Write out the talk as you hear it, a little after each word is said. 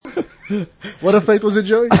What effect was it,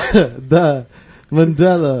 Joey? The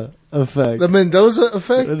Mandela effect. The Mendoza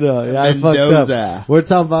effect? No, yeah, I fucked up. We're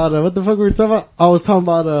talking about, what the fuck were we talking about? I was talking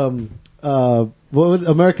about, what was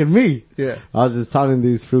American Me? Yeah. I was just telling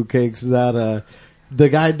these fruitcakes that, the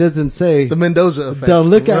guy doesn't say, the Mendoza effect. Don't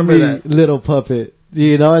look Remember at me, that. little puppet.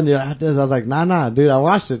 You know, and you're at this. I was like, nah, dude, I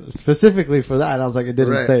watched it specifically for that. And I was like, it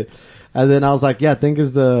didn't say it. And then I was like, yeah, I think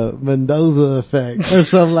it's the Mendoza effect or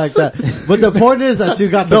something like that. But the point is that you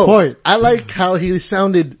got the point. I like how he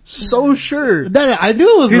sounded so sure. No, I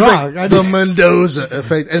knew it was He's wrong. like, the Mendoza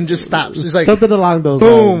effect, and just stops. He's like, something along those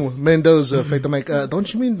boom, lines. Mendoza effect. I'm like,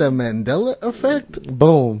 don't you mean the Mandela effect?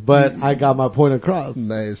 Boom. But I got my point across.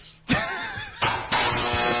 Nice.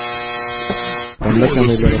 And look at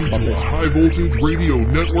me, little puppet. High Voltage Radio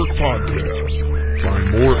Network podcast.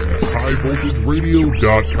 Find more at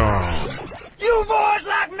highvoltageradio.com. You boys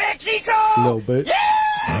like Mexico? A little bit.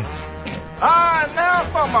 Yeah! Now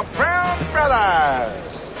for my brown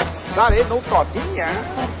brothers. Sorry, no tortilla.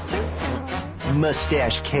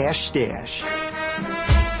 Mustache cash stash.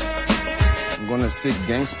 I'm gonna sit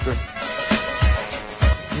gangster.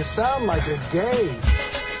 You sound like a gay.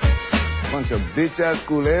 Bunch of bitch-ass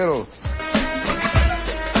culeros.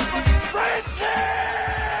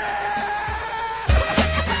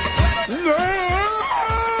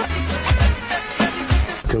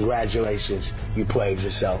 Congratulations, you played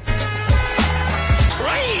yourself. Crazy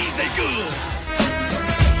good.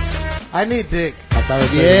 I need dick. I thought we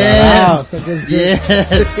were taking Yes. that out.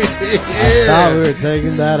 Yes. I thought we were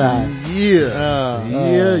taking that out.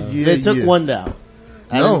 Yeah. They took one down.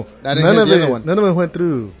 No, I didn't get the other one. None of it went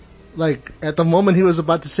through. Like, at the moment he was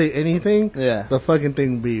about to say anything, the fucking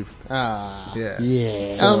thing beeped.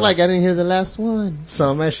 Yeah. Sounds like I didn't hear the last one. So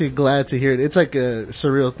I'm actually glad to hear it. It's like a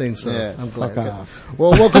surreal thing, so I'm glad. Fuck off.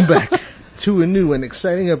 Well, welcome back to a new and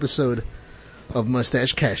exciting episode of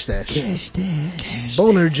Mustache Cash Stash. Cash stash.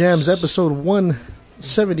 Boner Jams episode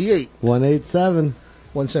 178. 187.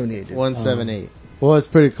 178. Dude. 178. Well, it's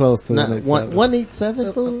pretty close to 187.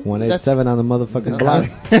 187. 187 on the motherfucking block.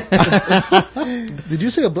 Did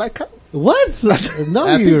you say a black cop? What? No,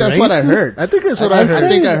 I think that's what I heard. I think that's what I heard. I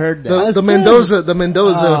think I heard that. The Mendoza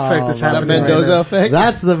effect is happening. The Mendoza effect?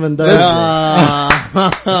 That's the Mendoza.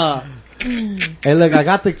 Hey, look, I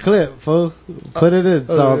got the clip, fool. Put it in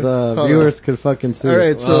so the viewers could fucking see.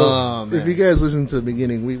 Alright, so if you guys listen to the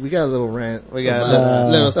beginning, we got a little rant. We got a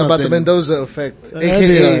little about the Mendoza effect,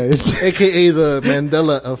 aka the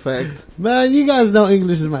Mandela effect. Man, you guys know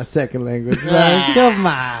English is my second language, man. Come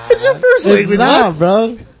on. It's your first language. It's not,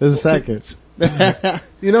 bro. It's second.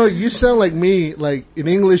 You know, you sound like me, like, in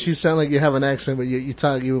English you sound like you have an accent, but you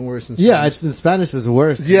talk even worse in Spanish. Yeah, it's in Spanish is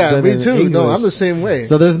worse. Yeah, me too. English. No, I'm the same way.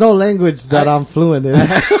 So there's no language that I'm fluent in.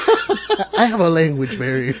 I have a language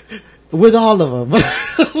barrier. With all of them.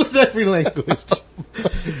 With every language.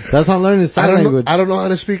 That's how I'm learning sign language. I don't know how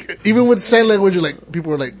to speak. Even with sign language,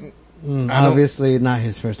 people are like, obviously not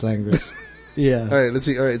his first language. Yeah. Alright, let's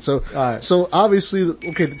see. Alright, so obviously,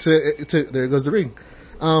 okay, there goes the ring.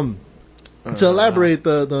 To elaborate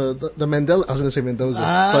the Mandela, I was gonna say Mendoza,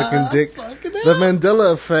 fucking dick. The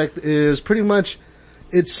Mandela effect is pretty much,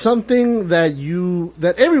 it's something that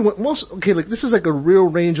everyone, like this is like a real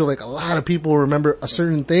range of like a lot of people remember a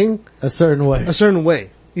certain thing. A certain way.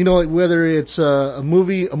 You know, like whether it's a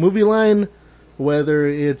movie line, whether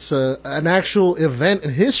it's an actual event in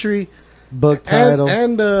history. Book title.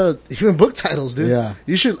 And even book titles, dude. Yeah.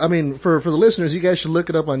 You should, I mean, for the listeners, you guys should look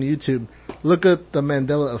it up on YouTube. Look up the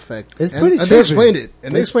Mandela effect. It's pretty trippy. And they explained it.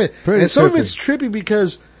 And they explained it. And some trippy. of it's trippy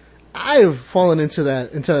because I've fallen into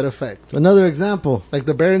that effect. Another example. Like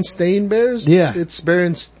the Berenstain Bears? Yeah. I thought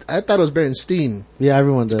it was Berenstein. Yeah,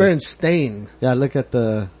 everyone does. It's Berenstain. Yeah, look at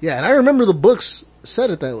the... Yeah, and I remember the books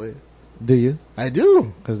said it that way. Do you? I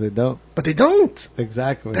do. Cause they don't. But they don't.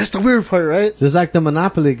 Exactly. That's the weird part, right? Just like the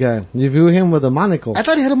Monopoly guy. You view him with a monocle. I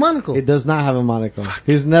thought he had a monocle. He does not have a monocle.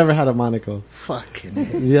 He's never had a monocle.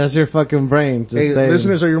 Fucking. That's your fucking brain. Just hey, saying.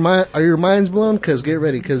 listeners, are your minds blown? Cause get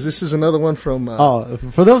ready, cause this is another one from,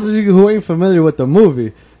 for those of you who ain't familiar with the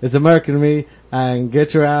movie, it's American Me, and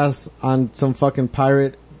get your ass on some fucking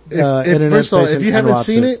pirate, internet first of all, station if you haven't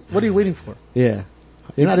seen it, what are you waiting for? Yeah.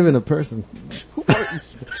 You're not even a person.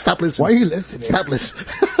 Stop listening. Why are you listening? Stop listening.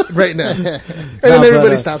 Right now. And then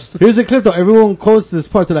everybody stops. Here's the clip though. Everyone quotes this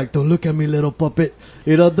part. They're like, don't look at me, little puppet.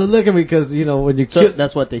 You know, don't look at me because, you know, when you So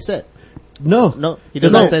that's what they said. No, he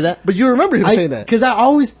does not say that. But you remember him saying that. Cause I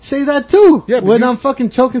always say that too. Yeah, when I'm fucking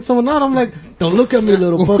choking someone out, I'm like, don't look at me,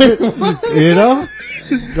 little puppet. You know?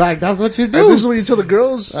 Like, that's what you do. And this is what you tell the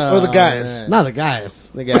girls or the guys? Not the guys.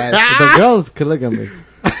 The guys. The girls could look at me.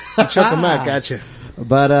 Chuck them out, gotcha.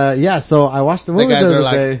 But, yeah, so I watched the The movie guys the are other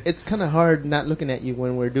like, day. it's kind of hard not looking at you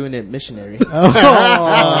when we're doing it missionary.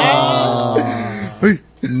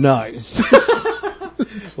 Nice.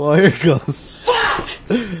 Well, here it goes.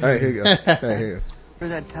 Alright, here you go. Alright, here you go.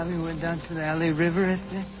 Remember that time we went down to the LA River,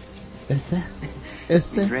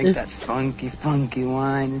 drank that funky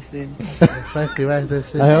wine,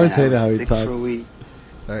 I always hate how he sick for a talks. week.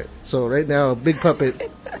 Alright, so right now, Big Puppet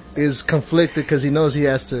is conflicted because he knows he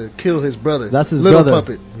has to kill his brother. That's his Little brother.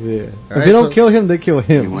 Puppet. Yeah. If Alright, they don't so- kill him, they kill You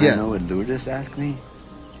him. wanna Yeah. know what Lourdes asked me?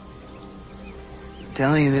 I'm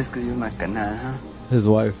telling you this because you're my canal, huh? His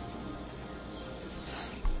wife.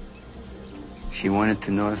 She wanted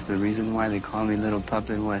to know if the reason why they call me Little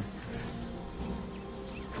Puppet was,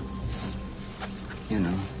 you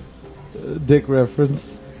know, Dick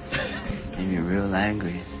reference. made me real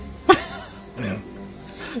angry.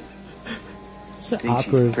 Think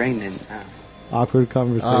Awkward. she's pregnant now. Awkward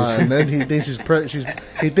conversation. And then he thinks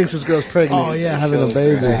he thinks his girl's pregnant. Oh yeah, having a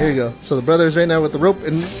baby. Alright, here you go. So the brother's right now with the rope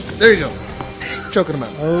and there you go. Choking him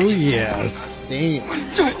out. Oh yes. Damn.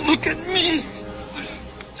 Don't look at me!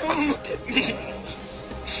 Don't look at me!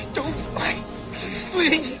 Don't fight!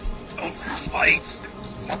 Please! Don't fight!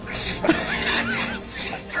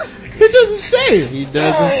 He doesn't say. He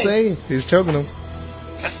doesn't say it. He's choking him.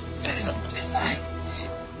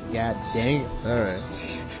 God dang it. Alright.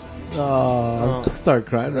 Oh, I'm start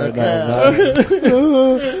crying right now.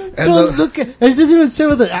 And Don't look at, and he doesn't even say it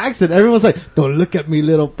with an accent. Everyone's like, don't look at me,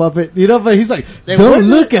 little puppet. You know, but he's like, Where don't did-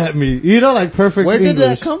 look at me. You know, like perfect Where did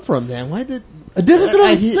English. that come from then? Why did... Dude, that's what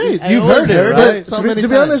I'm saying. You've always heard it, heard right? so to many be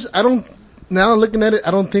times. honest, I don't, now looking at it,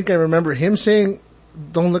 I don't think I remember him saying,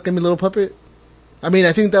 don't look at me, little puppet. I mean,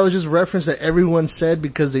 I think that was just reference that everyone said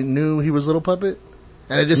because they knew he was Little Puppet.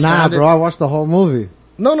 And it just Nah, sounded... bro, I watched the whole movie.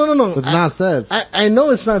 No. It's not said. I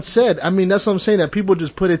know it's not said. I mean, that's what I'm saying, that people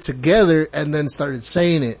just put it together and then started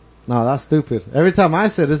saying it. No, that's stupid. Every time I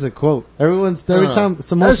said it's a quote. Every time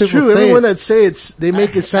some more That's people true. say Everyone it, that say it's, they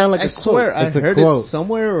make it sound like I a swear quote. I It's a heard quote. it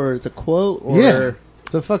somewhere, or it's a quote, or... yeah,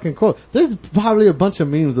 it's a fucking quote. There's probably a bunch of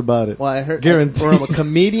memes about it. Well, I heard Guaranteed. or a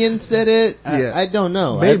comedian said it. Yeah. I don't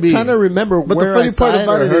know. Maybe. I kind of remember But where the funny I saw part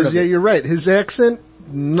about or it heard is, of yeah, you're right. His accent,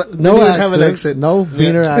 No didn't even have an accent. No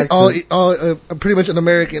Wiener accent. All pretty much an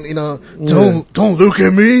American, you know, don't look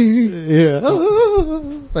at me. Yeah.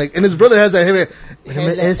 Like, and his brother has that heavy, we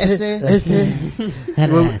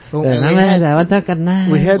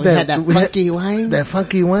had that funky wine. That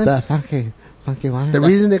funky one. The funky one. The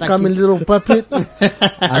reason they call me Little Puppet,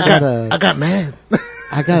 I got mad.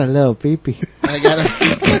 I got a little pee-pee. I got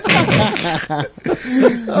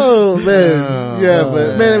Oh man, yeah,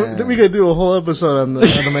 but man, we could do a whole episode on the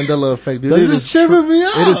Mandela effect, dude. That's It just is tripping me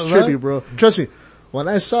out, It is man. trippy, bro. Trust me. When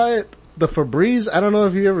I saw it, the Febreze, I don't know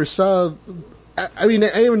if you ever saw. I mean,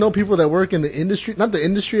 I even know people that work in the industry, not the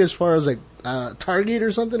industry as far as like Target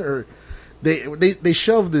or something, or they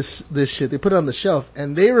shove this shit. They put it on the shelf,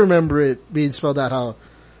 and they remember it being spelled out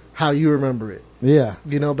how you remember it. Yeah.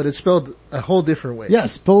 You know, but it's spelled a whole different way. Yeah,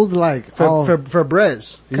 spelled like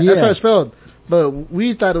Febreze. Yeah. That's how it's spelled. But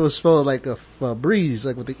we thought it was spelled like a Febreze,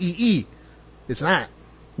 like with the EE. It's not.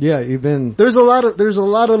 Yeah, you've been... There's a lot of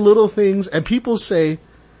little things, and people say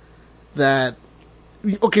that,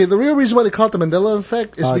 okay, the real reason why they call it the Mandela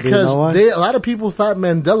effect is Do you because know why? a lot of people thought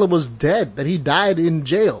Mandela was dead, that he died in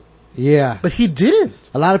jail. Yeah. But he didn't.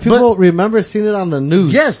 A lot of people remember seeing it on the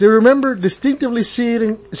news. Yes, they remember distinctively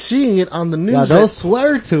seeing it on the news. Yeah, they'll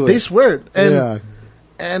swear to it. They swear it. And, yeah.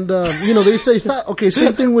 And, you know, they thought, okay,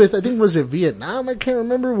 same thing with, I think, was it Vietnam? I can't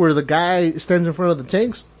remember, where the guy stands in front of the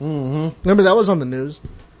tanks. Mm-hmm. Remember, that was on the news.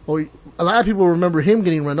 Well, a lot of people remember him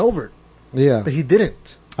getting run over. Yeah. But he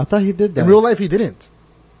didn't. I thought he did that. In real life, he didn't.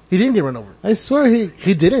 He didn't get run over. I swear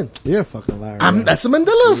He didn't. You're a fucking liar. That's the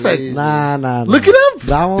Mandela effect. Nah. Look it up.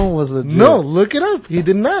 That one was legit. No, look it up. He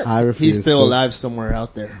did not. I refuse He's still to. alive somewhere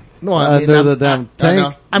out there. No, I mean, Under the damn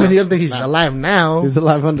tank. I mean, you don't think he's alive now. He's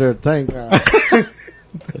alive under a tank.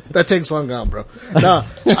 That tank's long gone, bro. No,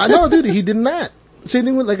 I know, dude, he did not. Same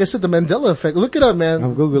thing with, like I said, the Mandela effect. Look it up, man.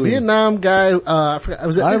 I'm Googling. Vietnam guy, I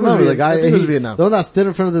forgot. I remember the guy. I think it was Vietnam. The one that stood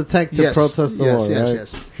in front of the tank to protest the war, right?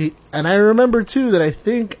 Yes. And I remember too that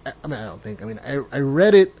I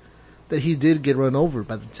read it that he did get run over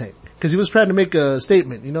by the tank. Cause he was trying to make a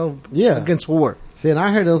statement, you know, against war. See, and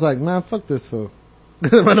I heard it was like, man, fuck this fool.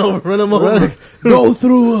 Run him over. Go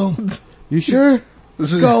through him. You sure?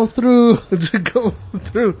 Go through. To go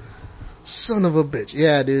through. Son of a bitch.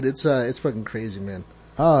 Yeah, dude, it's fucking crazy, man.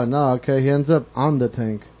 Oh, no, okay, he ends up on the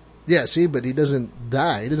tank. Yeah, see, but he doesn't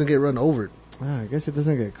die. He doesn't get run over. I guess it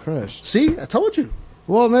doesn't get crushed. See? I told you.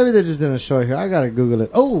 Well, maybe they just didn't show it here. I gotta Google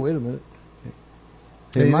it. Oh, wait a minute.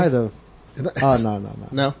 He might have. Oh, no.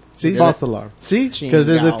 No. See? False alarm. See? Because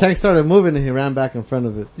the tank started moving and he ran back in front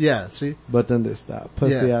of it. Yeah, see? But then they stopped.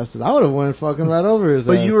 Pussy Yeah. asses. I would have went fucking right over his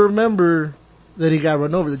But ass. you remember that he got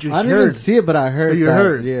run over, that you I didn't heard. even see it, but I heard You that.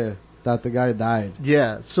 heard. Yeah. That the guy died.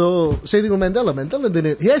 Yeah, so same thing with Mandela. Mandela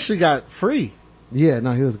didn't, he actually got free. Yeah,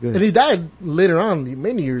 no, he was good. And he died later on,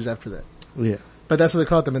 many years after that. Yeah. But that's what they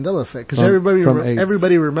call it, the Mandela effect. Cause From AIDS.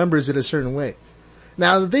 everybody remembers it a certain way.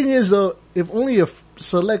 Now the thing is though, if only a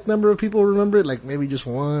select number of people remember it, like maybe just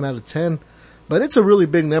 1 out of 10, but it's a really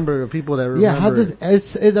big number of people that remember Yeah, how does,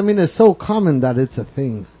 it's so common that it's a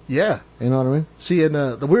thing. Yeah. You know what I mean? See, and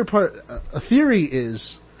the weird part, a theory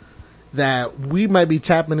is that we might be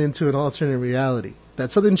tapping into an alternate reality.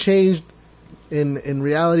 That something changed in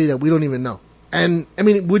reality that we don't even know. And, I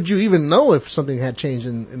mean, would you even know if something had changed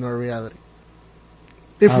in our reality?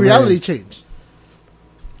 If reality changed.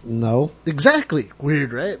 No. Exactly.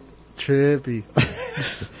 Weird, right? Trippy.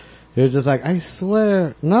 You're just like, I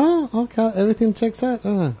swear. No? Okay, everything checks out?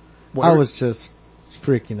 I was just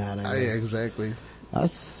freaking out, I guess. Yeah, exactly.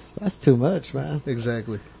 That's too much, man.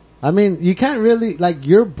 Exactly. I mean, you can't really, like,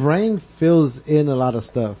 your brain fills in a lot of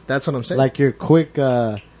stuff. That's what I'm saying. Like your quick,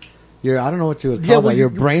 I don't know what you would call that, your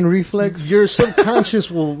brain reflex. Your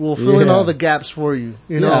subconscious will fill in all the gaps for you.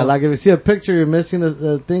 You know? Yeah, like if you see a picture, you're missing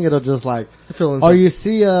a thing, it'll just like, fill in or you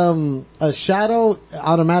see, a shadow,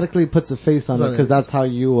 automatically puts a face on it, cause that's how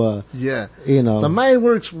you, yeah. You know. The mind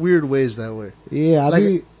works weird ways that way. Yeah, I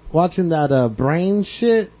be watching that, brain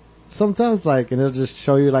shit sometimes, like, and it'll just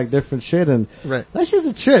show you like different shit, and that's just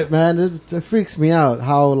a trip, man. It freaks me out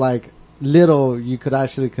how like little you could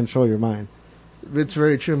actually control your mind. It's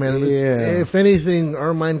very true, man. If anything,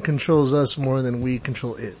 our mind controls us more than we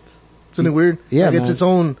control it. Isn't it weird? Yeah, like it's its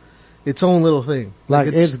own little thing. Like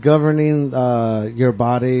it's governing, your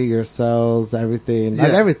body, your cells, everything,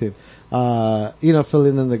 like everything.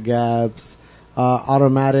 Filling in the gaps,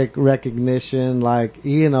 automatic recognition, like,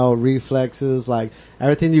 reflexes, like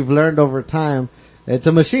everything you've learned over time. It's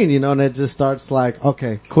a machine, and it just starts like,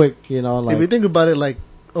 okay, quick, like. If you think about it, like,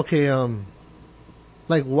 okay,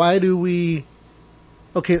 like why do we,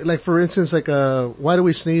 okay, like for instance, like, why do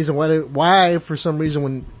we sneeze and why for some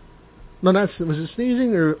reason was it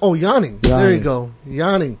sneezing or, yawning. There you go.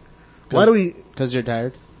 Yawning. Why do we? Cause you're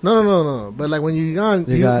tired? No. But like when you yawn,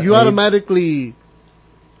 you AIDS. automatically,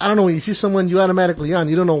 I don't know, when you see someone, you automatically yawn.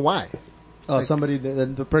 You don't know why. Oh, like, somebody,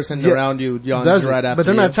 the person around you yawns right after. But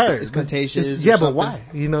they're not tired. It's contagious. But why?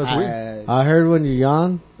 It's weird. I heard when you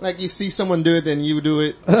yawn. Like you see someone do it, then you do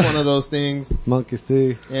it. It's one of those things. Monkey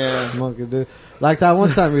see. Yeah. Monkey do. Like that one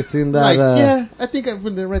time we seen that. Like, I think I've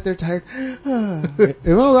been right there tired.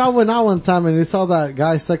 Remember I went out one time and you saw that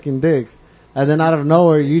guy sucking dick. And then out of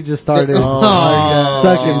nowhere, you just started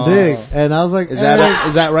sucking dick. And I was like, is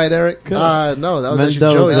that right, Eric? No, that was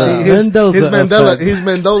Mendoza. actually Joey. His Mandela, he's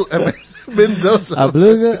Mendoza.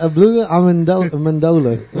 Abluga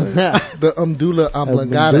Amendola. The Amdula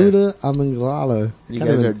Amangala. You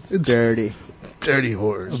guys are dirty. Dirty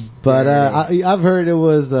whores. But, I've heard it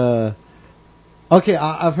was, okay,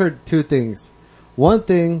 I've heard two things. One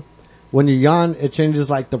thing, when you yawn, it changes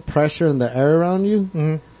like the pressure in the air around you.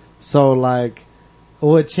 Mm-hmm. So like,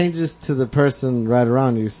 it changes to the person right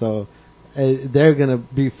around you. So they're gonna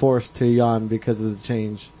be forced to yawn because of the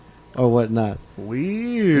change or whatnot.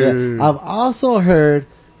 Weird. Yeah. I've also heard,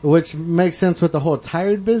 which makes sense with the whole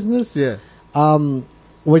tired business. Yeah.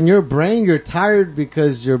 When you're tired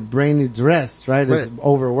because your brain needs rest, right? It's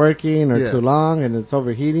overworking or too long and it's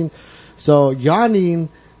overheating. So yawning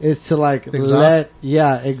is to like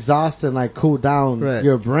exhaust and like cool down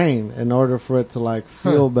your brain in order for it to like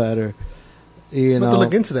feel better. You know, to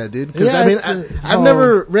look into that, dude. Because I've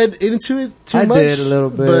never read into it too much. I did a little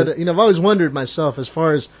bit, but I've always wondered myself as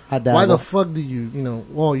far as why the fuck do you,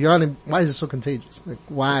 yawning? Why is it so contagious? Like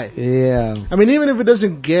why? Yeah. I mean, even if it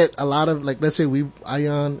doesn't get a lot of, like, let's say I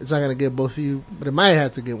yawn, it's not gonna get both of you, but it might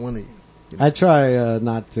have to get one of you. I try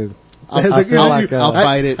not to. I'll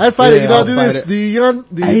fight it. I fight it. I'll do this. Do you yawn?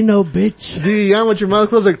 I know, bitch. Do you yawn with your mouth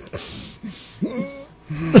closed? Like,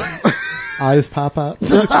 eyes pop out.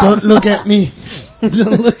 Don't look at me.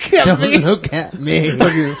 Don't look at me. Don't look at me.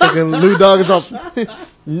 Fucking Lou Dog is off.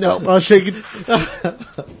 Nope. I'll shake it.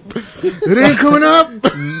 It ain't coming up.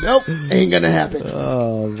 Nope. Ain't gonna happen.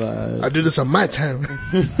 Oh man. I do this on my time.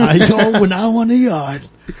 I yawn when I want to yawn.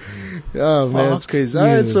 Oh man, that's crazy.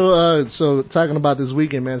 Alright, so talking about this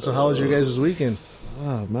weekend, man. So how was your guys' weekend?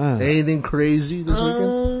 Oh man. Anything crazy this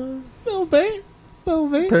weekend? No bad. No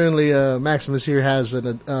bad. Apparently, Maximus here has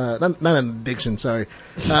not an addiction, sorry.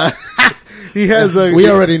 He has we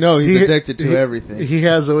already know he's addicted to everything. He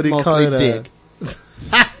has what do you call it? Dick.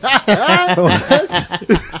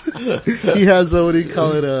 He has what do you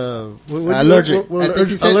call it? Allergic.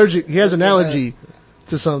 Allergic. He has an allergy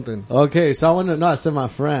to something. Okay, so I want to know. I said my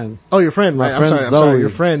friend. Oh, your friend. My Right. friend I'm sorry. Zoe. Your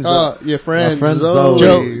friend. Your friend, My friend Zoe.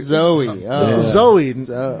 Zoe. Zoe. Yeah. Oh. Zoe. You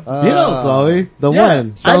know Zoe, the yeah,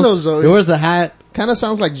 one. I know Zoe. He wears a hat, Kind of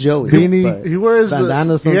sounds like Joey. beanie. but- He wears.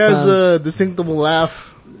 Bandana He has sometimes. a distinctable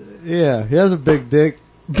laugh. Yeah, he has a big dick.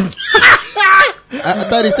 I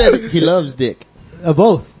thought he said he loves dick.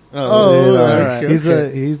 Both. Oh, You know,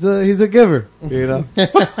 okay, he's a giver. You know,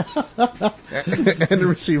 And a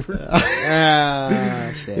receiver.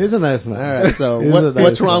 Shit. he's a nice man. All right. So He's a nice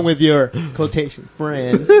what's wrong man. with your quotation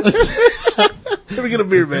friend? Let me get a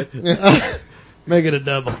beer, man. Make it a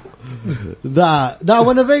double. Nah, I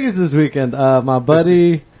went to Vegas this weekend. My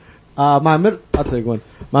buddy, I'll take one.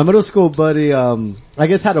 My middle school buddy, I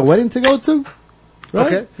guess had a wedding to go to.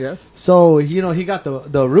 Right? Okay. Yeah. So, he got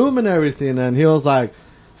the room and everything, and he was like,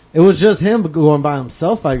 it was just him going by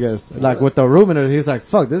himself, I guess. Like with the room and everything, he's like,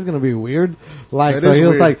 fuck, this is gonna be weird. Like, It so is he was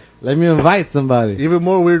weird. like, let me invite somebody. Even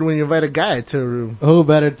more weird when you invite a guy to a room. Who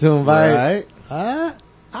better to invite? Right.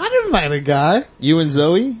 I'd invite a guy. You and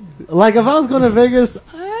Zoe? Like if I was going to Vegas,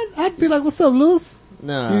 I'd be like, what's up, Luz?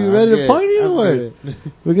 No. You ready to party or what?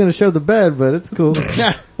 We're gonna share the bed, but it's cool.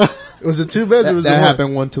 Was it 2 beds or was That it one?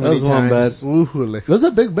 happened one too That many was one times. Ooh, It was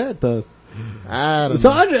a big bet though. I don't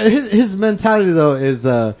So know. his mentality though is,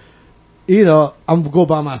 I'm gonna go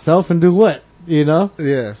by myself and do what?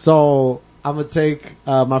 Yeah. So I'm gonna take,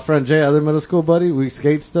 my friend Jay, other middle school buddy, we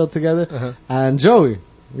skate still together, Uh-huh. and Joey.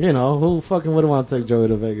 Who fucking wouldn't want to take Joey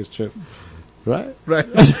to Vegas trip? Right? Right.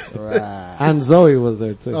 Right. And Zoe was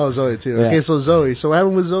there too. Oh, Zoe too. Yeah. Okay, so Zoe. So what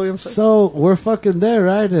happened with Zoe? I'm sorry. So we're fucking there,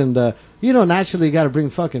 right? And, naturally you gotta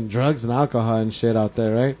bring fucking drugs and alcohol and shit out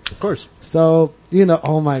there, right? Of course. So,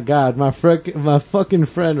 oh my god, my fucking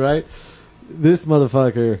friend, right? This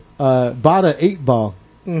motherfucker, bought an 8-ball,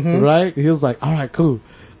 right? He was like, alright, cool.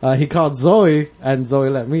 He called Zoe and Zoe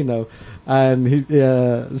let me know.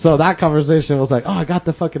 And so that conversation was like, oh, I got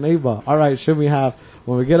the fucking 8-ball. Alright, should we have,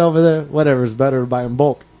 when we get over there, whatever, it's better to buy in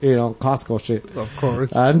bulk, Costco shit. Of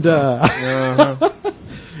course. And,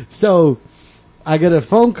 so I get a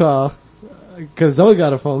phone call, cause Zoe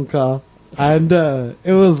got a phone call, and,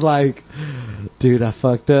 it was like, dude, I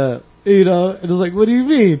fucked up. It was like, what do you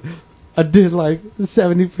mean? I did like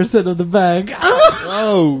 70% of the bag.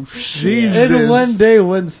 Oh, Jesus. In one day,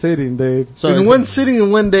 one sitting, dude. So in one sitting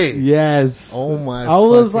in one day. Yes. Oh my. I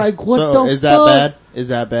was fucking- like, what so the is fuck? that bad? Is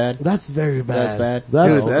that bad? That's very bad. That's bad?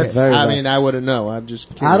 That's, Dude, that's- very I bad. mean, I wouldn't know. I'm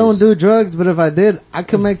just curious. I don't do drugs, but if I did, I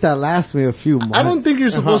could make that last me a few months. I don't think you're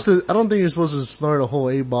supposed to. I don't think you're supposed to snort a whole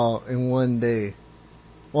 8-ball in one day.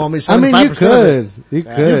 Well, I mean, 75% I mean, you of could. it. You You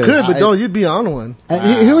could. could, but don't. You'd be on one.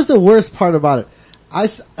 And here's the worst part about it.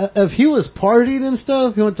 If he was partying and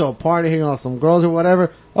stuff, he went to a party, hanging out with some girls or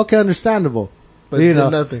whatever, okay, understandable. But did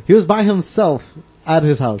nothing. He was by himself at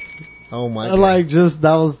his house. Oh my. And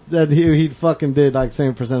God. he fucking did like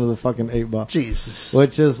 7% of the fucking 8-ball. Jesus.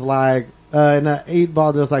 Which is like, in an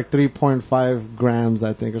 8-ball there's like 3.5 grams,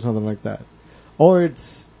 I think, or something like that. Or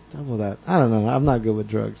it's double that. I don't know. I'm not good with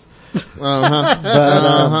drugs.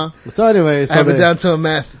 But, so anyway, so I have it they down to a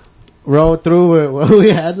math. rode through it what we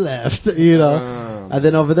had left, And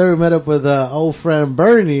then over there we met up with, old friend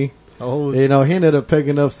Bernie. Oh, He ended up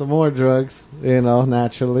picking up some more drugs,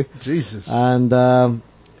 naturally. Jesus. And,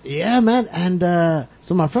 yeah, man. And,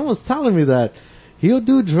 so my friend was telling me that he'll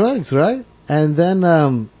do drugs, right? And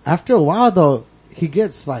then, after a while though, he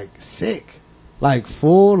gets like sick, like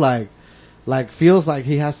full, like feels like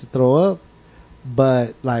he has to throw up,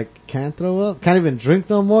 but like can't throw up, can't even drink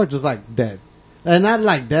no more, just like dead. And not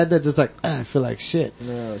like dead, they're just like, I feel like shit.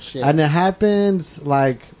 No shit. And it happens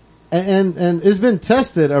like, and it's been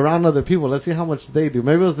tested around other people. Let's see how much they do.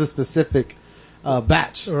 Maybe it was this specific,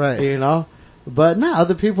 batch. Right. But now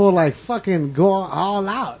other people like fucking go all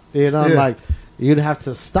out, Yeah. like you'd have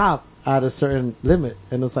to stop at a certain limit.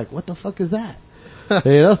 And it's like, what the fuck is that?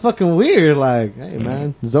 That's fucking weird. Like, hey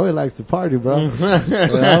man, Zoe likes to party, bro.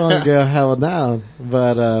 I want to get held down.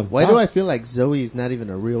 But, Why do I feel like Zoe is not even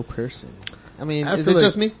a real person? I mean, I is feel it like-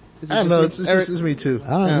 just me? Is it I don't just know. me? It's me too. I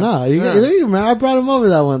don't Yeah. know. Yeah. You remember, I brought him over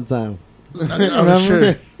that one time. I'm Remember?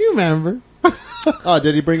 sure. You remember. Oh,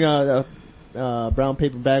 did he bring a brown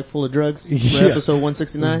paper bag full of drugs for Yeah. episode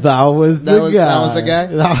 169? That was the guy. That was the guy?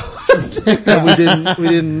 That was the guy. And we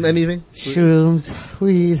didn't anything. Shrooms,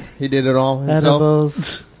 weed, He did it all himself?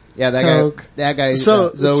 edibles. Yeah, Coke. that guy,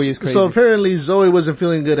 So Zoe is crazy. So apparently Zoe wasn't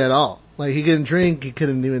feeling good at all. Like he couldn't drink, he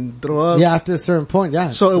couldn't even throw up. Yeah, after a certain point, yeah.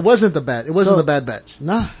 So it wasn't the bad. It wasn't So- the bad batch.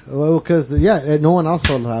 Nah, well, cause, no one else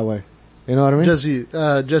felt that way. You know what I mean? Just you,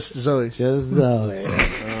 just Zoe. Just Zoe.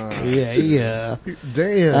 Yeah.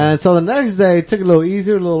 Damn. And so the next day, took it a little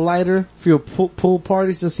easier, a little lighter. Few pool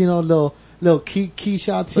parties, just, little key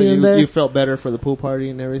shots So here and there. you felt better for the pool party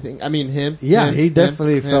and everything? I mean, him? Yeah, Him? he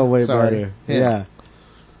definitely Him? felt way Sorry. better. Yeah.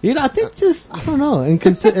 Yeah. I think just, I don't know,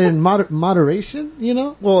 in moderation,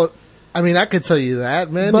 Well, I mean, I could tell you that,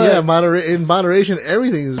 man. But- Yeah, in moderation,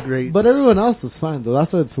 everything is great. But everyone else was fine though.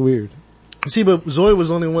 That's what's weird. See, but Zoe was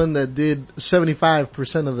the only one that did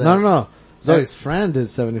 75% of that. No. Zoe's friend did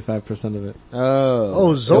 75% of it.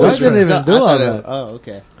 Oh, Zoe Zoe's didn't friend. even do all that. Oh,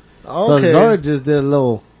 okay. So Okay. Zoe just did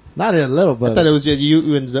not a little, I thought but it was just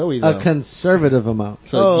you and Zoe, though. a conservative amount.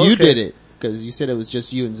 So you okay. did it, because you said it was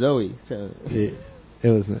just you and Zoe. So. Yeah, it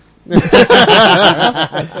was me.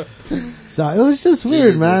 So it was just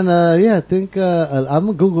weird, man. Yeah, I think, I'm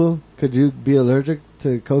gonna Google, could you be allergic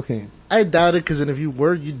to cocaine? I doubt it, cause then if you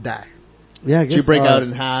were, you'd die. Yeah, I Did guess you break out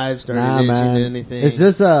in hives, started Nah, itching, man. anything? It's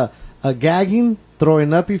just a gagging,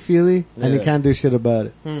 throwing up, you feely, and you Yeah. can't do shit about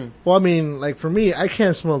it. Well, I mean, like for me, I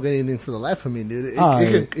can't smoke anything for the life of me, dude.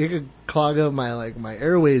 It could clog up my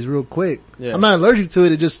airways real quick. Yeah. I'm not allergic to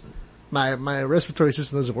it. It just, my respiratory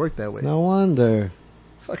system doesn't work that way. No wonder.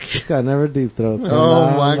 Fuck This guy never deep throats. Oh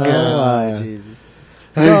No, my no God. why. Jesus.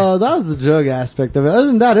 So that was the drug aspect of it. Other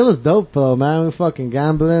than that, it was dope though, man. We fucking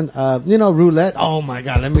gambling. Roulette. Oh my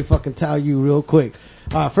God. Let me fucking tell you real quick.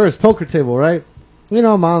 First poker table, right?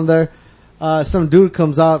 I'm on there. Some dude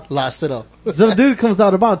comes out. Lost it all. Some dude comes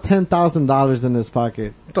out about $10,000 in his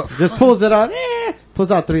pocket. Just pulls it out.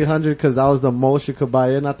 Pulls out 300 cause that was the most you could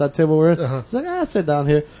buy in at that table we're in. He's like, sit down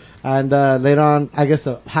here. And, later on, I guess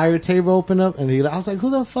a higher table opened up and I was like, who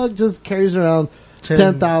the fuck just carries around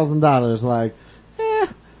 $10,000? Like,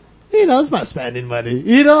 it's my spending money.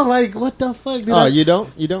 Like, what the fuck? Dude? Oh, you don't?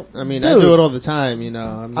 I mean, I Dude. do it all the time,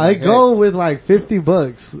 I'm I like, go with like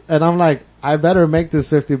 $50 and I'm like, I better make this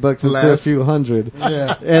 $50 into a Last. few hundred.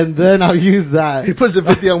 Yeah. And then I'll use that. He puts the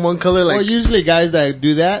 50 on one color, like, Well, usually guys that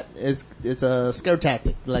do that, it's a scare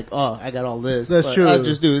tactic. Like, oh, I got all this. That's But true. I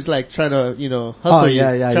just do. It's like trying to, hustle you.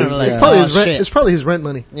 yeah, Trying it's to like, yeah. probably oh, his rent, shit. it's probably his rent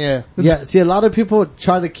money. Yeah. Yeah, see a lot of people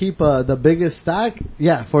try to keep, the biggest stack,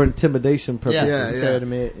 for intimidation purposes. Yeah, Yeah,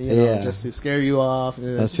 legitimate, Yeah. just to scare you off.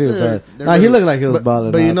 That's true, They're but he really- looked like he was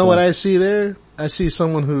balling But you out, know what though. I see there? I see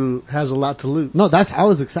someone who has a lot to lose. No, I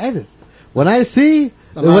was excited. When I see,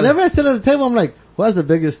 whenever I sit at the table, I'm like, who has the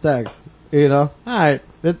biggest stacks? Alright,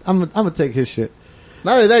 I'm gonna take his shit.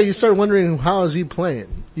 Not only that, you start wondering how is he playing.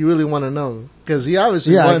 You really want to know. Cause he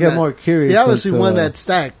obviously Yeah, I won get that, more curious He obviously into, won that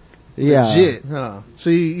stack. Yeah. Legit. Huh.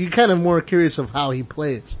 So you kind of more curious of how he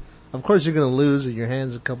plays. Of course you're gonna lose in your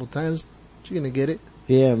hands a couple times, but you're gonna get it.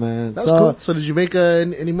 Yeah, man. That's cool. So did you make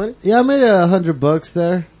any money? Yeah, I made $100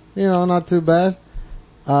 there. Not too bad.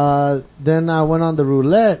 Then I went on the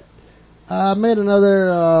roulette. I made another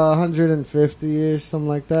 150-ish, something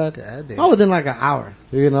like that. God damn. Oh, within like an hour.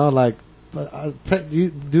 You do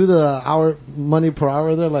the hour money per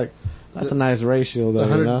hour there, like that's a nice ratio though.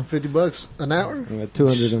 $150 an hour? Yeah,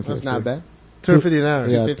 250. That's not bad. $250 an hour.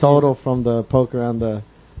 Yeah, total from the poker and the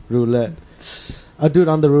roulette. Dude,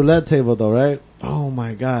 on the roulette table though, right? Oh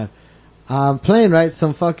my God. I'm playing, right?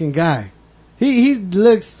 Some fucking guy. He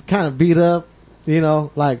looks kind of beat up,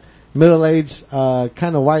 like middle-aged,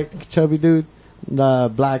 kind of white, chubby dude,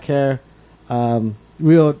 black hair,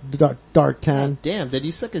 real dark tan. Damn, did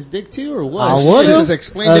you suck his dick too or what? I would've. You just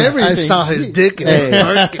explained everything. I saw his dick and Hey,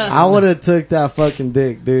 it I would have took that fucking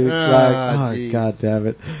dick, dude. jeez. God damn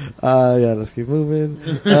it. Yeah, let's keep moving.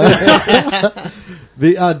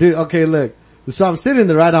 Dude, okay, look. So I'm sitting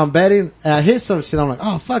there, right, I'm betting, and I hit some shit, I'm like,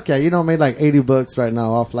 oh fuck yeah, made like $80 right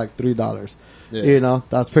now off like $3. Yeah.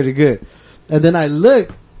 That's pretty good. And then I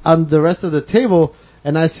look on the rest of the table,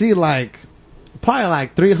 and I see like, probably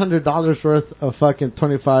like $300 worth of fucking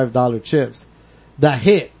 $25 chips that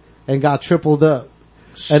hit and got tripled up.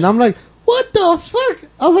 And I'm like, what the fuck?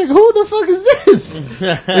 I was like, who the fuck is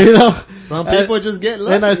this? Some people just get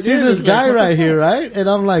lucky. And I see dude. this It's guy like, right here, right? And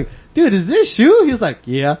I'm like, dude, is this you? He's like,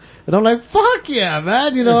 yeah. And I'm like, fuck yeah,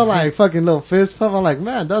 man. Like fucking little fist pump. I'm like,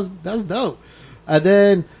 man, that's dope. And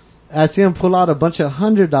then I see him pull out a bunch of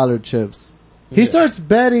 $100 chips. He starts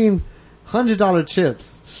betting $100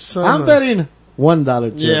 chips. I'm betting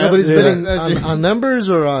 $1 chips. Yeah. No, but he's betting That's- on numbers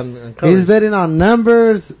or on colors? He's betting on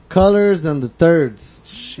numbers, colors, and the thirds.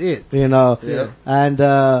 Shit. Yeah. And,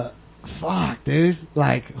 fuck, dude.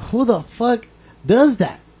 Like, who the fuck does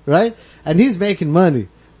that? Right? And he's making money.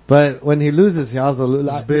 But when he loses, he also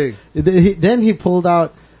loses. It's big. Then he pulled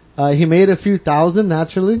out, he made a few thousand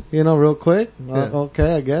naturally, real quick. Yeah.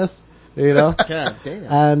 Okay, I guess. You know? God damn.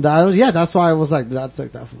 And that's why I was like, dude, I'd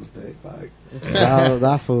take that fool's dick. Like,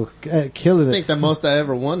 that fool killing I it. think the most I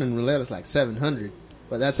ever won in roulette was like 700.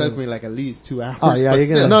 But that took me like at least 2 hours. Oh, yeah, But you're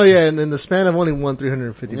still. gonna- No, yeah, and in the span I've only won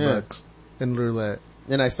 $350 Yeah. in roulette.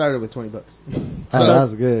 Then I started with $20. Oh,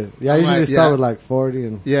 that's good. Yeah, I usually Right, start yeah. with like 40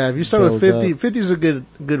 and Yeah, if you start with Builds 50, up. 50 is a good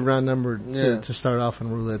round number Yeah. to start off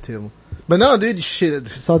in roulette too. But no, dude, shit.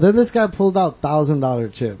 so then this guy pulled out $1,000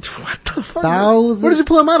 chips. What the fuck? $1,000 Where does he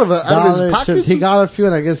pull them out of? Out of dollar his pockets? chips. He got a few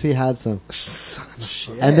and I guess he had some. Son of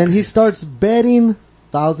shit. And then he starts betting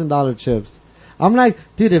 $1,000 chips. I'm like,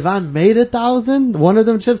 dude, if I made 1,000, one of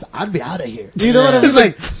them chips, I'd be out of here. You know what I mean? He's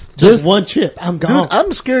like, Just one chip. I'm gone. dude,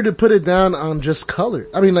 I'm scared to put it down on just color.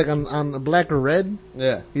 I mean, like on black or red.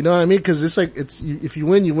 Yeah. You know what I mean? Cause it's like, if you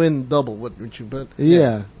win double what you put.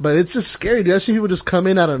 Yeah. But it's just scary, dude. I see people just come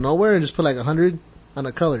in out of nowhere and just put like 100 on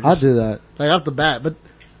a color. I'll Just, do that. like off the bat. But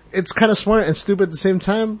it's kind of smart and stupid at the same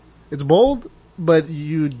time. It's bold, but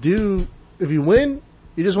if you win,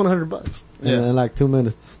 you just won $100. In like 2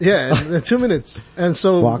 minutes. Yeah, in 2 minutes. And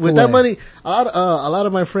so Walk with away. that money, a lot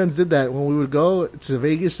of my friends did that when we would go to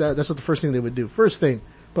Vegas. That's what the first thing they would do. First thing,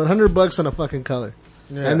 put $100 on a fucking color.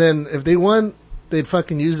 Yeah. And then if they won, they'd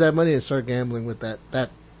fucking use that money and start gambling with that $100.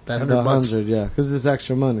 The 100, yeah. Cause it's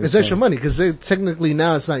extra money. It's so. extra money because technically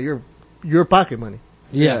now it's not your pocket money.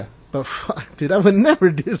 Yeah. But fuck, dude, I would never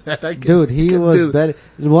do that. Dude, he couldn't was do it. betting.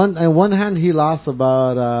 In one hand, he lost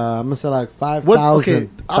about, I'm gonna say like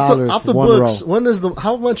 $5,000 off the one books, row.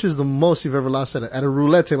 how much is the most you've ever lost at a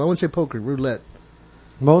roulette table? I wouldn't say poker, roulette.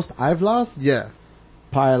 Most I've lost? Yeah,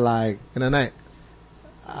 Probably like, in a night.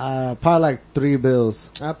 probably like 3 bills.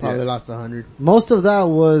 I probably lost 100. Most of that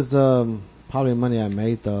was, probably money I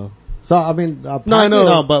made though. So, I mean, No, I know.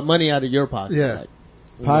 No, but money out of your pocket. Yeah. Like,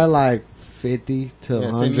 probably like 50 to yeah, say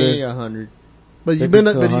 100. me 100. But 50 you've been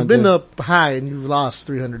to up, but you've been 100. up high and you've lost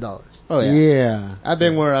 $300. Oh yeah. Yeah. I've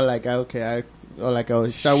been where I like, I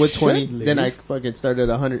start with 20, then I fucking started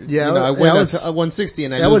 100. Yeah, You know, I yeah, went I up would- to 160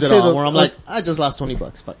 and I I would lose it say all. the- Where I'm like- like, I just lost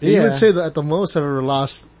 $20. Fuck. You Yeah. would say that at the most I've ever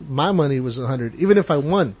lost, my money was 100, even if I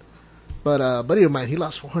won. But, buddy of mine, he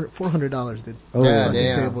lost $400, dude. Oh, Yeah, On the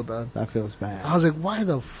damn. table, dog. that feels bad. I was like, why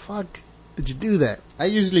the fuck did you do that? I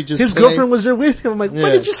usually just His play- girlfriend was there with him. I'm like, why Yeah.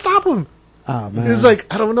 did you stop him? Oh man. He was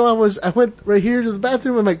like, I don't know. I went right here to the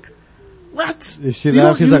bathroom. I'm like, what? She You left,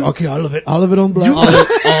 don't- he's you- like, okay, all of it on black.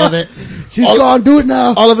 all of it. She's gone, do it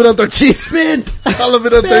now. All of it on 13. Spin. All of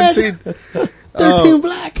it on 13. 13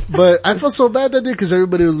 black. But I felt so bad that day because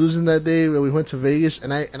everybody was losing that day when we went to Vegas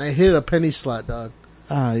and I hit a penny slot, dog.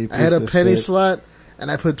 Ah, you I had a piece of penny shit. slot and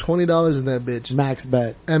I put $20 in that bitch. Max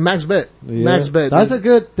bet. And max bet. Yeah. Max bet. That's dude. a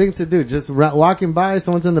good thing to do. Just walking by,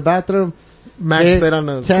 someone's in the bathroom. max hit bet on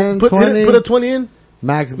the 10, put 20. a 20 in.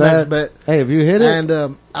 Max bet. bet. Hey, if you hit it,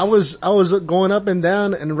 And, I was going up and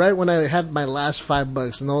down and right when I had my last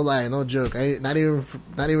 $5, no lie, no joke, not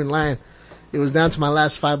even lying. It was down to my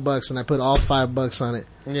last $5 and I put all $5 on it.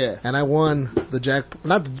 Yeah. And I won the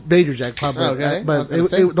not the major jackpot, but, Okay. I but was gonna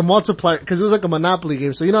say. the multiplier, cause it was like a Monopoly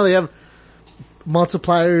game. So you know they have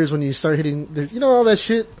multipliers when you start hitting, you know all that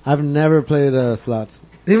shit? I've never played slots.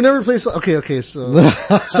 You've never played, okay, so,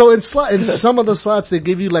 so in some of the slots they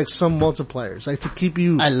give you like some multipliers, like to keep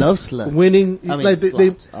you I love sluts. winning, I mean, like they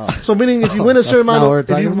slots. Oh. so meaning if you win a certain That's not what we're amount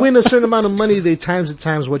of, if you talking win a certain amount of money, they times it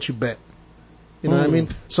times what you bet. You know what I mean?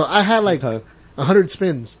 So I had like Okay. 100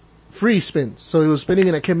 spins, free spins. So it was spinning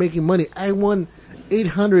and I kept making money. I won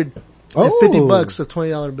 $850 a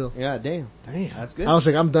 $20 bill. Yeah, damn. That's good. I was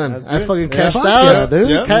like, I'm done. That's I good. fucking Yeah. cashed Fuck out, yeah, dude.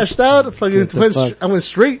 Yeah. cashed out, fucking Get the fuck. I went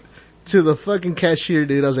straight to the fucking cashier,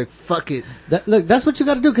 dude. I was like, fuck it. Look, that's what you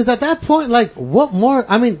gotta do, cause at that point, like, what more?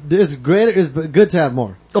 I mean, it's good to have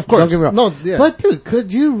more. Of course. Don't get me wrong. No, yeah. But dude,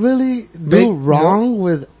 could you really Make- do wrong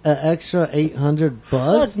with an extra $800?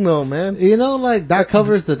 Fuck no, man. You know, like, that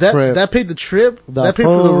covers the trip. That paid the trip, the that paid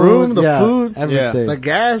for the food, room, the yeah, food, everything. the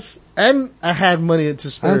gas, and I had money to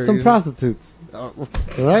spare. And some you know? prostitutes.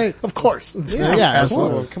 Right? Of course. Yeah, Asshole.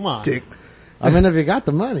 of course. Come on. Dick. I mean, if you got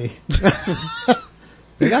the money.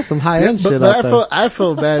 They got some high end shit But out there. I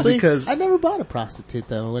felt bad See, because I never bought a prostitute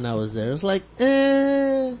though when I was there. It was like,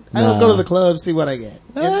 I Nah. don't go to the club, see what I get.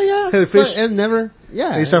 Yeah. Hey, fish, And never,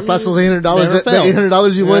 yeah. you start flashing those $800, Never that failed.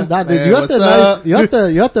 $800 you won. Nah, dude, Hey, you at the what's nice, up?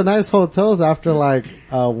 you at the nice hotels after like,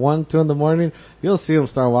 1, 2 in the morning, you'll see them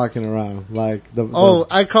start walking around. Like Oh,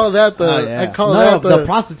 I call that the, Oh, yeah. I call no, that the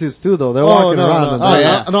prostitutes too though. They're oh, walking no, around. no, and oh, they're-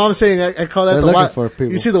 yeah. no, I'm saying I call that They're the looking walk, for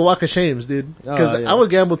people. you see the walk of shames, dude. Cause Oh, yeah. I would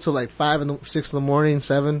gamble till like 6 in the morning,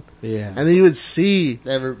 7. Yeah. And then you would see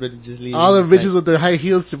Everybody just leave. all the bitches with their high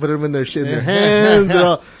heels to put them in their shit in their hands.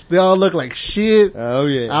 They all look like shit. Oh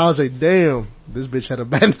yeah. I was like, damn, this bitch had a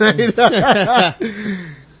bad night.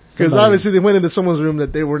 Because obviously they went into someone's room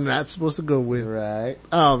that they were not supposed to go with. Right.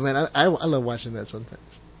 Oh man, I love watching that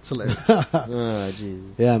sometimes. It's hilarious. Oh,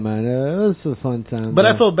 Jesus. Yeah, man, it was a fun time. But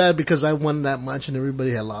I felt bad because I won that much and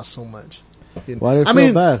everybody had lost so much. Why do you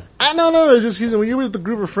feel bad? I don't know. It's just when you're with a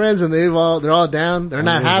group of friends and they're all down, they're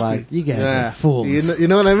not happy. Like, you guys are fools. You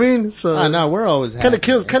know what I mean? So no, we're always happy.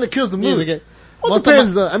 Kind of kills the mood. Yeah, Well, it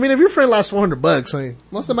depends though. I mean, if your friend lost $400, I mean.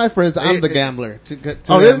 Most of my friends, I'm the gambler. To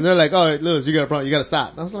really? them. They're like, oh, Lewis, you got a problem. You got to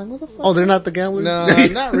stop. I was like, what the fuck? Oh, they're not the gamblers? No,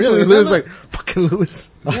 not really. Lewis like, fucking Lewis.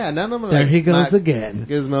 Yeah, none of them are There like, he goes again.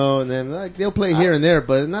 Gizmo, and then like they'll play here and there,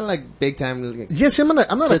 but not like big time. Like, yes, I'm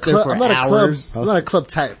not a club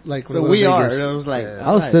type. Like, so we are. And I was like,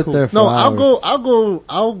 I'll sit there for hours.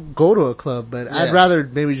 I'll go to a club, but I'd rather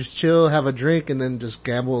maybe just chill, have a drink, and then just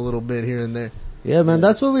gamble a little bit here and there. Yeah, man,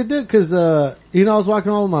 that's what we did, cause, I was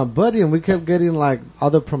walking around with my buddy and we kept getting like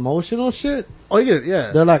other promotional shit. Oh, yeah.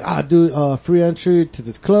 They're like, dude, free entry to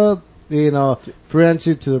this club, free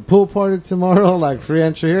entry to the pool party tomorrow, like free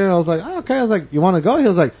entry here. And I was like, okay. I was like, you wanna go? He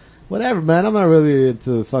was like, whatever, man, I'm not really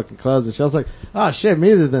into fucking clubs and shit. I was like, shit,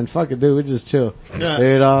 me either then. Fuck it, dude, we just chill.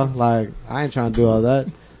 Yeah. Like, I ain't trying to do all that.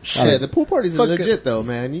 Shit, the pool parties are legit though,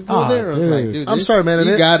 man. You go there, dude. like, dude, I'm sorry, man.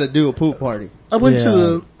 You gotta do a pool party. I went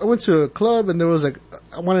to a club and there was like,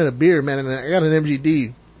 I wanted a beer, man, and I got an MGD. You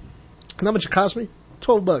know how much it cost me?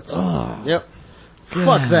 $12. Yep.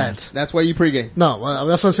 Fuck that. That's why you pregame. No,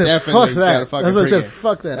 that's what I said. Definitely Fuck that. fucking That's what I said. pregame.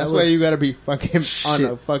 Fuck that. That's why you gotta be fucking on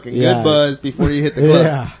a fucking Yeah. good buzz before you hit the club.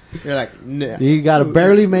 Yeah. You're like, nah. You gotta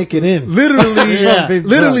barely make it in. literally, Yeah.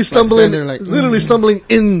 literally stumbling, Like, stumbling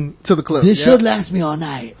into the club. This should last me all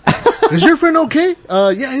night. Is your friend okay?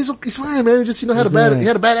 Yeah, he's fine, man. He just, had a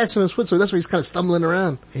bad accident on his foot, so that's why he's kind of stumbling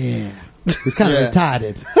around. Yeah. He's kind of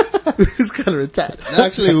retarded. He's kind of retarded.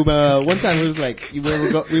 Actually, one time it was like,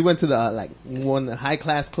 we went to the, one of the high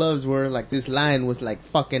class clubs where like this line was like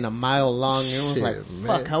fucking a mile long and it was like,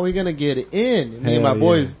 fuck, how are we gonna get in? And me and my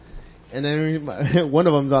boys, and then one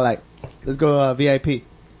of them's all like, let's go, VIP.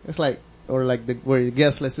 It's like, or like where your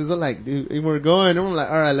guest list is like, dude, and we're going, and I'm like,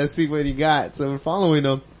 alright, let's see what you got. So we're following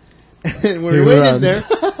them. And we're waiting there.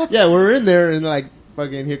 Yeah, we're in there and like,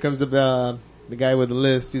 fucking, here comes the guy with the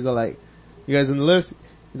list. He's all like, you guys in the list?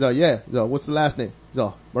 He's all, yeah. He's all, what's the last name? He's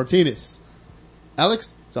all, Martinez.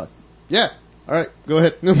 Alex? He's all, yeah. Alright, go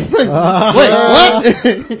ahead. Wait, what?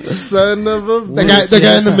 Son of a The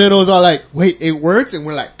guy in the middle is all like, wait, it works? And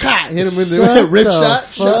we're like, hit him in the rib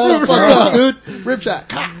shot. Shut the fuck up, dude. Rib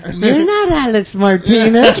shot. You're not Alex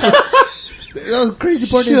Martinez. That was crazy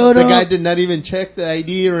part. The guy did not even check the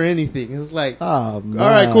ID or anything. It was like, oh, man.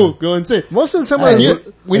 alright, cool, go and sit. Most of the time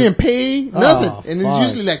we didn't pay nothing. And it's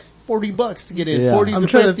usually like $40 to get in. Yeah. 40 I'm to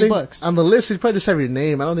trying to think, $50. on the list, you probably just have your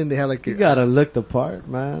name. I don't think they have like You gotta look the part,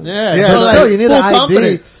 man. Yeah. Yeah, But like, still, you need full an ID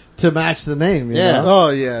confidence. to match the name, you Yeah. know? Oh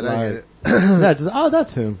yeah, I get it. Yeah, just,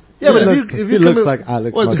 that's him. Yeah, but He if looks, you he come looks in- like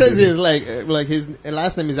Alex What's Martinez. crazy is like his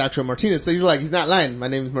last name is actually Martinez. So he's not lying. My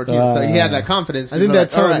name is Martinez. So he had that confidence. I think He's that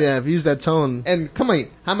tone, like, alright. yeah, if you use that tone. And come on,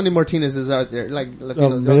 how many Martinez's are there? Like,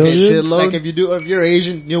 Latinos. million? Shitload? Like if you're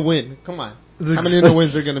Asian, you'll win. Come on. How many of the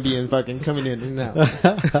wins are gonna be coming in now?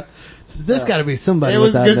 There's gotta be somebody It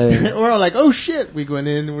with was that good. name. We're all like, oh shit. We went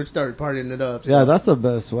in and we started partying it up. So. Yeah, that's the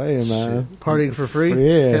best way, man. Partying for free?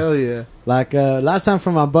 Yeah. Hell yeah. Like, last time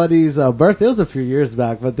for my buddy's, birthday, it was a few years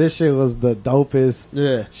back, but this shit was the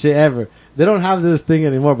dopest shit ever. They don't have this thing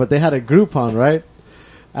anymore, but they had a Groupon, right?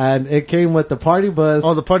 And it came with the party bus.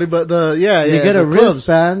 Oh, the party, but you You get a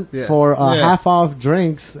wristband Yeah. for half off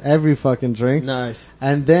drinks, every fucking drink. Nice.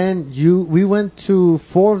 And then we went to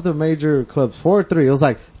 4 of the major clubs, 4 or 3. It was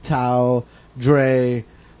like Tao, Dre,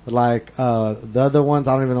 like, the other ones,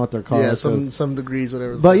 I don't even know what they're called. Yeah, some degrees,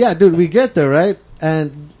 whatever. But yeah, dude, we get there, right?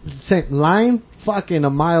 And same line, fucking a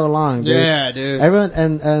mile long, dude. Yeah, dude. Everyone,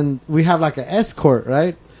 and we have like an escort,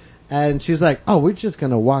 right? And she's like, oh, we're just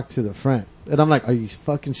gonna walk to the front. And I'm like, are you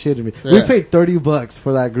fucking shitting me? Yeah. We paid $30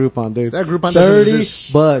 for that Groupon, dude. That Groupon doesn't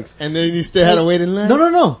exist. $30. And then you still had to wait in line?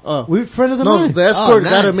 No. Oh. We fronted the No, line. the escort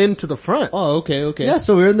got nice. him into the front. Oh, okay. Yeah,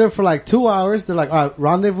 so we were in there for like 2 hours. They're like, alright,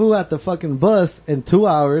 rendezvous at the fucking bus in 2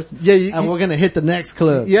 hours. Yeah, and we're gonna hit the next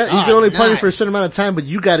club. Yeah, you can only party nice. for a certain amount of time, but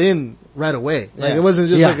you got in right away. Like, Yeah. it wasn't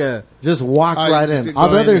just like a... Just walk Oh, you right just in. go All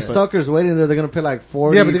the in other there. suckers waiting there, they're gonna pay like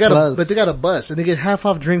 40 Yeah, but plus. they got a bus, and they get half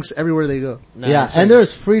off drinks everywhere they go. Yeah, and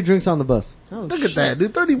there's free drinks on the bus. Look at that,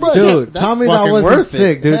 dude. $30. Dude, that's tell me that fucking wasn't worth it.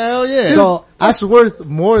 sick, dude. Hell yeah. So, That's worth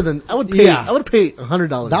more than... I would pay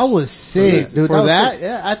 $100. that was sick, dude. For was that, sick.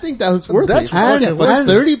 yeah, I think that was worth That's it. fucking Yeah, worth but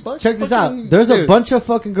it. $30? Check this Fucking- out. There's a dude. bunch of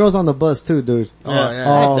fucking girls on the bus too, dude. Oh, yeah.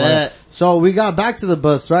 Oh, I man. bet. So we got back to the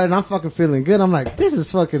bus, right? And I'm fucking feeling good. I'm like, this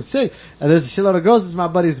is fucking sick. And there's a shitload of girls. It's my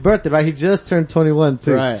buddy's birthday, right? He just turned 21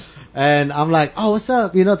 too. Right. And I'm like, oh, what's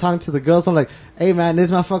up? You know, talking to the girls. I'm like, hey man, this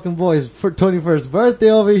is my fucking boy's 21st birthday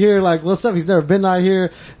over here. Like, what's up? He's never been out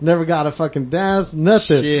here. Never got a fucking dance.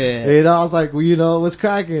 Nothing. Shit. You know, I was like, well, you know, what's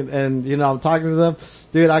cracking? And, you know, I'm talking to them.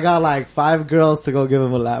 Dude, I got like 5 girls to go give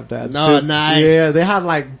him a lap dance. No, dude. nice. Yeah, they had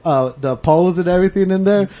like, the pose and everything in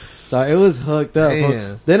there. So it was hooked up.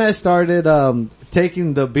 Damn. Then I started,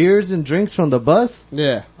 taking the beers and drinks from the bus.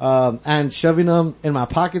 Yeah. And shoving them in my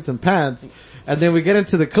pockets and pants. And then we get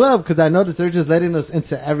into the club because I noticed they're just letting us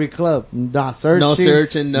into every club. Not searching. No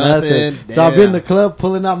searching, nothing. So I've been in the club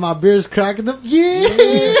pulling out my beers, cracking them.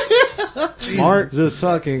 Yeah! Smart. Just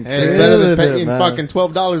fucking Hey, it's better than killing paying it, man. fucking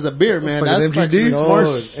 $12 a beer, man. Fucking That's MGD. fucking Lord,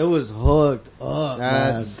 smart. it was hooked up,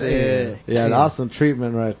 That's man. it. Yeah, that's some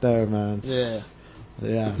treatment right there, man. Yeah.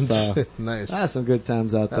 Yeah, so Nice. that's some good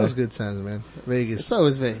times out That there. was good times, man. Vegas. So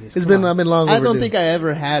is Vegas. It's Come been, on. I've been long I don't overdue. think I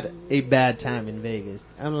ever had a bad time in Vegas.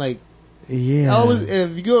 I'm like, Yeah. always,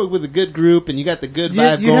 if you go with a good group and you got the good you,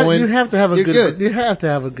 vibe you going, you have to have a you're good, you have to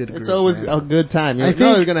have a good group. It's always man. a good time. You're, I you're think-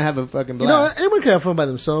 always gonna have a fucking You know, blast. everyone can have fun by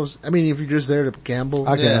themselves. I mean, if you're just there to gamble.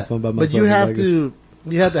 I can Yeah. have fun by myself. But you in have Vegas.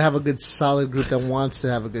 you have to have a good solid group that wants to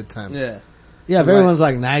have a good time. Yeah. Yeah, if everyone's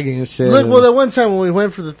like nagging and shit. Look, well, that one time when we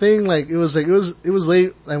went for the thing, like, it was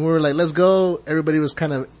late, and we were like, let's go. Everybody was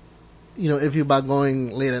kind of, you know, iffy about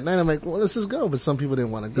going late at night. I'm like, well, let's just go. But some people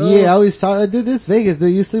didn't want to go. Yeah, I always thought, dude, this Vegas,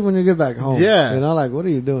 dude, you sleep when you get back home. Yeah. You know, like, what are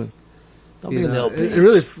you doing? Don't be You a know, little it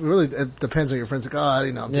bitch. really it depends on your friends. Like, oh,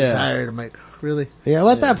 you know, I'm too Yeah. tired. I'm like, really? Yeah,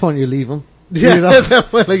 well, at that point you leave them. Yeah, You know? at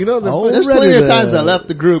that point, like, you know, Oh, There's Already plenty of there. times I left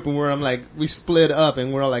the group and where I'm like, we split up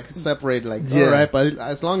and we're all like separated, like, Yeah. alright, but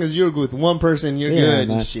as long as you're with one person, you're Yeah, good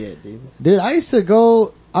man. and shit, dude. Dude, I used to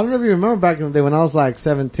go, I don't know if you remember back in the day when I was like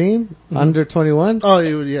 17, under 21. oh,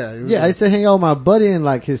 it would, yeah. It was- Yeah, I used to hang out with my buddy and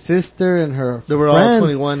like his sister and her They were all friends.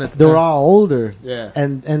 21 at the They were time. all older. Yeah.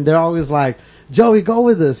 And they're always like, Joey, go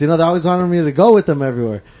with us. You know, they always wanted me to go with them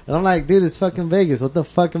everywhere. And I'm like, dude, it's fucking Vegas. What the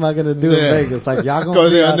fuck am I gonna do Yeah. in Vegas? Like, y'all gonna Go to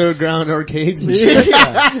be the out- underground arcades and shit.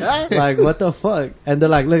 Yeah. Like, what the fuck? And they're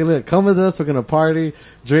like, look, come with us. We're gonna party,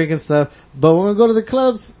 drink and stuff. But when we go to the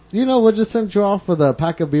clubs, you know, we'll just send you off with a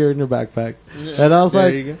pack of beer in your backpack. And I was There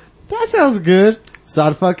like, you go. that sounds good. So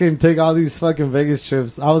I'd fucking take all these fucking Vegas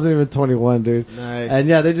trips. I wasn't even 21, dude. Nice. And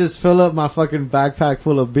yeah, they just fill up my fucking backpack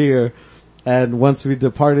full of beer. And once we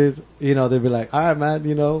departed, you know, they'd be like, alright man,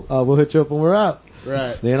 you know, we'll hit you up when we're out.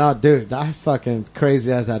 Right. You know, dude, that fucking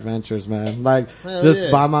crazy ass adventures, man. Like, Hell just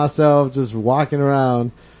yeah. by myself, just walking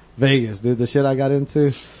around Vegas, dude. The shit I got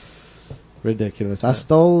into, ridiculous. I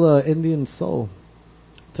stole Indian soul.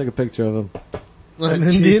 Took a picture of him. An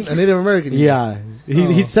Indian, a Native American. Yeah,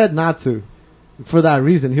 he said not to, for that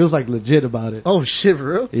reason. He was like legit about it. Oh shit,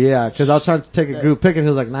 for real? Yeah, cause I was trying to take a group pic and he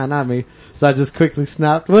was like, nah, not me. So I just quickly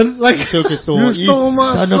snapped one, like, Took his soul. You stole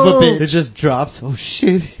my son soul. of a bitch. it just drops. Oh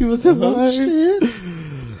shit, he was in mine. shit.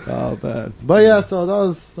 Oh man. But yeah, so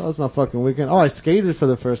that was my fucking weekend. Oh, I skated for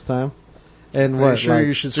the first time. And Are what? you sure like,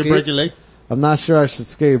 you should Did skate? you break your leg? I'm not sure I should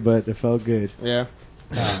skate, but it felt good. Yeah.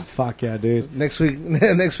 Ah, fuck yeah, dude. Next week,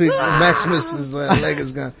 Maximus's leg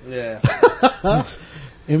is gone. Yeah.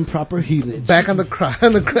 Improper healing. Back on the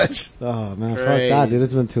crutch. Oh man, fuck Crazy. that, dude.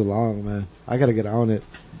 It's been too long, man. I gotta get on it.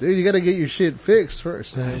 Dude, you gotta get your shit fixed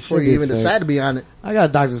first it before should you be even fixed. decide to be on it. I got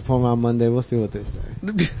a doctor's appointment on Monday. We'll see what they say.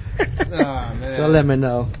 Oh They'll man. let me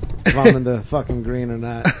know if I'm in the fucking green or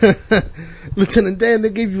not. Lieutenant Dan, they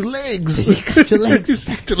gave you legs. You got your legs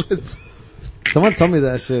You got your legs. Someone told me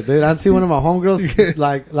that shit, dude. I'd see one of my homegirls,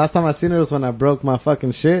 like, last time I seen her was when I broke my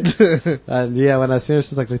fucking shit. And yeah, when I seen her,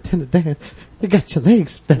 she's like, Lieutenant Dan, you got your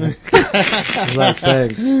legs back. I was like,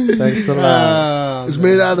 thanks. Thanks a lot. It's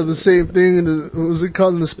made out of the same thing in the, what was it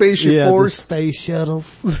called in the spaceship Yeah, the force? space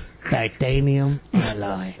shuttles. Titanium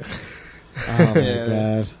alloy. Oh my Yeah.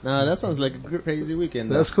 god. No, that sounds like a crazy weekend.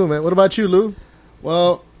 Though. That's cool, man. What about you, Lou?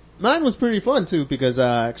 Well, mine was pretty fun too because,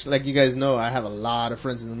 actually, like you guys know, I have a lot of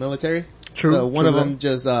friends in the military. True. So one true of that. them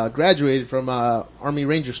just, graduated from, Army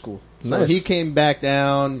Ranger School. So Nice. he came back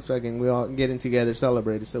down, fucking, we all getting together,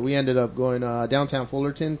 celebrated. So we ended up going, downtown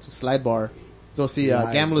Fullerton to Slide Bar, go see,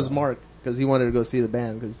 Gambler's Mark, cause he wanted to go see the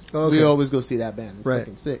band, cause Okay. we always go see that band. It's Right.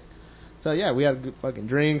 fucking sick. So yeah, we had a good fucking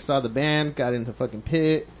drink, saw the band, got into fucking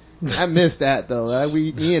Pit. I missed that though.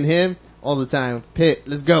 Me and him, all the time. Pit,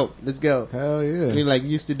 let's go. Hell yeah. We like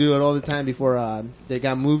used to do it all the time before, they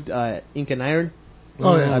got moved, Ink and Iron.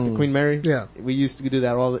 Oh, yeah. At the Queen Mary. Yeah. We used to do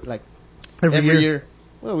that all the, like, Every year.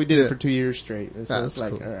 Well, we did Yeah. it for 2 years straight. So That's it's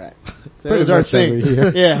like, cool. alright. So it Pretty was our much thing. every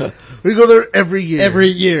year. Yeah. We go there every year. Every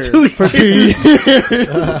year. 2 years. For 2 years.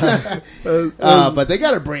 But they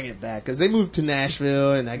gotta bring it back, cause they moved to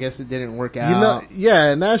Nashville and I guess it didn't work out. You know,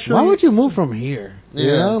 yeah, Nashville. Why would you move from here? Yeah.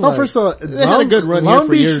 You know, Oh, like, first of all, they had a good run here Long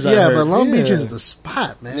for Beach, years, I yeah, heard. but Long Beach Yeah. is the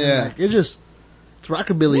spot, man. Yeah. Like, it's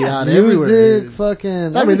rockabilly out music, everywhere.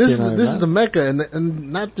 fucking. I mean, this everything is like the Mecca,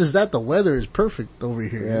 and not just that, the weather is perfect over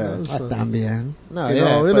here. Yeah. You know, so, that. También. No, you yeah,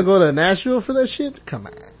 know, we're but- gonna go to Nashville for that shit? Come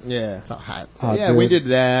on. yeah. It's all hot. Oh, Yeah, dude. we did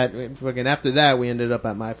that. Fucking after that, we ended up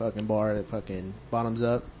at my fucking bar at fucking Bottoms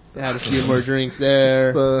Up. Had a few more drinks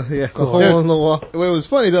there. The hole in the wall. Well, it was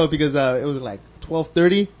funny though because it was like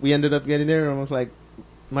 12:30. We ended up getting there, and almost like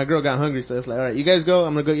my girl got hungry, so it's like, all right, you guys go.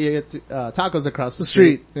 I'm gonna go get tacos across the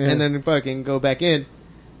street, Yeah. and then fucking go back in.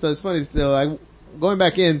 So it's funny still. Going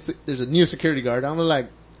back in, there's a new security guard. I'm like,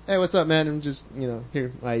 hey, what's up, man? I'm just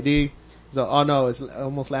here my ID. So oh no, it's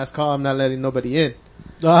almost last call. I'm not letting nobody in.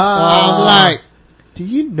 I'm like, do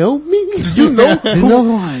you know me? Do you know You know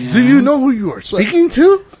who I am? Do you know who you are speaking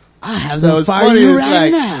to? I have So them it's fire funny, you it's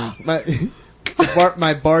right like, now.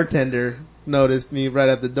 my bartender noticed me right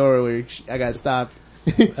at the door where I got stopped.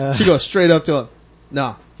 She goes straight up to him.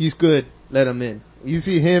 No, he's good. Let him in. You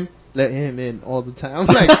see him? Let him in all the time.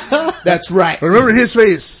 I'm like, that's right. Remember his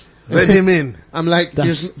face. Let him in. I'm like,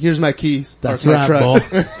 here's my keys. That's Park my right,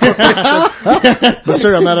 truck. But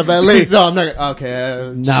sir, I'm out of valet. So I'm not,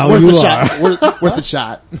 okay. Now worth you the are. shot. Worth the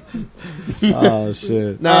shot. Oh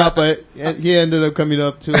shit. Nah, but he ended up coming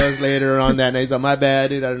up to us later on that night. He's like, my bad,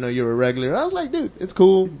 dude. I didn't know you were a regular. I was like, dude, it's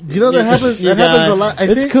cool. You know that happens. That happens a lot. I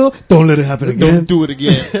It's think. cool. Don't let it happen again. Don't do it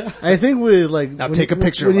again. I think with like Now when take a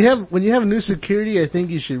picture when of you us. have new security. I think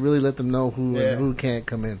you should really let them know who Yeah. and who can't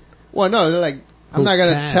come in. Well, no, they're like, I'm not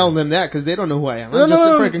gonna can? tell them that because they don't know who I am. No, I'm just a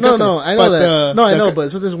freaking customer. no. I know But, that. No, I the- know. But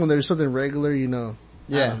sometimes when there's something regular, I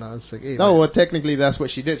Yeah. don't know. It's like, hey, No, man, well, technically that's what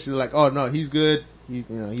she did. She's like, oh no, he's good.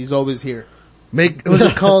 He's always here. was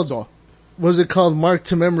it called? So, Was it called? Mark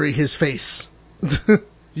to memory his face.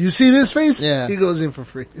 You see this face? Yeah. He goes in for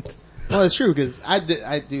free. well, it's true because I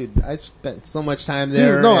spent so much time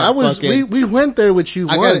there. Dude, no, and I was. fucking- We went there with you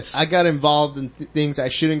once. I got involved in things I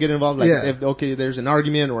shouldn't get involved. Like, Yeah. if there's an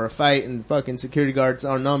argument or a fight and fucking security guard's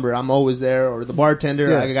our number, I'm always there. Or the bartender,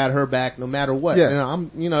 Yeah. I got her back no matter what. Yeah.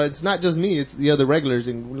 It's not just me, it's the other regulars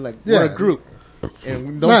and we're Yeah. a group. And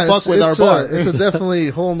we don't Nah, fuck with our bar. It's a definitely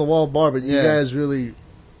hole in the wall bar, but you Yeah. guys really,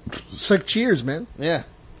 it's like cheers, man. Yeah.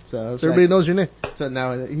 So, it's So everybody like, knows your name. so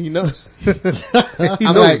now he knows. He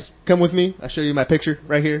I'm knows. like, come with me. I'll show you my picture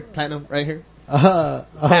right here. Platinum right here. Oh.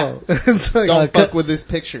 It's like, Don't fuck with this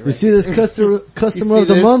picture. You right see this customer see of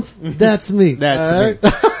the this? month? That's me. That's All me.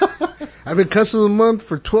 right? I've been customer of the month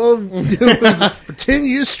for 10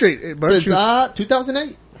 years straight. Hey, Since, Bart,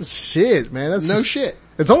 2008. shit, man. That's No shit.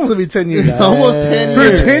 It's almost gonna be 10 years. It's almost 10 For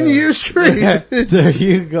years. 10 years straight. There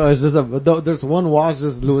you go. It's just there's one wall,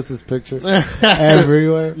 just Lewis's picture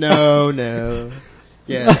everywhere. No.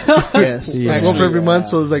 Yes. Yes. Yeah. It's one for every month,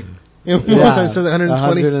 so it's like, Yeah. one time it says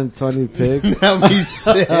 120. 120 pigs. That'd be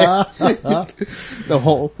sick. The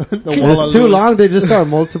whole wall It's of too Lewis. long. They just start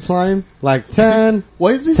multiplying. Like 10.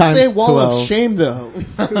 Why does it Times say wall 12. of shame though?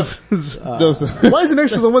 Those, Why is it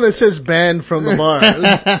next to the one that says banned from the bar?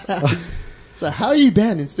 so how are you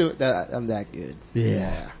banned and still, I'm that good.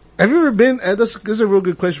 Yeah. Have you ever been, this is a real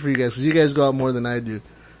good question for you guys, cause you guys go out more than I do.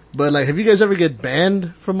 But like, have you guys ever get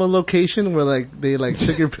banned from a location where like, they like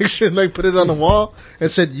took your picture and like put it on the wall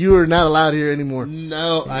and said you are not allowed here anymore?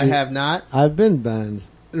 No, I have not. I've been banned.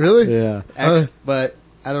 Really? Yeah. But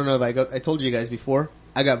I don't know if I told you guys before,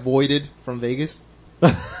 I got voided from Vegas.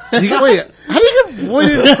 Wait, how do you get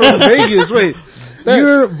voided from Vegas? Wait.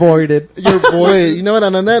 You're voided. You're voided. Wait, you know what?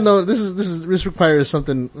 On that note, this requires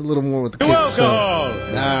something a little more with the kids. So.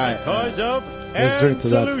 Alright. Cause of Let's drink to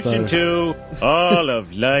that solution story. to all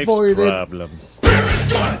of life's Voided. problems.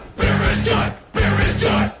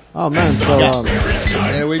 Oh man, so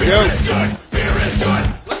There we go.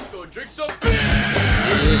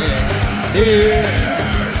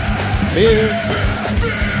 Beer.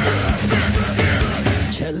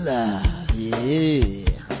 Chilla. Yeah.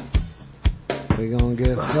 We're gonna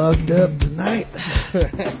get fucked up tonight.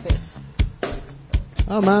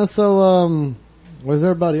 Oh man, so where's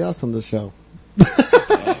everybody else on the show?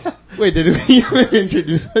 Wait, did we even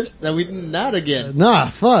introduce ourselves? No, we did not again. Nah,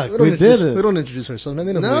 fuck, we did We it. don't introduce ourselves, man.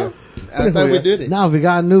 They know who No? we I thought we did it. Now we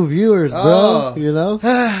got new viewers, bro. Oh. You know?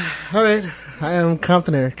 are. Alright. I am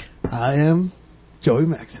Compton Eric. I am Joey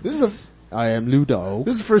Maximus. This is I am Ludo.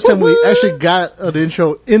 the first time we actually got an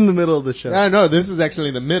intro in the middle of the show. I know, this is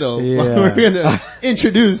actually the middle. Yeah. We're gonna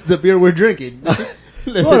introduce the beer we're drinking.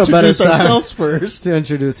 Let's What a better introduce start. ourselves first. To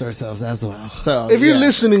introduce ourselves as well. So, If you're yeah.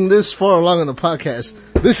 listening this far along on the podcast,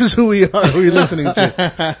 this is who we are, who you're listening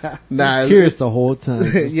to. Nah. Curious the whole time.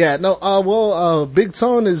 Yeah, no, Big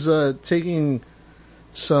Tone is, taking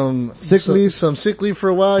some Sick leave? some sick leave for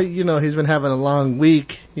a while. You know, he's been having a long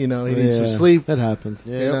week. You know, he needs some sleep. That happens.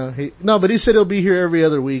 Yeah. You know, but he said he'll be here every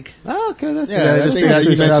other week. Oh, okay, that's Yeah, good. I just think that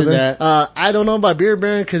you interesting. mentioned that. I don't know about Beer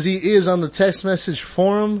Baron because he is on the text message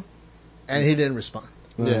forum and he didn't respond.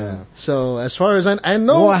 Yeah. So as far as I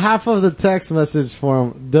know, Well, half of the text message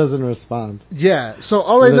form doesn't respond. yeah. So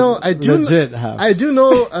all I know, I do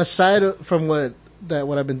know aside from what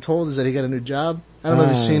I've been told is that he got a new job. I don't know if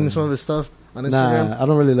you've seen some of his stuff on Instagram. Nah, I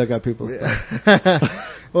don't really look at people's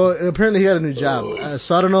stuff. Well, apparently he got a new job.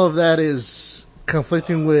 So I don't know if that is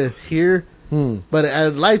conflicting with here, but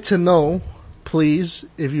I'd like to know, please,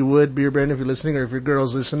 if you would, Beer Baron, if you're listening, or if your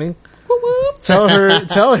girl's listening,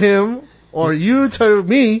 tell him, or you tell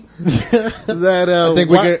me that, I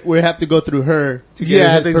think we have to go through her to get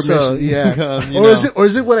yeah, I his think permission. so. Yeah. Come, Or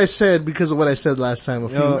is it what I said because of what I said last time, a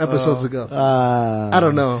few episodes ago? I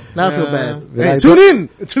don't know. Now I feel bad. Hey, tune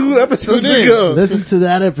in 2 episodes ago. Listen to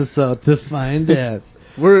that episode to find out.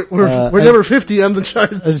 We're number 50 on the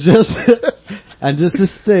charts. Just to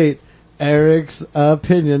state, Eric's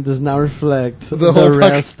opinion does not reflect the whole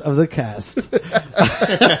rest of the cast.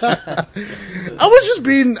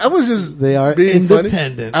 I was just They are being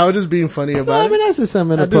independent. funny. I was just being funny Well, about I mean, it. I see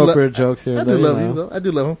some I do inappropriate jokes here. I and do there, love you him know. though. I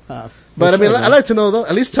do love him. For But I mean, sure, I like to know though.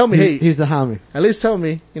 At least tell me, hey, he's the homie. at least tell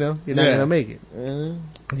me, you know, you're not Yeah. gonna make it.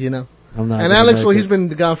 You know. I'm not. And gonna Alex, make well, it. he's been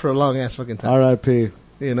gone for a long ass fucking time. R.I.P.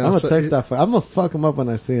 You know, I'm gonna so- text that. I'm gonna fuck him up when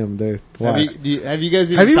I see him, dude. Have Watch. you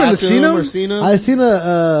guys even Have you even talked to seen him him? or seen him? I seen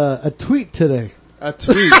a tweet today. A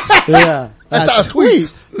tweet. Yeah, I saw a tweet.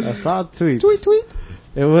 I saw a tweet. tweet.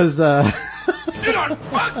 It was I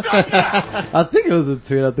think it was a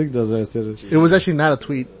tweet. I think that's what I said it. It was actually not a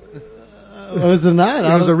tweet. It was the night.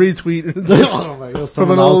 It was a retweet. Oh my God,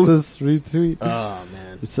 someone an old- else's retweet. Oh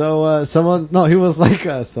man. So, he was like,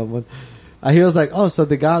 he was like, oh, so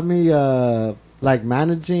they got me, like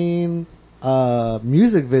managing a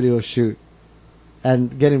music video shoot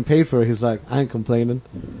and getting paid for it. He's like, I ain't complaining.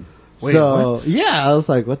 Wait, so, what? yeah, I was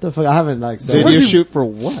like, what the fuck? I haven't like, said, Video shoot for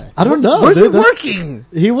what? I don't know. Where's dude. he working?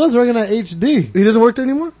 He was working at HD. He doesn't work there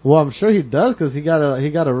anymore? Well, I'm sure he does because he got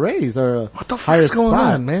a raise or a What the fuck higher is going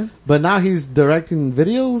spot. on, man? But now he's directing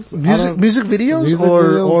videos. Music videos? Music or,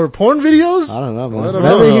 videos? or porn videos? I don't know, man. I don't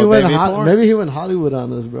maybe know. he went Baby porn? maybe he went Hollywood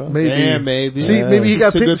on us, bro. Maybe. Yeah, maybe. See, maybe he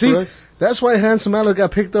got Too picked. good See, for us? that's why Handsome Alex got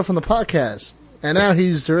picked up from the podcast. And now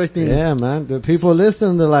he's directing. Yeah, man. The people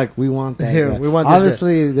listen, they're like, we want that Here, guy. we want this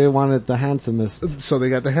Obviously, they wanted the handsomest. So they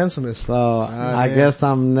got the handsomest. So, I yeah. guess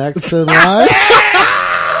I'm next in line.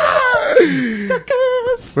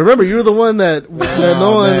 Remember, you're the one that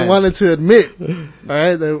no one man. wanted to admit.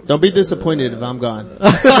 Alright? Don't be disappointed if I'm gone.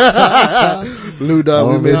 Lou Dog,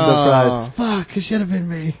 we Don't be missed surprised. Fuck, it should have been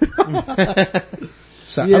me.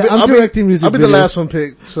 So Yeah, I'm directing music I'll be the videos. last one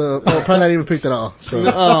picked, so probably not even picked at all.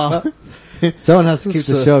 So Someone has to keep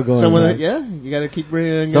the show going. Someone, man. yeah, you gotta keep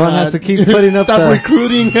bringing. Someone has to keep putting up Stop the-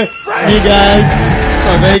 recruiting you guys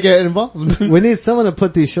so they get involved. We need someone to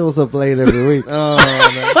put these shows up late every week.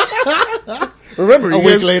 remember, A you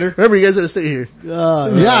week guys, later. remember you guys gotta stay here.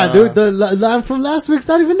 Yeah, dude, the line from last week's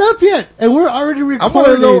not even up yet, and we're already I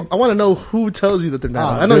recording. wanna know who tells you that they're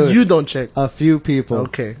not. Oh, I know dude. you don't check. A few people.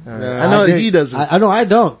 Okay. All right. Yeah, I know did- he doesn't. I know I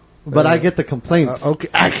don't, but I get the complaints. Okay.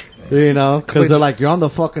 You know, cause they're like, you're on the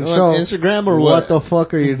fucking On show. Instagram or What what? the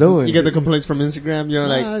fuck are you doing? You get the complaints from Instagram, you're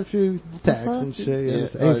like, a few texts and shit. Yeah, Yeah,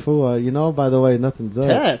 just, hey fool, you know, by the way, nothing's up.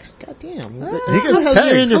 text. Goddamn. He gets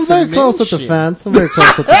text. I'm very close with the fans. I'm very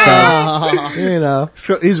close with the fans. You know,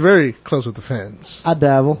 He's very close with the fans. I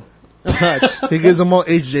dabble. He gives them all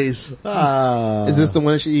HJs. Is this the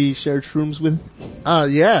one she shared shrooms with?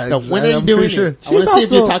 Yeah. So when are you I'm doing pretty sure. it? I want to see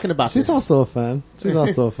if you're talking about She's this. also a fan. She's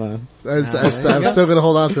also a fan. I'm still gonna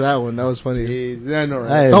hold on to that one. That was funny. Yeah, I know, right?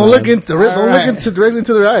 Hey, Don't man. look into directly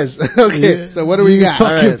into their eyes. Okay. So what do we got?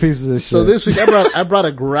 Fucking Alright. pieces of shit. So this week I brought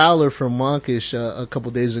a growler from Monkish a couple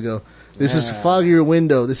days ago. This is Foggier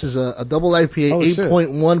Window. This is a double IPA, Oh, shit.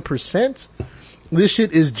 8.1%. This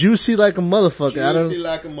shit is juicy like a motherfucker. I Juicy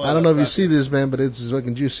like a don't know if you motherfucker. see this, man, but it's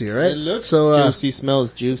fucking juicy, alright? It looks So, juicy,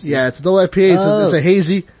 smells juicy. yeah, it's a double IPA. Oh. It's a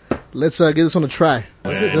hazy. Let's give this one a try.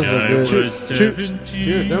 Does look good.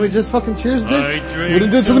 Cheers. Then we just fucking cheers, dude. We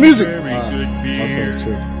didn't do it to the music. Okay,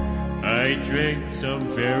 true. I drank some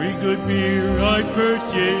very good beer I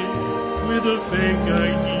purchased with a thing I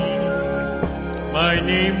need. My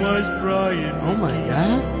name was Brian. Oh my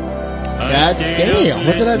god. God damn.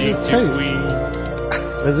 What did I just taste?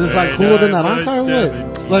 Is this like cooler than naranja or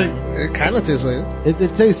what? Like, It kind of tastes like it.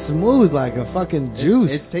 it tastes smooth like a fucking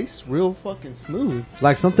juice. It tastes real fucking smooth.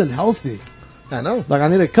 like something healthy. I know. Like I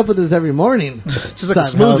need a cup of this every morning. It's just like a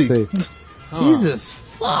smoothie. Jesus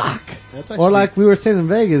fuck. That's actually, Or like we were saying in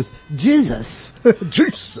Vegas, Jizzus.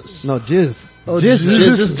 Jesus. No, jizz. Oh,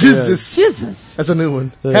 Jizzus. Jesus. Jizzus. That's a new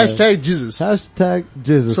one. Yeah. Hashtag Jesus. Hashtag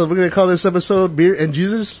Jizzus. So we're gonna call this episode Beer and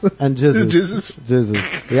Jesus? And Jizzus. Jesus.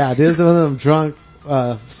 Jizzus. Yeah, this is one of them drunk,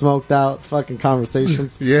 smoked out fucking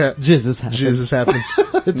conversations. Yeah. Jizzus happened. Jesus happened.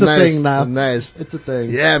 It's a thing now. Nice. It's a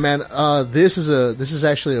thing. Yeah, man. This is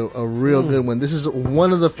actually a real good one. This is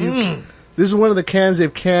one of the few, this is one of the cans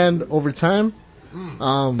they've canned over time.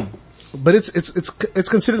 But it's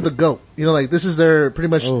considered the GOAT. You know, like this is their pretty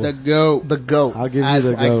much the goat. the GOAT. I'll give you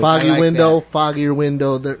the goat. Foggy I like window, that. Foggier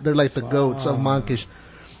window. They're like the goats of Monkish.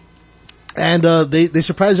 And, they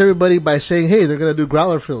surprise everybody by saying, hey, they're gonna do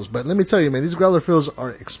growler fills. But let me tell you, man, these growler fills are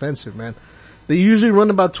expensive, man. They usually run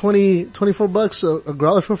about $24 a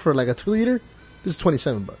growler fill for like a 2 liter. This is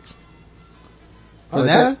 $27. For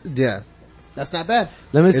that? Yeah. That's not bad.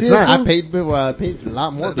 Let me It's see not. it. I paid a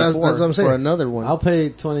lot more That's before what I'm saying. for another one. I'll pay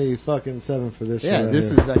 27 for this. Yeah, shit right this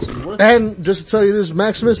here. is actually worth it. And just to tell you this,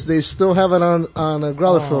 Maximus, they still have it on a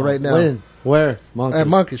growler fill right now. When? Where? At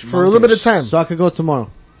Monkish. For a limited time. So I could go tomorrow.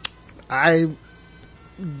 I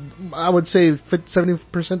would say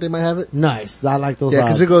 70% they might have it. Nice. I like those Yeah, odds.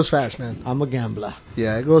 cause it goes fast, man. I'm a gambler.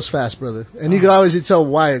 Yeah, it goes fast, brother. And you can always tell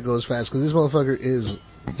why it goes fast, cause this motherfucker is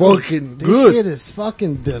fucking This good. shit is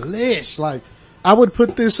fucking delish. Like, I would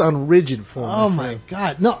put this on rigid form. oh my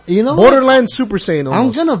god. No, you know Borderline Super Saiyan what?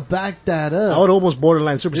 almost. I'm gonna back that up. I would almost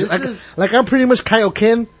borderline Super This Saiyan. is- Like I'm pretty much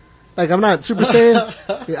Kaioken. Like I'm not Super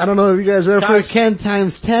Saiyan. I don't know if you guys reference. Ken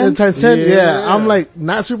times 10? Times 10? Yeah. I'm like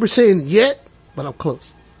not Super Saiyan yet, but I'm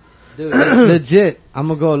close. Dude, legit. I'm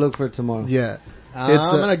gonna go look for it tomorrow. Yeah. I'm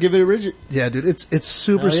gonna give it a rigid. Yeah, dude, it's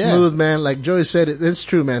super Oh, yeah. smooth, man. Like Joey said, it's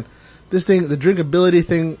true, man. This thing, the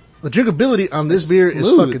drinkability on this beer is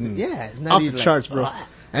smooth. fucking Yeah, it's not off the even like, charts, bro. ah.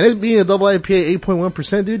 And it being a double IPA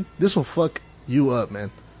 8.1%, dude, this will fuck you up,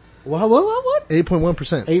 man. What?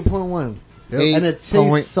 8.1%. 8.1. Yep. And it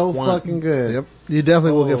tastes so 8.1. fucking good. Yep. You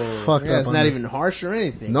definitely will get fucked Yeah, up it's on not it. even harsh or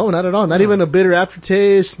anything. No, not at all. Not even a bitter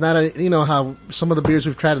aftertaste. Not a, you know how some of the beers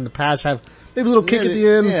we've tried in the past have maybe a little kick at the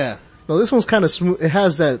end. Yeah. No, this one's kind of smooth. It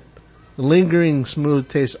has that lingering smooth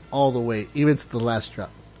taste all the way, even to the last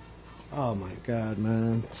drop. Oh my god,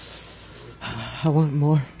 man. I want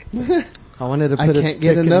more. I wanted to put I a can't stick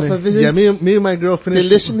get in enough me. of it. Yeah, me and my girl finished.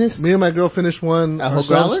 Deliciousness? Me and my girl finished one. A whole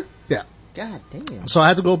ourselves. growler? Yeah. God damn. So I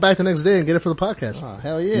had to go back the next day and get it for the podcast. Oh,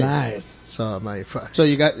 hell yeah. Nice. So my fuck. So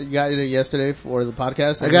you got it yesterday for the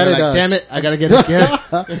podcast? I and got you're it, like, damn it, I gotta get it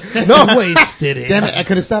again. No, Wasted it. Damn it, I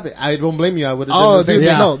couldn't stop it. I don't blame you. I would have Oh, done the same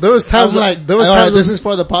thing. no. There was I times was like, there was all right, times this is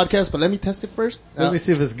for the podcast, but let me test it first. Let me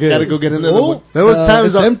see if it's good. Gotta go get another Oh, one. There was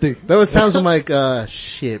times it's empty. There was times I'm like,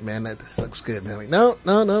 shit, man, that looks good, man. Like, no,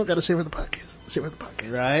 gotta save it for the podcast. Save it for the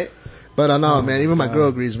podcast. Right? But no, man, even my girl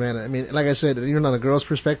agrees, man. I mean, like I said, even on the girl's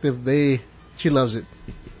perspective, she loves it.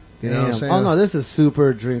 You know what I'm Damn. saying? Oh no, this is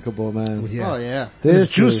super drinkable, man. Yeah. Oh yeah. This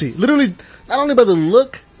It's juicy. is- Literally, not only by the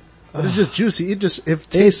look, but it's just juicy. It tastes,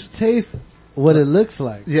 It tastes what it looks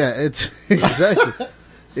like. yeah, it's, exactly.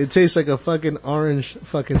 It tastes like a fucking orange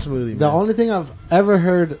fucking smoothie, The man. only thing I've ever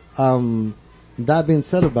heard, that being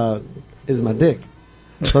said about is my dick.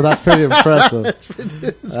 So that's pretty impressive. It's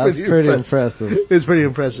That's pretty impressive. It's pretty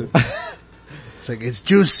impressive. It's like, it's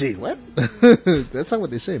juicy. What? That's not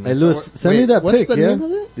what they say, Hey, man. Luis, send me that what's pic, the yeah? name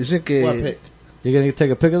of it? Dicen que, What pick? You gonna take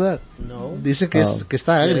a pic of that? No. dicen que, que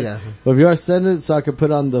está agria. Well, if you are, send it so I can put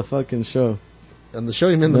it on the fucking show. On the show,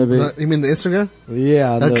 you mean Maybe. the Instagram?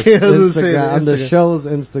 Yeah, on Okay, I the was gonna say Instagram, on the Instagram. show's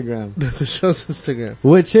Instagram. The show's Instagram.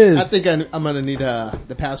 Which is, I think I'm gonna need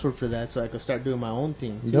the password for that so I can start doing my own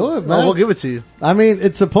thing. too. do it, Oh, man. we'll give it to you. I mean,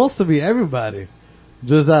 it's supposed to be everybody.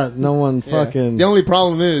 Just that no one Yeah. fucking... The only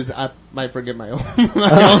problem is I might forget my own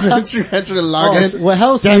Instagram to log in. What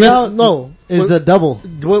helps Damn me it, out no. is the double.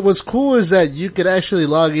 What was cool is that you could actually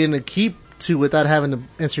log in and keep two without having to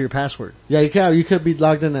enter your password. Yeah, you could be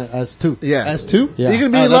logged in as two. Yeah. As two? Yeah. You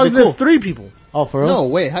can be Oh, that'd logged be in as cool. 3 people. Oh, for real? No,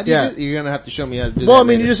 wait, how do you Yeah. do? You're gonna have to show me how to do that. Well, I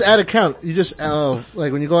mean, later. you just add account. You just,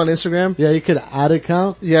 like when you go on Instagram, Yeah, you could add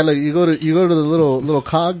account. yeah, like you go to the little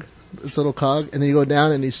cog. It's a little cog, and then you go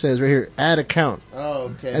down and it says right here, add account.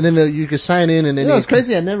 Oh, okay. And then you can sign in and then you know, it's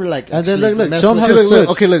crazy. I never like. And then actually look, messed show 'em with how it. to See, look, switch.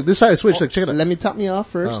 okay, look, this is how I switch. Look, check it out. Let me top me off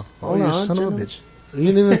first. Oh, Hold you on, son of a Jenna. bitch. You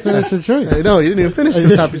didn't even finish your drink. Hey, no, you didn't even finish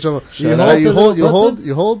the top. You You hold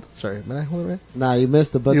the hold. Sorry, man, I hold it right. Nah, you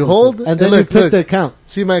missed the button. You hold, and then look, you pick look. the account.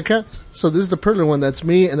 See my account? So this is the Perler one. That's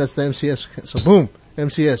me, and that's the MCS. So boom.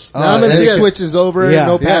 MCS. Oh, Now I'm and MCS. it switches over, Yeah.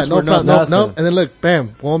 no Yeah, password, no, nothing. no. And then look,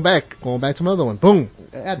 bam, going back to another one. Boom,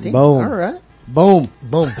 God damn. Boom. Alright. Boom.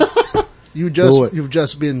 boom. Do it. You've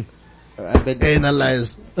just been I bet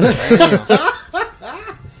analyzed.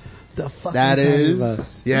 The fuck that you talking about?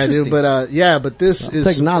 is. Yeah, dude. But this is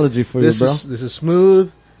Technology for you, this bro. This is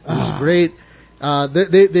smooth. This is great.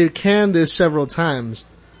 They canned this several times,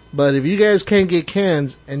 but if you guys can't get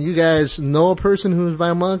cans and you guys know a person who's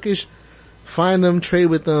by Monkish, find them, trade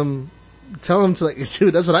with them, tell them to like,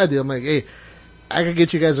 dude, that's what I do. I'm like, hey, I can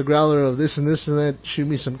get you guys a growler of this and this and that. Shoot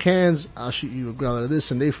me some cans. I'll shoot you a growler of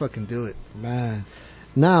this, and they fucking do it. Man.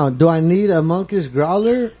 Now, do I need a Monkish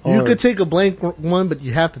growler? You could take a blank one, but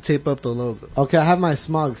you have to tape up the logo. Okay, I have my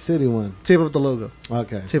Smog City one. Tape up the logo.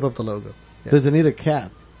 Okay. Tape up the logo. Yeah. Does it need a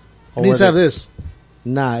cap? It needs to have this.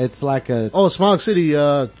 Nah, it's like a, Oh, Smog City,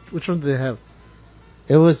 which one do they have?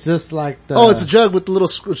 it was just like the, Oh, it's a jug with the little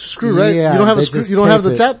screw, right? Yeah, You don't have a they screw, just you don't have the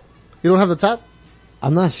tape top? You don't have the top?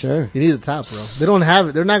 I'm not sure. You need a top, bro. They don't have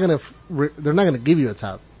it. They're not gonna give you a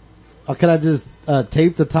top. Or can I just,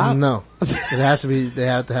 tape the top? No. It has to be, they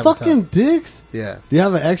have to have Fucking a top. dicks. Yeah. Do you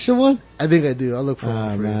have an extra one? I think I do. I'll look for Ah,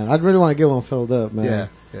 one for man. I'd really want to get one filled up, man. you. Yeah.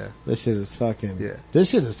 Yeah. This shit is fucking, Yeah. this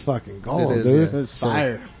shit is fucking gold, It is, dude. yeah. It's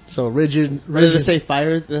fire. So rigid. What does it say?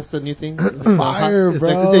 Fire? That's the new thing? Fire, It's bro.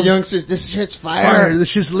 like The youngsters, this shit's fire. Fire. This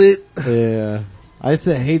shit's lit. Yeah. I used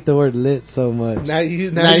to hate the word lit so much. Now you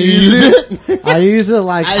use it? I use it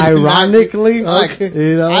like I do not- ironically, Okay.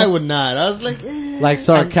 you know, I would not. I was like, like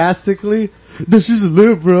sarcastically. This is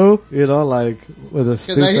lit, bro. You know, like with a cause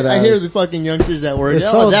stupid I hear ass. the fucking youngsters at work. It's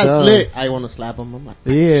Oh, so that's dumb. lit. I want to slap them. I'm like,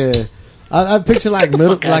 Yeah. I picture like middle,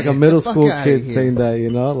 fuck outta like a here. middle Get the school fuck outta kid here. saying that,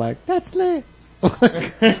 you know, like, that's lit.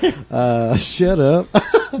 Shut up.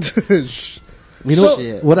 You know,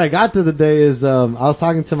 Shit. what I got to the day is, I was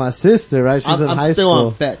talking to my sister, right? She's in I'm high still school.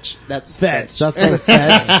 on fetch. That's Fetch. That's like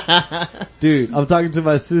fetch. Dude, I'm talking to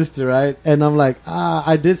my sister, right? And I'm like,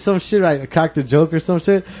 I did some shit, right? I cracked a joke or some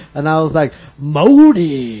shit. And I was like,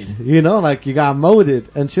 moded. You know, like you got moded.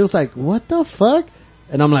 And she was like, what the fuck?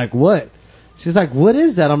 And I'm like, what? She's like, what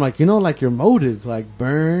is that? I'm like, you know, like you're moded, like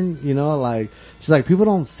burn, you know, like, she's like, people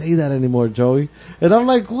don't say that anymore, Joey. And I'm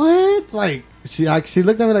like, what? Like, she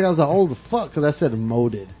looked at me like I was like, old fuck, cause I said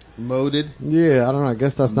moded. Moded. Yeah, I don't know, I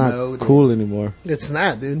guess that's not Moded. cool anymore. It's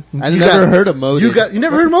not, dude. I never heard of moded. You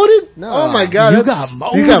never heard of moded? No. Oh my god. You that's- got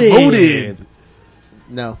moded. You got moded.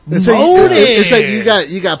 No. It's like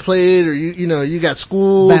you got played or you got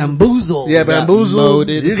schooled. Bamboozled. Yeah, bamboozled.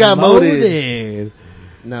 moded. You got moded. Moded.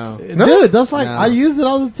 No. Dude, that's like, No. I use it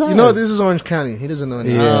all the time. You know what? This is Orange County. He doesn't know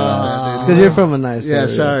anything. Yeah. Cause you're from a nice Yeah,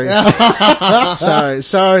 area.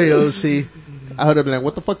 sorry, OC. I would have been like,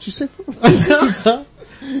 what the fuck you say?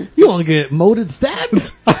 You wanna get moded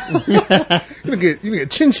stabbed? You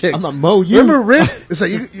get chin checked. I'm not mow you. Remember Rip? It's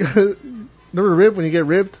like remember Rip when you get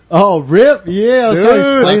ripped? Oh, rip? Yeah, I was trying to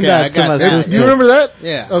Dude. explain Okay, that I to got my that. sister. You remember that?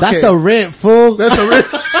 Yeah. Okay. That's a rip, fool. That's a Rip.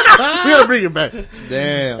 We gotta bring it back. And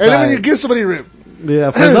Damn. then when you give somebody Rip,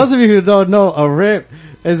 Yeah, for those of you who don't know, a rip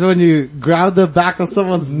is when you grab the back of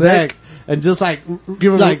someone's neck and just like,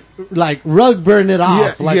 Give 'em like rug burn it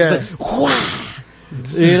off. Yeah, like, yeah.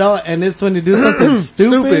 you know, and it's when you do something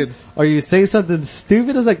stupid, or you say something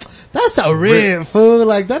stupid, it's like, that's a rip, fool.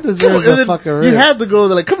 Like, that Come on, deserves and a then fucking rip. you had to go.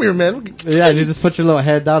 They're like, "Come here, man." Yeah, and you just put your little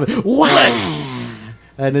head down and wham!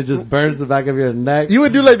 And it just burns the back of your neck. You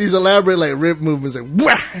would do like these elaborate like rip movements, like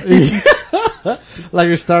 "Wah!" Like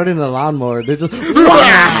you're starting a lawnmower. They just,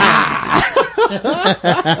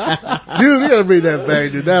 Dude, we gotta bring that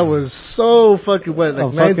back, dude. That was so fucking wet, like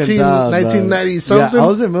I'm fucking down, 1990 something. Yeah, I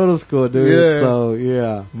was in middle school, dude. Yeah. So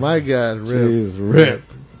yeah. My God, rip. Jeez, rip.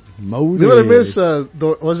 Moded. You know what I miss?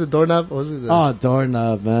 Was it doorknob? Or was it? Oh,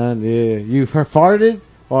 doorknob, man. Yeah. You farted,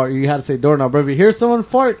 or you had to say doorknob. But if you hear someone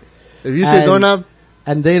fart, If you say and- doorknob,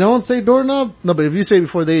 and they don't say doorknob, no, but if you say it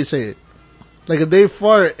before they say it, like if they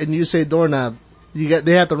fart and you say doorknob,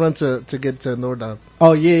 they have to run to get to doorknob.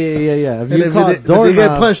 oh yeah. If And you if call they, it if doorknob, they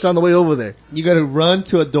get punched on the way over there, You gotta run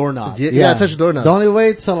to a doorknob. you gotta touch the doorknob. The only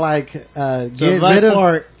way to like, So get if I rid of,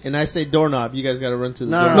 fart and I say doorknob, you guys gotta run to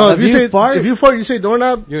the No, doorknob. No, If you if you fart, you say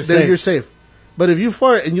doorknob, You're then safe. you're safe. But if you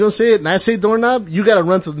fart and you don't say it and I say doorknob, you gotta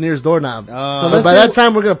run to the nearest doorknob. So But let's by say- that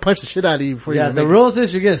time we're gonna punch the shit out of you before yeah, you the make it. rules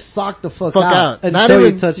is you get socked the fuck out Not until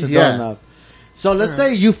even- you touch the yeah. doorknob. So let's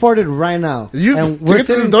say you farted right now, You- and to we're get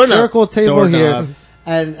to this sitting doorknob. circle table Doorknob. here,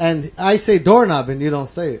 and I say doorknob and you don't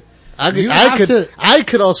say it. You have to- I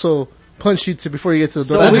could also punch you before you get to the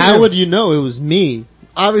So doorknob. how would you know it was me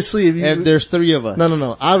Obviously, if you, if there's three of us?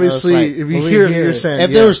 no. Obviously, That's right. if you Well, we hear hear you're it. saying, If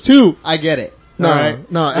yeah. there was two, I get it. no,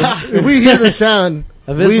 Alright? no. If we hear the sound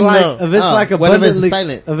If it's We know. if it's like what if it's abundantly,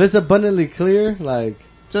 silent? if it's abundantly clear, like,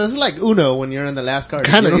 So it's like Uno when you're in the last card.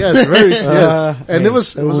 Kind of, you know? yes, very, yes. And hey, it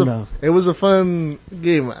was Uno. a fun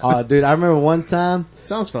game. oh dude, I remember one time,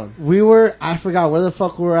 Sounds fun. I forgot where the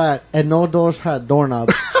fuck we were at, and no doors had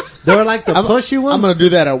doorknobs. They were like the pushy ones. I'm gonna do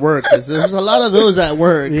that at work because there's a lot of those at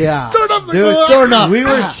work. Yeah. Dude, doorknob. We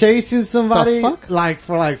were chasing somebody The fuck? like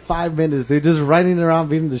for like 5 minutes. They just running around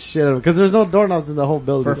beating the shit out of them because there's no doorknobs in the whole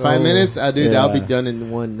building. For 5 minutes, dude, Yeah. I'll be done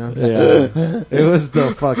in one. No. Yeah. It was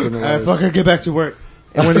the fucking All right, worst. fucker, get back to work.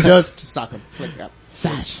 And when he does, just sock him. Flick up.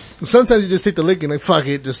 Sometimes you just take the lick and like, fuck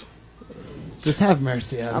it, just have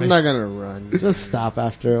mercy on me. I'm not gonna run. Just stop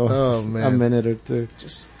after Oh, man. a minute or two.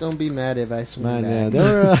 Just don't be mad if I swing Man, yeah, back.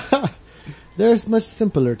 there were, there's much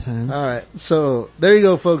simpler times. alright. So, there you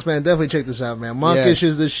go folks, man. Definitely check this out, man. Monkish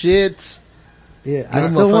is the shit. Yeah, I This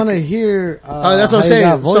still motherfucker- want to hear, Oh, that's what I'm how you saying.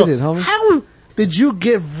 got voided, So, homie. how did you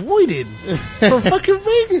get voided for fucking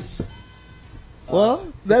Vegas?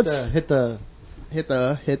 Well, that's, Hit the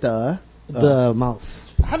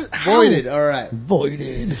mouse. voided. All right.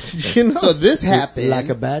 Voided. you know. So this happened Like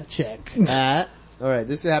a bad check. all right.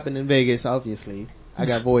 This happened in Vegas. Obviously, I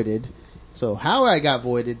got voided. So how I got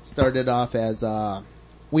voided started off as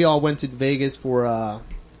we all went to Vegas for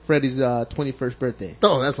Freddie's 21st birthday.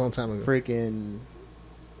 Oh, that's a long time ago. Freaking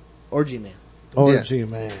orgy man. Orgy,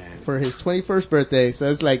 man. For his 21st birthday. So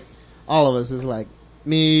it's like all of us. It's like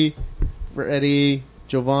me, Freddie,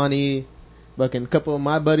 Giovanni, fucking a couple of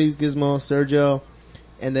my buddies, Gizmo, Sergio,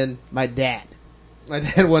 and then my dad. My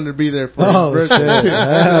dad wanted to be there for his birthday too.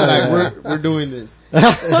 Like we're doing this.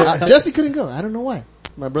 Jesse couldn't go. I don't know why.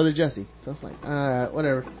 My brother Jesse. So I was like, alright,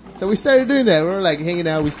 whatever. So we started doing that. We were like hanging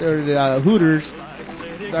out. We started at Hooters.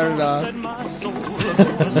 Started off.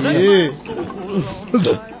 Yeah.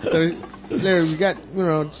 So there we got,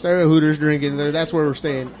 started at Hooters drinking there. That's where we're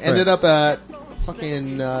staying. Ended up at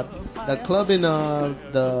fucking, the club in,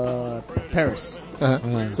 the Paris.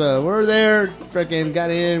 So we're there, freaking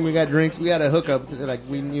got in, we got drinks, we got a hookup, like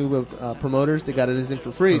we knew promoters, they got us in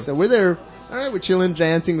for free. So we're there, alright, we're chilling,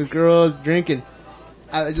 dancing with girls, drinking.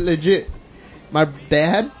 Legit, my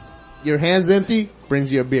dad, your hands empty,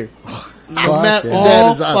 brings you a beer. All That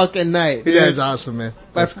is awesome. fucking night. That is awesome, man.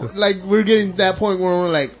 That's cool. Like we're getting to that point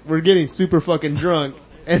where we're getting super fucking drunk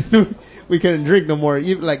and we couldn't drink no more.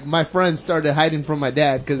 Even like my friends started hiding from my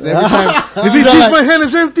dad because every time If he sees my hand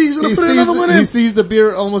is empty, he's gonna put another one in. he sees the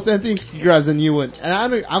beer almost empty, he grabs a new one.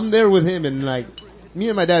 And I'm there with him and like me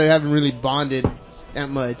and my dad haven't really bonded that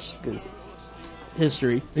much because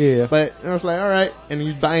history. Yeah. But I was like, alright. And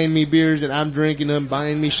he's buying me beers and I'm drinking them,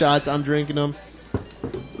 buying me shots, I'm drinking them.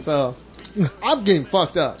 So, I'm getting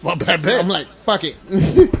fucked up. Well, bad. I'm like, fuck it.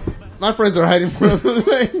 My friends are hiding from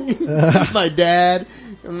my dad.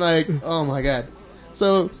 I'm like, oh my god.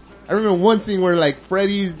 So, I remember one scene where like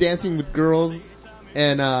Freddy's dancing with girls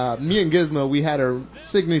and me and Gizmo, we had our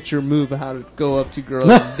signature move of how to go up to girls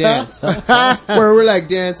and dance. Where we're like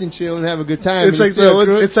dancing, chilling, having a good time. It's like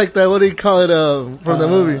it's like that, what do you call it, from the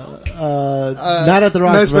movie? Not at the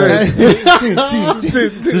Roxbury.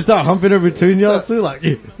 Just start humping her between y'all too, like.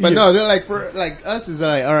 But no, they're like, for like us is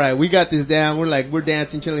like, alright, we got this down. We're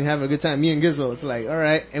dancing, chilling, having a good time. Me and Gizmo, it's like,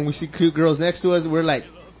 alright. And we see cute girls next to us. We're like,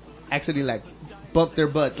 actually like, bump their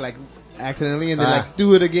butts, like, accidentally, and they like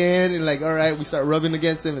do it again, and like, alright, we start rubbing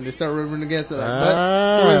against them, and they start rubbing against them. Like,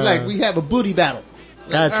 but so it's like, we have a booty battle.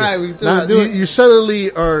 Like, Gotcha. alright, we Now, do it. you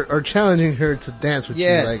subtly are challenging her to dance with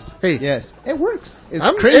Yes. you. Like, hey. Yes. It works. It's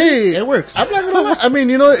I'm crazy. hey, It works. I'm not gonna lie. I mean,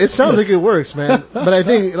 it sounds like it works, man. But I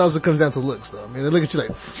think it also comes down to looks, though. I mean, they look at you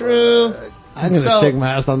like, True. I'm gonna shake my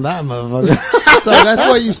ass on that motherfucker. So that's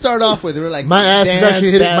what you start off with. We're like, my ass is dance,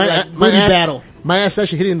 actually hitting, like, my booty ass, battle. my ass is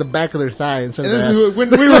actually hitting the back of their thigh instead And of this the is when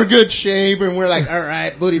we were good shape and we're like,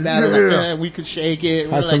 alright, booty battle, like, we could shake it.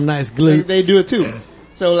 Has We're some like, nice glutes. They do it too.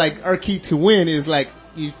 So like, our key to win is like,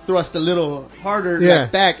 you thrust a little harder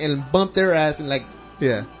like, back and bump their ass and like,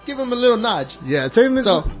 Yeah. give them a little nudge. Yeah.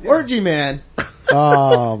 So, Orgy Man,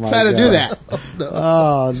 Oh my try to God. do that.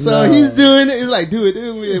 Oh So no. he's doing it. He's like, do it.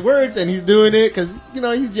 It works, and he's doing it because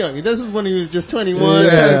he's young. This is when he was just 21.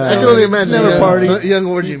 Yeah. I can only imagine. Never party. Young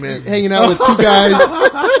orgy, man. Hanging out with two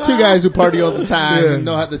guys who party all the time and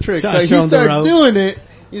know how the tricks. Try So to show he him the started ropes. doing it.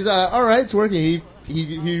 He's all right, it's working.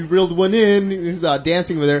 He reeled one in. He's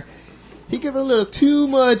dancing with her. He gave her a little too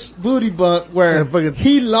much booty bump where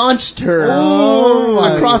he launched her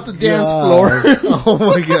across the dance floor. Oh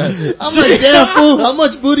my God. I'm like, damn fool, how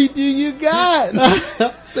much booty do you got?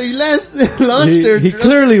 So he launched her. He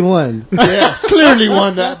clearly won. Yeah, clearly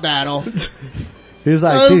won that battle. He was So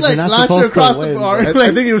like, it was dude, like you're not launched her supposed across to the win. bar.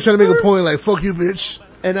 I think he was trying to make a point like, fuck you, bitch.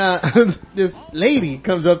 And, this lady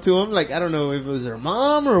comes up to him, like, I don't know if it was her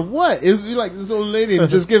mom or what. It was like this old lady and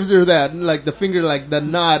just gives her that, like, the finger, like, the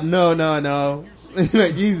nod, no.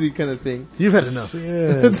 Like, easy kind of thing. You've had enough. Yeah.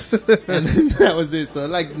 And then that was it. So,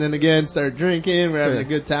 like, then again, started drinking, we're having a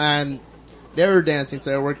good time. They were dancing,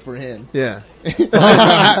 so I worked for him. Yeah.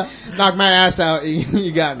 Knock my ass out,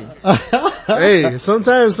 you got me. Hey,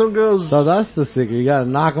 sometimes some girls... So that's the secret. You gotta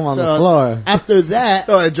knock them on the floor. After that...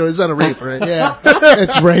 Alright, Joe, it's not a rape, right? Yeah.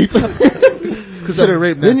 It's rape. Consider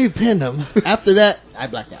rape now. Then you pin them. After that, I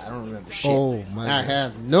blacked out. I don't remember shit. Oh, my I God.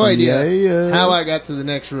 have no idea how I got to the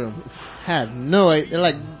next room. Have no idea.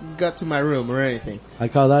 Like, got to my room or anything. I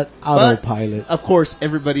call that autopilot. Of course,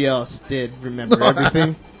 everybody else did remember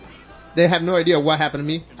everything. They have no idea what happened to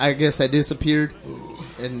me. I guess I disappeared,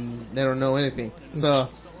 and they don't know anything. So,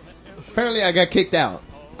 apparently I got kicked out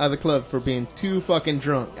of the club for being too fucking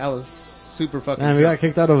drunk. I was super fucking Man, we drunk. got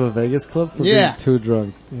kicked out of a Vegas club for being too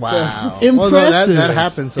drunk. Wow. Impressive. Well, that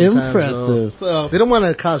happens sometimes. Impressive. So, They don't want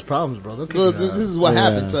to cause problems, bro. They'll kick you this out. is what Yeah.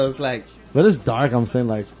 happened. So it's like, But it's dark, I'm saying,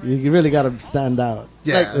 like, you really gotta stand out.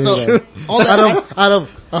 Yeah. like so Yeah. all that. out of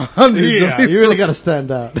hundreds of Yeah, people. you really gotta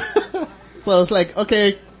stand out. So it's like,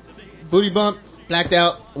 okay, booty bump, blacked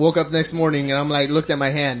out, woke up next morning and I'm like, looked at my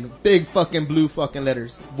hand, big fucking blue fucking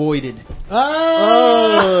letters, voided.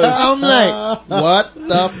 I'm like, what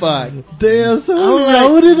the fuck? Damn, someone I'm like,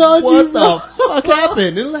 wrote it on what you. the fuck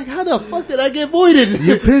happened? And like, how the fuck did I get voided?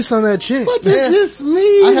 You pissed on that chick. What does this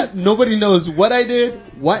mean? Nobody knows what I did,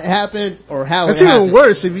 what happened, or how That's it even happened.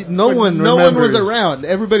 worse if no one was remembers. around.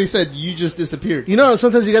 Everybody said, you just disappeared. You know,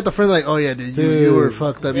 sometimes you got the friend like, oh yeah, dude, you Dude. were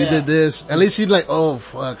fucked up. You did this. At least you'd like, oh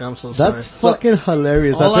fuck, I'm so sorry. That's fucking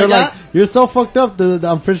hilarious. all That they're I like, got- you're so fucked up that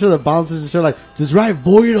I'm pretty sure the bouncers are like, just write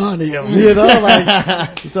void on him. You know,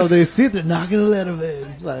 like, so they see it, they're not gonna let him in.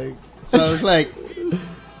 It's like, So it's like,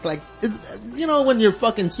 it's, you know, when you're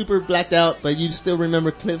fucking super blacked out, but you still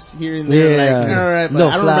remember clips here and there, Yeah. like, alright, but No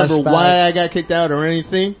I don't remember flashbacks. why I got kicked out or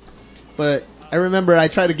anything, but I remember I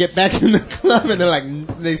tried to get back in the club and they're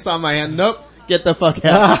like, they saw my hand, nope, get the fuck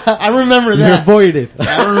out. I remember you're that. voided.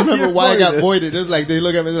 I don't remember You're why I got voided. voided. It was like, they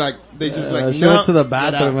look at me like, they just like, she went to the get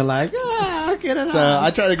bathroom out. and like, get it So out.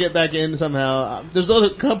 I try to get back in somehow. There's other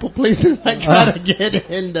couple places I try to get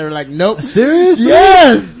in. They're like, nope. Seriously?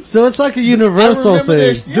 Yes! So it's like a universal remember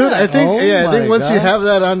thing. this. dude, I think, Oh I think my once you God. have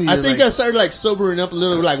that on you, I think like, I started like sobering up a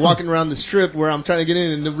little, like walking around the strip where I'm trying to get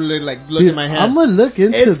in and really like look Dude, at my hand. I'm gonna look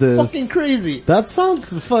into It's this. fucking crazy. That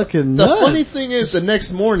sounds fucking The nuts. funny thing is the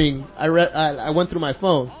next morning I went through my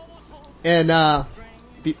phone and,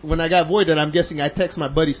 when I got voided, I'm guessing I text my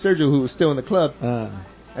buddy Sergio who was still in the club.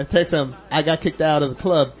 I text him, I got kicked out of the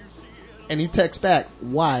club. And he texts back,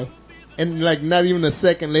 why? And like not even a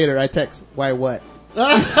second later I text, why what?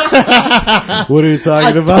 What are you talking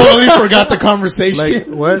I about? totally forgot the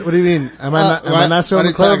conversation. like, what do you mean? Am I not still what in are the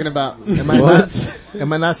you club? talking about? Am I What? not?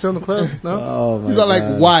 Am I not still in the club? No. Oh my He's all like,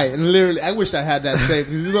 God. why? And literally, I wish I had that saved.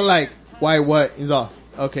 He's all like, why what? He's all,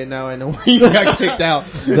 okay, now I know why you got kicked out.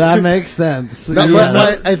 That makes sense. No, You but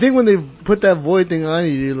know. I think when they put that void thing on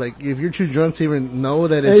you, like if you're too drunk to even know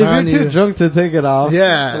that Hey, it's if on you're you, too drunk to take it off,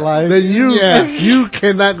 yeah, like, then Yeah. you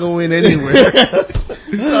cannot go in anywhere.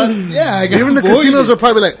 Yeah, I got Even the voided. casinos are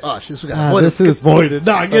probably like, oh shit, we got voided. this is voided.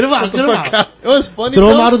 Nah, get him out, get him out. It was funny. Throw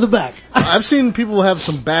him though. out of the back. I've seen people have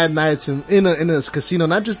some bad nights in a casino,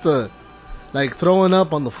 not just like throwing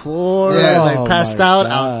up on the floor, Yeah. like Oh passed my out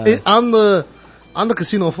God. on the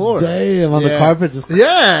casino floor. Damn, on the Yeah. carpet just,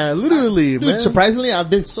 Yeah, literally, Dude, man. surprisingly, I've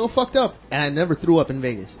been so fucked up, and I never threw up in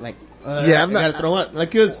Vegas. Like, Yeah, I'm I not- gotta throw up. Like,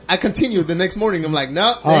 cause I continued the next morning. I'm like, no,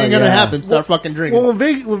 that Oh, ain't gonna yeah. happen. Start fucking drinking. Well,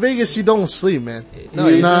 with Vegas, you don't sleep, man. No,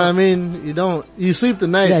 you know don't. what I mean? You don't. You sleep the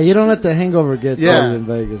night. yeah, you don't let the hangover get to Yeah. you in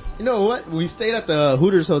Vegas. You know what? We stayed at the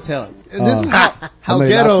Hooters Hotel. And this Oh. is how I made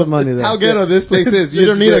ghetto, lots of money there. how ghetto this place is. You It's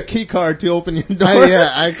don't need a good. key card to open your door.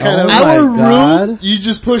 I kind Oh of. my Our God. room, you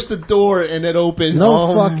just push the door and it opens. No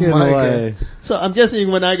Oh fucking my way. So I'm guessing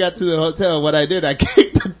when I got to the hotel, what I did, I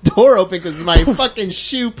kicked the door open because my fucking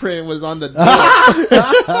shoe print was on the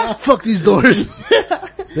door. Fuck these doors.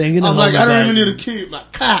 I'm like, I don't even need a key. I'm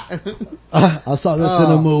like, I saw this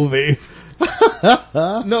in a movie.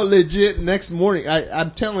 No, legit, next morning,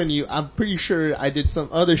 I'm telling you, I'm pretty sure I did some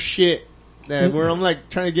other shit that where I'm like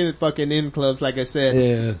trying to get it fucking in clubs, like I said.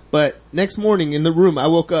 Yeah. But next morning in the room, I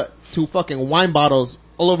woke up to fucking wine bottles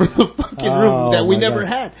all over the fucking Oh, room that we my never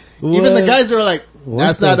God. had. Even the What? guys are like,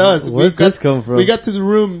 that's What not the- us. where'd this come from? We got to the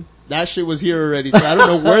room, that shit was here already, so I don't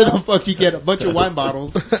know where the fuck you get a bunch of wine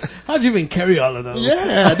bottles. How'd you even carry all of those?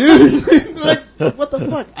 Yeah, dude. Like, what the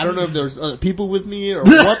fuck? I don't know if there was other people with me or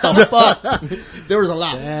what the fuck. There was a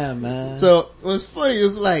lot. Damn, man. So it was funny. It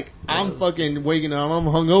was like, I'm fucking waking up. I'm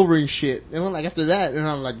hungover and shit. And I'm like, after that, and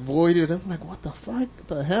I'm like voided. I'm like, what the fuck? What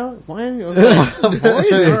the hell? Why? I was like,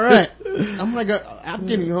 voided? Alright. I'm like, I'm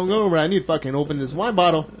getting hungover. I need to fucking open this wine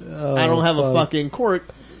bottle. I don't have a fucking cork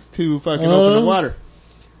to fucking open the water.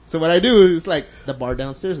 So what I do is like the bar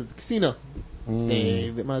downstairs at the casino.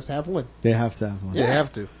 They must have one. They have to have one. They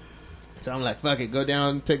have to. So I'm like, fuck it, go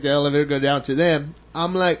down, take the elevator, go down to them.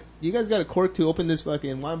 I'm like, you guys got a cork to open this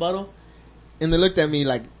fucking wine bottle? And they looked at me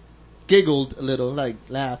like, giggled a little, like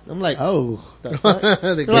laughed. I'm like, oh. the fuck?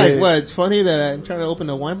 They're like, what, it's funny that I'm trying to open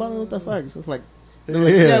a wine bottle? What the fuck? So it's like, they're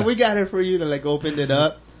like, yeah, we got it for you. They like opened it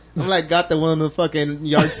up. I'm like, got the one with fucking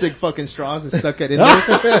yardstick fucking straws and stuck it in there.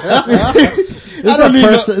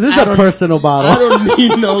 This is a personal bottle. I don't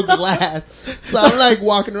need no glass. So I'm like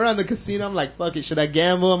walking around the casino. I'm like, fuck it. Should I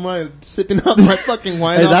gamble? I'm like sipping up my fucking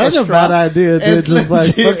wine. Hey, that was a bad idea, dude. It's just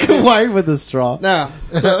legit. like fucking wine with a straw. Nah.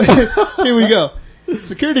 So here we go.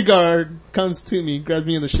 Security guard comes to me, grabs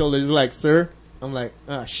me in the shoulder. He's like, sir. I'm like,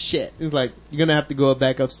 oh shit. He's like, you're gonna have to go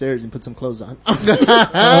back upstairs and put some clothes on.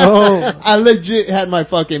 I legit had my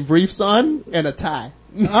fucking briefs on and a tie.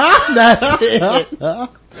 That's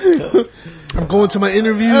it. I'm going to my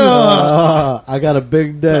interview. I got a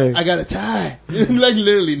big day. I got a tie. Like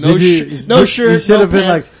literally no shirt, You should have been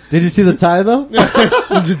like, did you see the tie though?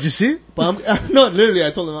 Did you see it? No, literally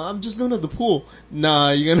I told him, I'm just going to the pool.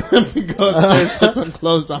 Nah, you're gonna have to go upstairs and put some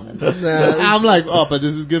clothes on. I'm like, oh, but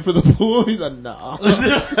this is good for the pool? He's like, nah.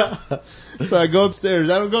 So I go upstairs.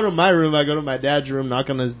 I don't go to my room. I go to my dad's room, knock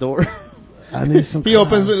on his door. I need some He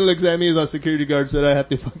opens it and looks at me as a security guard said I have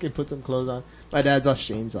to fucking put some clothes on. My dad's all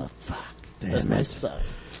shamed. He's like, fuck. Damn That's it. my son.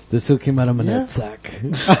 This who came out of my nutsack.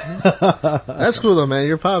 That's cool though, man.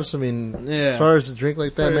 Your pops, I mean, Yeah. as far as to drink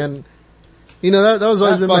like that, man. You know, that was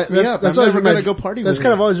always been my, fucked me up. that's I'm always never been my, gonna go party that's with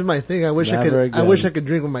kind him. of always been my thing. I wish Never I again. could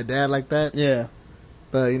drink with my dad like that. Yeah.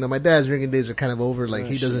 But, you know, my dad's drinking days are kind of over. Like,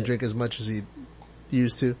 he doesn't drink as much as he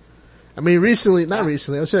used to. I mean, not recently, I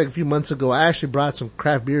would say like a few months ago, I actually brought some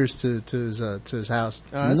craft beers to his house.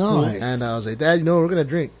 Oh, that's cool. Nice. And I was like, Dad, you know, we're gonna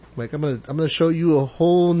drink. Like, I'm gonna show you a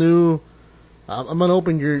whole new, I'm gonna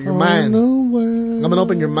open your mind. I'm gonna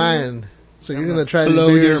open your mind. So you're gonna try these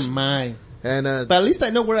Blow beers. your mind. And, But at least I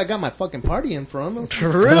know where I got my fucking partying from. for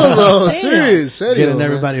real though, serious, Getting man.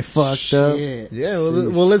 everybody fucked up. Shit. Yeah,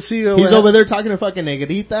 well, let's see. He's over there talking to fucking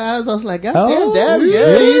negritas. I was like, God Oh, damn, Dad,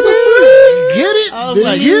 yeah. he's a freak. Get it? I was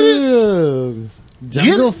like,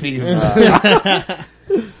 Jungle fever.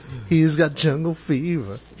 He's got jungle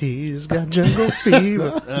fever. He's got jungle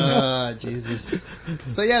fever. Jesus.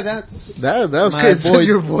 So yeah, that's That was my crazy. Boyd,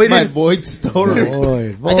 You're voiding. my Boyd story.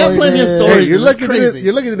 Boy, I got plenty of boy. stories. Hey, you're It's lucky. crazy.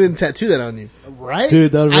 You're lucky they didn't tattoo that on you. Right?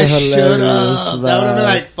 Dude, that would've been I hilarious, should've. That would've been man.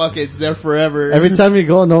 like, fuck it, it's there forever. Every time you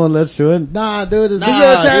go, no one lets you in. Nah, dude, it's Nah,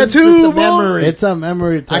 just a it's tattoo. just a memory. It's a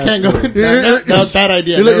memory I tattoo. can't go. That was a bad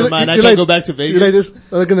idea. Never mind. I can't go back to Vegas. You're like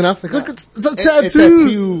this, looking it up. Like, look, it's a tattoo. It's a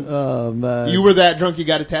tattoo. Oh man. You were that drunk you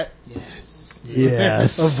got a tat? Yes.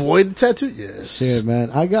 Yes. Avoid tattoo? Yes. Shit, man.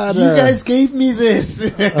 I got, You guys gave me this.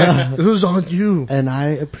 Who's on you? and I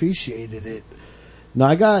appreciated it. No,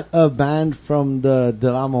 I got a band from the De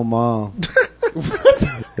La Mama.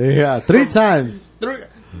 Yeah, 3 times.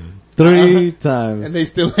 3 times. And they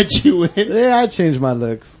still let you in? Yeah, I changed my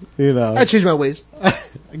looks. You know. I changed my ways. I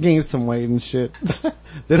gained some weight and shit.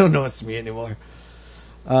 They don't know it's me anymore.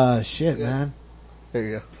 Shit, man. There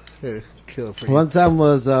you go. Here, kill it for you. One time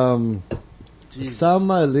was, some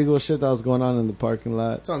illegal shit that was going on in the parking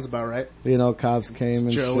lot. Sounds about right. You know, cops came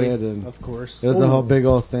and Joey, shit, and of course. it was a whole big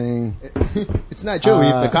old thing. It's not Joey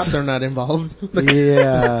if the cops are not involved.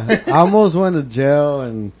 Yeah. I almost went to jail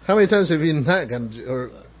and How many times have you not gone to,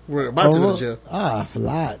 or we're about to go to jail? a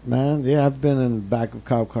lot, man. Yeah, I've been in the back of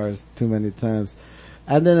cop cars too many times.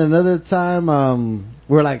 And then another time,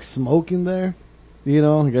 we're like smoking there. You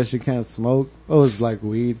know, I guess you can't smoke. It was like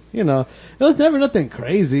weed, you know. It was never nothing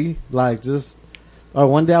crazy. Like just, or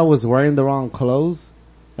one day I was wearing the wrong clothes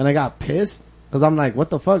and I got pissed cause I'm like,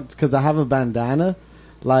 what the fuck? Cause I have a bandana.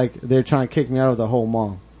 Like they're trying to kick me out of the whole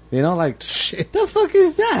mall. You know, like, Shit. the fuck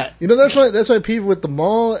is that? You know, that's why people with the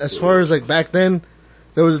mall, as far as like back then,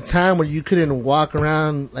 there was a time where you couldn't walk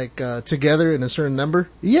around like, together in a certain number.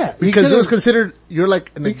 Yeah. Because it was considered, you're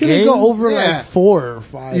like in a you couldn't gang. go over Yeah. like 4 or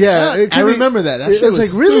 5. Yeah. it I could be- remember that. That it shit was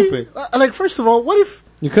was like, really? stupid. Like, first of all, what if,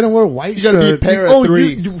 You couldn't wear white You gotta be a shirts. pair of oh,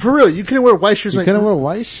 threes. for real, you couldn't wear white shirts. You like, couldn't wear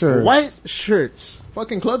white shirts. white shirts.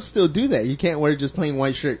 Fucking clubs still do that. You can't wear just plain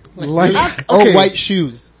white shirt. Like- or okay. white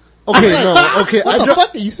shoes. Okay, no, okay. What the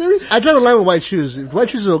fuck? Are you serious? I draw the line with white shoes. White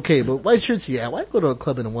shoes are okay, but white shirts, yeah. Why go to a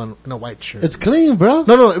club in a white shirt? It's clean, bro.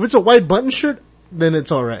 No. If it's a white button shirt, then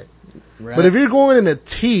it's all right. But if you're going in a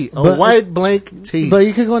tee, white blank tee, But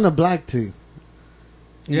you could go in a black tee.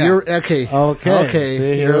 yeah. You're okay. Okay.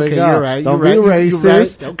 See, here we go. You're right. Don't you're be right. racist.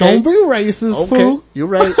 You're right. Okay. Don't be racist, Okay. fool. You're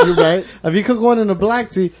right. You're right. If you could go in a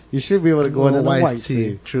black tee, you should be able to go in a white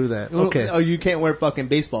tee. True that. Okay. Oh, you can't wear fucking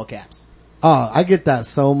baseball caps. Oh, I get that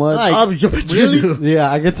so much. Like, really? really?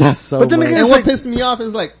 Yeah, I get that so But then much. again, And it's what like- pisses me off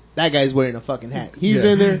is like, that guy's wearing a fucking hat. He's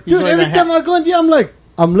Yeah. in there. He's Dude, wearing every a hat. time I go in there,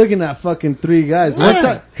 I'm looking at fucking three guys. One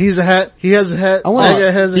time, He's a hat. He has a hat. I want That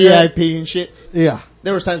guy has a hat. VIP and shit. yeah.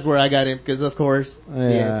 There was times where I got in because, of course,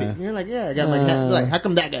 Yeah. VIP. You're like, yeah, I got my hat. Like, how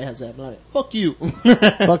come that guy has that? I'm like, fuck you.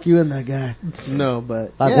 Fuck you and that guy. No,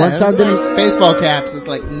 but Like, yeah, one time didn't- baseball caps. It's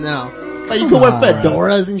like no. Like you could wear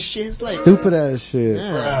fedoras and shit. It's like Stupid ass shit.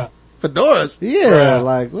 yeah. Fedoras. Yeah,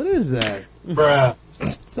 like, what is that? Bruh.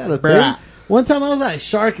 Is that a Bruh. thing? One time I was at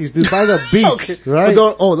Sharky's, dude, by the beach, Okay. right?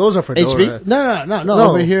 Those are fedoras. HB? No,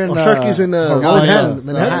 over here in, Sharky's in, Manhattan,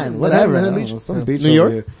 Manhattan, whatever, Manhattan I don't Beach. know, some beach New over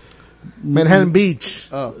York? here. Manhattan Beach.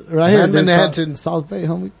 Oh, Right here, Manhattan. South Bay,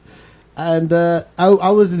 homie. And, I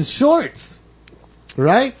was in shorts,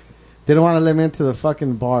 right? They didn't want to let me into the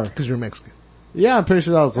fucking bar. Cause you're Mexican. Yeah, I'm pretty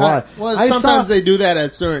sure that was why. well, I sometimes saw, they do that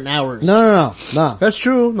at certain hours. no. That's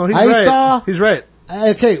true. No, he's I right. saw- He's right.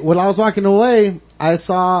 Okay, when I was walking away, I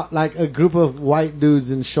saw like a group of white dudes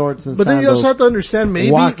in shorts and But then you sandals. also have to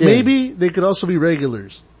understand, Walk in. maybe they could also be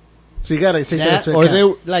regulars. So you gotta take that That, into or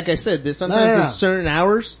account. they, like I said, there's sometimes No. at certain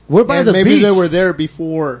hours. We're by and the maybe beach. they were there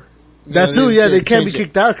before. You That know, too, yeah, they said can't be change it.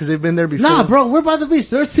 kicked out because they've been there before. Nah, bro, we're by the beach.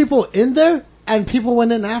 There's people in there, and people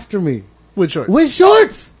went in after me With shorts. with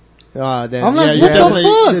shorts. Then, I'm like, yeah, what the definitely-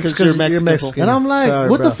 fuck? It's 'cause 'cause you're you're Mexican. Mexican. And I'm like, Sorry,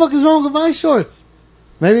 what bro. the fuck is wrong with my shorts?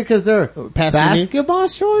 Maybe because they're Past your knee? basketball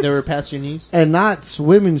shorts They were past your knees. and not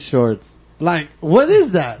swimming shorts. Like, what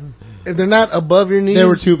is that? If they're not above your knees. They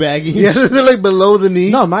were too baggy. Yeah, they're like below the knee.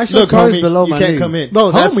 No, my Look, shorts are always homie, below you my can't knees. come in.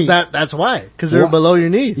 No, Homie. that's why. Cause they're What? below your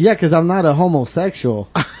knee. Yeah, because I'm not a homosexual.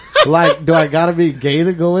 Like, do I gotta be gay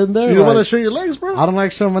to go in there? You don't Like, want to show your legs, bro? I don't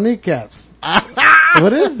like showing my kneecaps.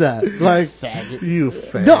 What is that? Like, Faggot. You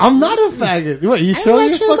fat. no, I'm not a faggot. What, you show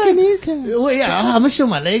your fucking kneecaps. Well, yeah, I'm gonna show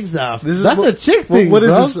my legs off. This is That's what- a chick thing, What is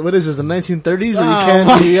bro. this? What is this? The 1930s where Oh, you can't,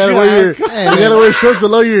 my you gotta wear your, God. you gotta wear shorts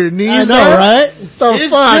below your knees. I know, now? right? The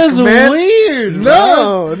It's fuck, just man? weird.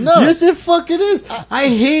 No, man. no. Yes, it fucking is. I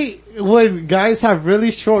hate when guys have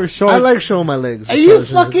really short shorts. I like showing my legs. Are you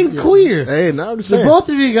fucking queer? Hey, no, I'm just So saying. both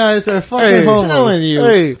of you guys are fucking Hey, homos. telling you.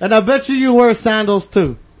 Hey. And I bet you wear sandals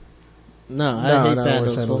too. No, I No, hate I don't wear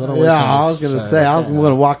sandals. sandals. I fool. don't wear Yeah, sandals. I was gonna Sorry. say, I was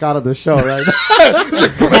gonna walk out of the show right now.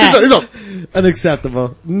 He's up.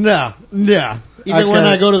 Unacceptable. No. Even when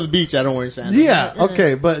I go to the beach, I don't wear sandals. Yeah,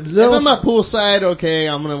 okay, but If those, I'm at poolside, okay,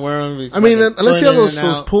 I'm gonna wear them. I mean, unless you have those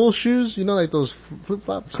those. pool shoes, you know, like those flip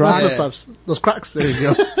flops. Crocs? Flip flops. Those Crocs. There you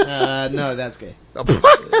go. No, that's gay.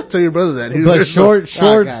 Tell your brother that. He but wears shorts,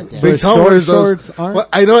 goddamn. Big but Tom short wears those. shorts aren't. Well,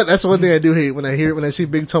 I know what. That's the one thing I do hate when I see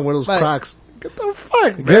Big Tom wear those But- Crocs. Get the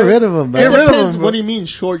fuck, man. Get rid of them, Get It man. rid of depends. them, What bro. do you mean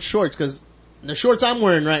short shorts? Because the shorts I'm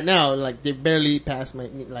wearing right now, like they barely pass my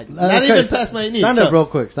knee. Like not Okay, even past my knee. Stand So- up real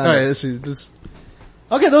quick. Stand All up. right, this is this.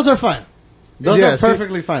 Okay, those are fine. Those Yeah, are see,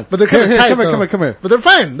 perfectly fine. But they're kind of Here, tight. Come here, though. come here. But they're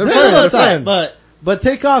fine. They're They're fine. not They're tight, fine. But But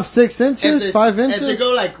take off 6 inches, if they- 5 if they inches.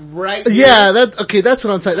 go like right, Yeah, that okay. That's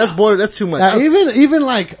what I'm saying. That's border. That's too much. Even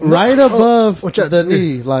like right above watch out. the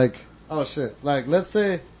knee, like, oh shit, like let's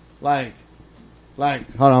say, like,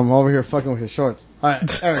 hold on, I'm over here fucking with his shorts.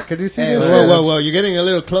 Alright, Eric, could you see Hey, this? whoa, you're getting a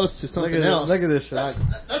little close to Look something at else. Look at this shit. That's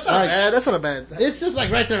not bad. That's not a bad. It's just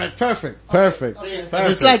like right there, like perfect. Perfect.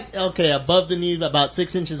 It's like okay, above the knee, about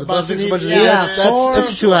 6 inches About above 6 the knee. inches. Yeah,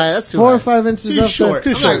 That's too high. That's too 4 or high. 5 inches too up short.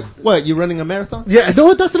 there. Too I'm short. like, what? You running a marathon? Yeah.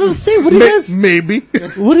 No, that's what I'm saying. What do you guys, Maybe.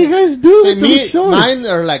 what do you guys do Say with those shorts? mine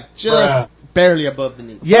are like just barely above the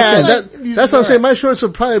knee. Yeah, Okay, like, these that's what I'm are- saying. My shorts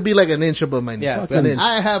would probably be like an inch above my knee. Yeah, an but inch.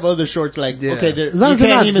 I have other shorts like Yeah. okay, As long you as they're can't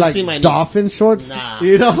not even like see my knee. dolphin shorts, Nah.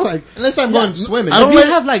 you know, like, Unless I'm going swimming. I if don't you like-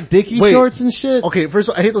 have like Dickie Wait. shorts and shit. Okay, first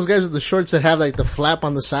of all, I hate those guys with the shorts that have like the flap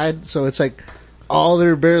on the side, so it's like all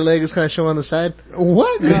their bare leg is kind of showing on the side.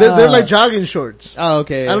 What? They're like jogging shorts. Oh,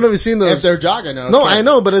 okay. I don't know if you've seen those. If they're jogging, okay. No, I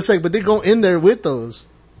know, but it's like, but they go in there with those.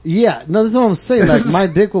 Yeah, no, that's what I'm saying. Like, my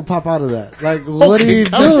dick will pop out of that. Like, what are you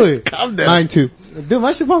doing? Calm down. Mine too. Dude,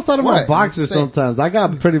 my shit pops out of my What? boxers Same. sometimes. I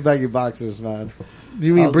got pretty baggy boxers, man.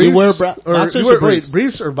 You mean You briefs? wear or boxers you wear, or briefs?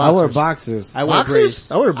 briefs or I boxers? wear boxers. I wear Boxers?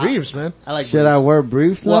 briefs. I wear briefs, man. I like Should briefs. I wear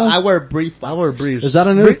briefs now? Well, I wear brief. I wear briefs. Is that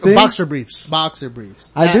a new thing? Boxer briefs. boxer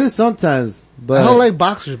briefs. I do sometimes, but I don't like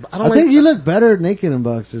boxers. I don't I like. think you look better naked in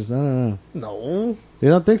boxers. I don't know. No. You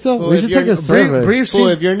don't think so? Well, we if should you're- take a survey. brief Well, scene.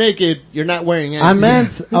 if you're naked, you're not wearing anything. I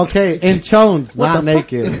meant, okay, in chones, not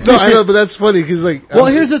naked. No, I know, but that's funny because like. Well,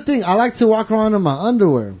 here's the thing. I like to walk around in my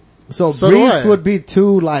underwear. So So do briefs I. would be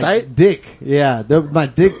too like Tight? dick. Yeah, my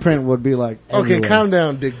dick print would be like Okay, everywhere. calm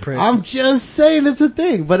down, dick print. I'm just saying it's a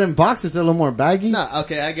thing. But in boxers, they're a little more baggy. No,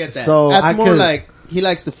 okay, I get that. So That's I more could- like, he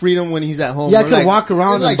likes the freedom when he's at home. Yeah, I Or could like, walk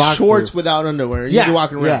around it's like in boxers. shorts without underwear. You can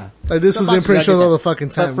walk around. Yeah. Like this Some was boxers, imprint I shows get all that. the fucking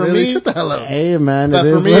time. for Really? me- Shut the hell up. Hey man, But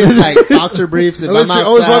it for is me, what it's it like is. boxer briefs. If Unless I'm you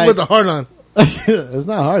always walk outside, with the heart on. It's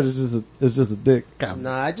not hard. It's just a dick.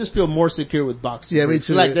 no, I just feel more secure with boxer Yeah, me briefs.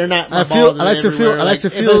 too. Like they're not. I My feel- balls I like are to feel- everywhere. I like to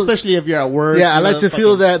if- feel- especially if you're at work. Yeah, I you like know, to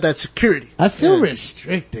feel fucking- that security. I feel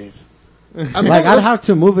restricted. I'm Like I'd have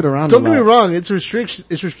to move it around. Don't a get me lot. wrong, it's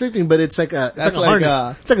restricting, but it's like a That's harness.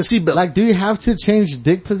 like, It's like a seatbelt. Like, do you have to change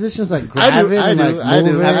dick positions? Like I grab do, it I and do, like I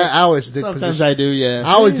move do. it? I always dick Sometimes position. I do, yeah.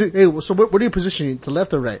 I always do. Hey, so where do you position you? To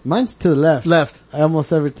left or right? Mine's to the left. Left.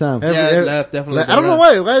 Almost every time. Yeah, left, definitely I don't know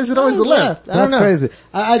why. Why is it always the left? I don't That's know. crazy.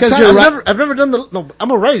 I Because try- you're I've never done no,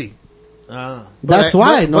 I'm a righty. That's But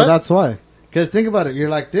why. but- That's why. Cause think about it. You're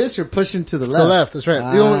like this, you're pushing to the left. To left, that's right.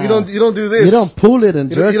 Ah. You don't do this. You don't pull it and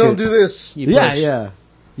You jerk don't, you don't it. do this. Yeah, yeah.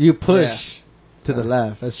 You push to the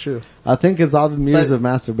left. That's true. I think it's all the muse But of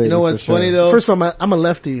masturbating. You know what's for sure. funny though? First of all, I'm a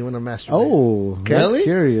lefty when I'm masturbating. Oh, that's Really?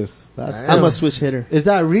 curious. That's I'm a switch hitter. Is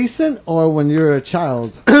that recent or when you're a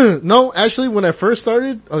child? No, actually, when I first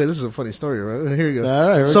started, okay, this is a funny story, right? Here you go. All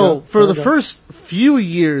right, here we So, go. for Here the we go. first few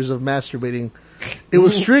years of masturbating, it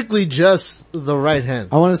was strictly just the right hand.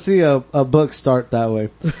 I want to see a book start that way.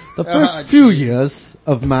 The first few years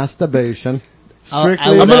of masturbation,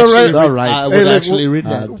 strictly I'm gonna write- the right. I would Hey, look, actually read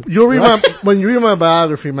that. You'll read when you read my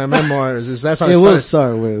biography, my memoirs, that's how It it will starts.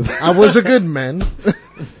 start with. I was a good man.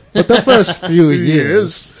 But the first few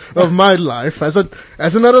years, of my life as an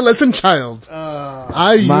adolescent child.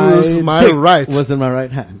 I used my dick right. was in my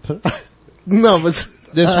right hand. No, but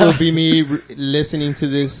This will be me listening to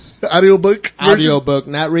this audiobook. audiobook,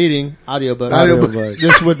 not reading, audiobook. Audiobook.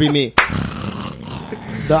 This would be me.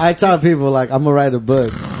 So I tell people like, I'm gonna write a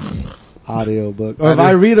book. Audiobook. Or if Audio-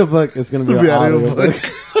 I read a book, it's gonna be It'll an be audiobook.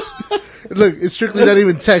 Look, it's strictly not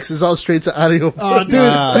even text. It's all straight to audio. Oh,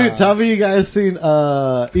 dude, tell me you guys seen,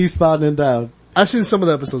 Eastbound and Down. I've seen some of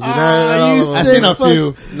the episodes. Not you all of them. I've sick seen a fuck.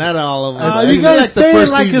 few, not all of them. You guys say it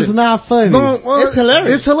like it's not funny. No, well, It's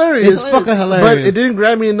hilarious. It's hilarious. It's fucking hilarious. But it didn't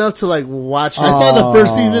grab me enough to like watch it. I saw the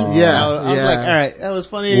first season. Yeah, I was yeah. like, all right, that was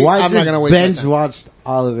funny. Why I'm just not gonna waste my binge time. watched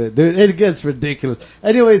all of it, dude? It gets ridiculous.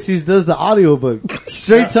 Anyways, he does the audiobook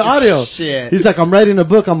straight to audio. Shit. He's like, I'm writing a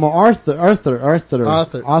book. I'm an Arthur. Author.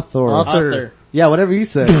 Yeah, whatever you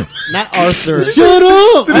said. Not Arthur. Shut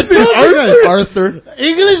up! Did you say Arthur? Arthur.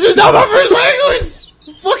 English is not my first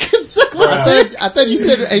language. Fucking suck. I thought you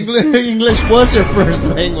said English was your first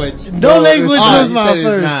language. No language Oh, was you my said it's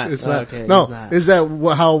first. not. It's not. Okay, No, it's not. is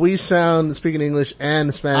that how we sound speaking English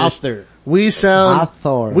and Spanish? Arthur. We sound.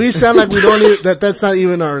 Author. We sound like we don't even. That's not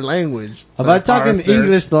even our language. If I talk in Arthur.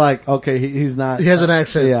 English, they're like, okay, he's not. He has an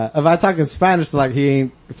accent. Yeah. If I talk in Spanish, they're like, he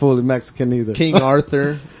ain't fully Mexican either. King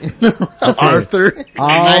Arthur. Arthur.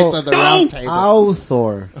 Knights of the Round Table.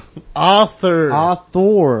 Author. Author.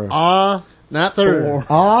 Author. Not Thor. Thor.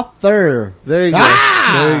 Author. There you go.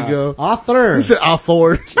 There you go. Author. He said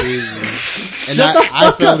author. And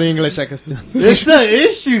I failed English. I can still. It's an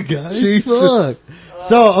issue, guys. Jesus. Fuck.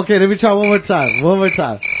 So, okay, let me try one more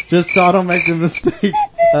time. Just so I don't make the mistake,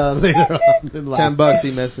 later on in life. $10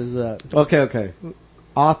 he messes up. Okay.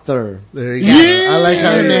 Author. There you go. I like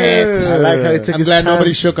how he took I'm his glad time.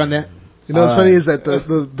 nobody shook on that. You know what's funny is that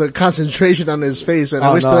the concentration on his face, man. I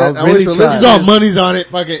Oh, wish no, that, I I wish really the tried. This is all listeners, money's on it.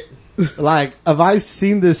 Fuck it. Like, if I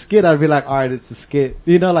seen this skit, I'd be like, alright, it's a skit.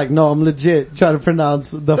 You know, like, no, I'm legit trying to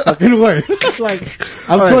pronounce the fucking word. Like,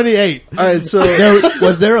 I'm All right. 28. alright, so,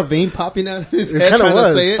 Was there a vein popping out of his head kinda trying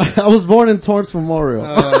was. to say it? I was born in Torrance Memorial.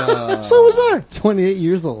 so was I. 28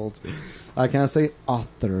 years old. I can't say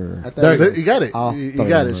author. thought There There, you got it. Author. You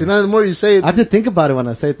got it. See, now the more you say it, I have to think about it when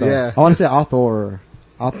I say it though. Yeah. I want to say author.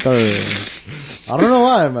 Author. I don't know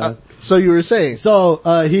why, man. so you were saying, So,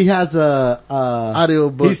 he has a, audio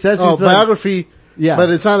book. He says oh, he's biography. yeah.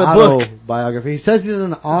 But it's not a book. Biography. He says he's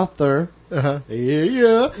an author. Uh-huh.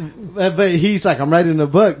 Yeah. But he's like, I'm writing a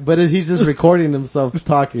book, but he's just recording himself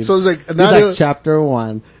talking. So it's like an he's audio, like chapter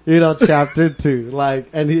 1, chapter 2, like,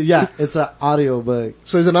 and it's an audio book.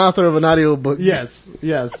 so he's an author of an audio book. Yes.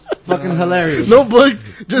 Fucking hilarious. No book,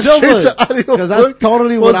 just No straight book. to audio book. 'Cause that's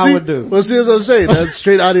totally what I would do. Well, see what I'm saying? That's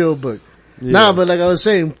straight audio book. Yeah. Nah, but like I was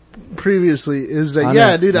saying previously is that, On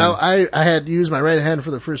yeah, X, dude, man. I had used my right hand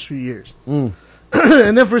for the first few years. Mm.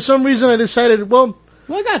 And then for some reason I decided, well,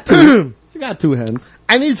 Well, I got two. You got two hands.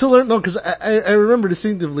 I need to learn, no, cause I remember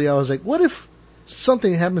distinctively, I was like, what if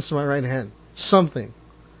something happens to my right hand? Something.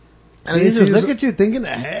 And Jesus, look at you thinking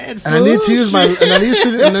ahead, and I need to use my, and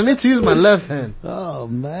I need to use my left hand. Oh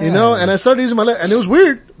man. You know, and I started using my left, and it was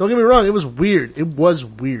weird. Don't get me wrong, it was weird. It was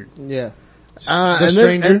weird. Yeah.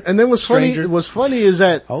 And then what's funny is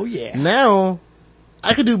that, oh yeah, now,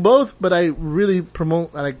 I could do both, but I really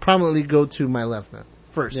prominently go to my left hand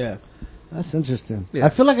first. Yeah. That's interesting. Yeah. I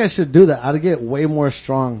feel like I should do that. I'd get way more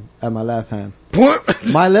strong at my left hand.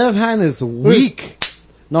 My left hand is weak.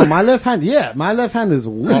 No, my left hand is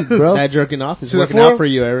weak, bro. That jerking off is See working that form? out for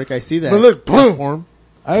you, Eric. I see that. But look, That form.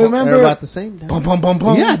 I remember They're about the same. Bum, bum, bum,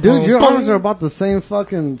 bum, yeah, dude, bum, your bum. arms are about the same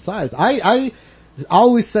fucking size. I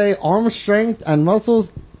always say arm strength and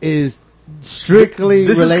muscles is strictly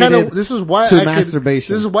related this is why to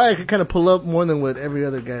masturbation. This is why I could kind of pull up more than what every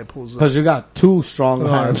other guy pulls up. Cause you got two strong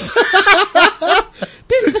arms.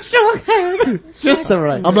 These are strong hands. Just the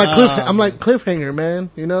right. I'm like Cliffhanger, man.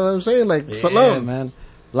 You know what I'm saying? Like, Stallone. Man.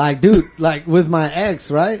 Like, dude, like with my ex,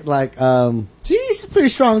 right? Like, she's a pretty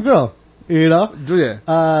strong girl, you know?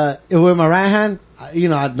 Yeah. With my right hand, you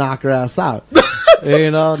know, I'd knock her ass out.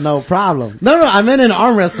 You know, no problem. No, I meant in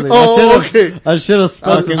arm wrestling. Okay. I should have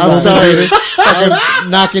spoken. I'm sorry.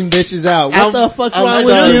 Fucking knocking bitches out. What the fuck's wrong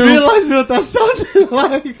with I you? realized what that sounded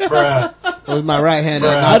like. With my right hand,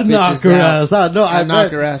 I'd knock her ass out. No, I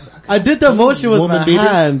knock her ass. I did the motion with Woman my beater?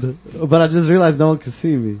 hand, but I just realized no one could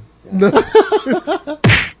see me.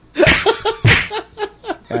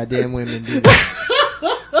 Goddamn women do this.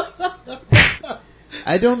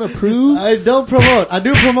 I don't approve. I don't promote. I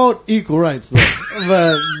do promote equal rights though,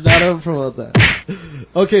 but I don't promote that.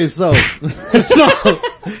 Okay, so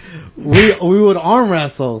we would arm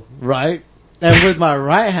wrestle, right? And with my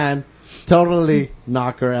right hand, totally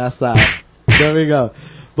knock her ass out. There we go.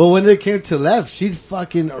 But when it came to left, she'd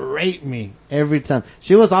fucking rape me every time.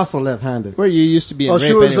 She was also left-handed. Where you used to be in rape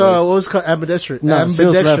she was, anyways. what was it called? Ambidextrous. No, she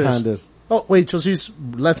was left-handed. Oh, wait, so she's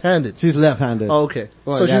left-handed. She's left-handed. Oh, okay.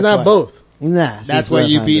 Well, so she's that's not why. both. Nah, That's why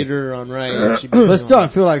you beat her on right. And she beat But you still, on I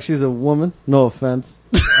feel like she's a woman. No offense.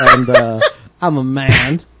 And, I'm a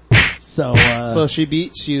man. So she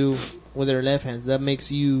beats you with her left hand. That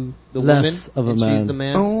makes you the less woman. of a and man. She's the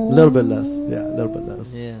man. A little bit less. Yeah, a little bit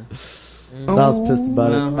less. Yeah. So I was pissed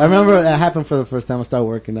about it. I remember it happened for the first time I started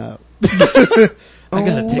working out. I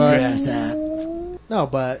gotta take your ass out. No,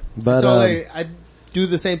 but But, I do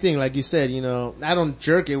the same thing, like you said, you know, I don't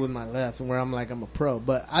jerk it with my left where I'm like, I'm a pro,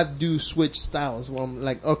 but I do switch styles where I'm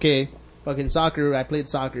like, okay, fucking soccer, I played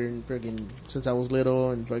soccer in friggin' since I was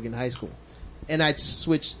little in friggin' high school. And I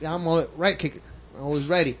switched, I'm a right kicker, always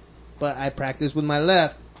righty, but I practice with my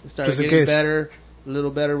left and started getting better, a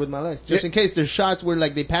little better with my left. Just in case there's shots where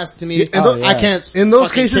like they pass it to me, I can't. In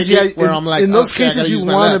those cases, where I'm like, in those cases you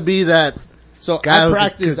want to be that. So I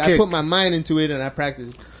practice, I put my mind into it and I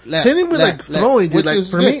practice. Left, same thing with left, like throwing, dude.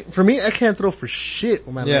 left, Like for me, I can't throw for shit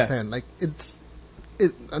with my left hand. Like it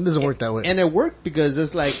doesn't work that way. And it worked because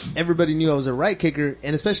it's like everybody knew I was a right kicker,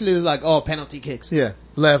 and especially like, oh, penalty kicks. Yeah,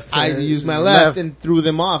 left. I used my left and threw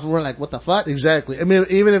them off, and we're like, what the fuck? Exactly. I mean,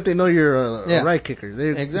 even if they know you're a right kicker,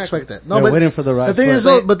 they expect that. No, they're waiting for the right. The thing is,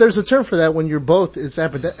 though, but there's a term for that when you're both. It's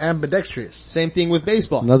ambidextrous. Same thing with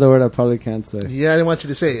baseball. Another word I probably can't say. Yeah, I didn't want you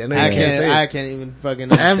to say it. I know you can't say it. I can't even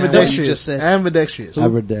fucking understand what you just said. Ambidextrous.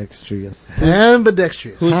 Ambidextrous.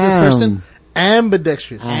 Ambidextrous. Who's this person?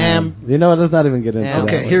 Ambidextrous. You know what? Let's not even get into that.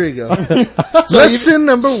 Okay, here we go. Lesson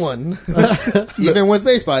number 1. Even with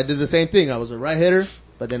baseball, I did the same thing. I was a right hitter,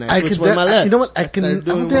 but then I switched with my left. You know what? I don't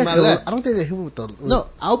think I hit with the... No,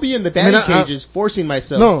 I'll be in the batting cages forcing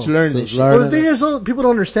myself to learn this shit. Well, the thing is, though, people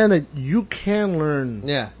don't understand that you can learn.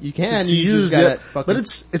 Yeah, you can. To use that. But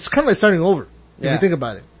it's kind of like starting over, if you think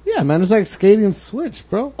about it. Yeah, man, it's like skating switch,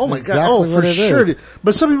 bro. Oh my God. Oh, for sure.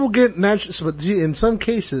 But some people get natural, but in some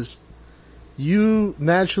cases, you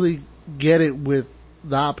naturally get it with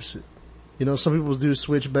the opposite. You know, some people do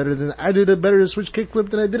switch better than, I did a better switch kickflip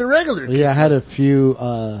than I did a regular kickflip. Yeah, I had a few,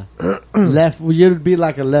 you'd be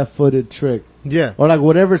like a left-footed trick. Yeah. Or like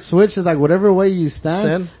whatever switch is like whatever way you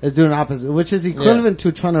stand is doing opposite, which is equivalent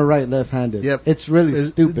to trying to write left-handed. Yep. It's really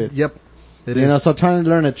stupid. Yep. It is. You know, so trying to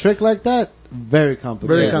learn a trick like that, very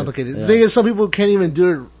complicated. Very complicated. The thing is, some people can't even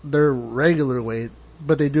do it their regular way,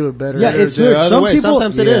 but they do it better. Yeah, it's weird. Some people,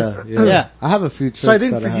 sometimes it is. Yeah. I have a few tricks. So I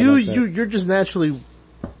think for you, you're just naturally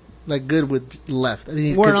like good with left.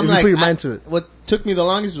 Where I'm like, put your mind to it. What took me the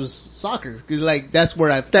longest was soccer. Cause like, that's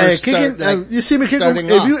where I first started. Like, you see me kick,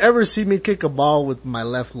 if you ever see me kick a ball with my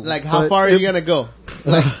left like how far are you gonna go?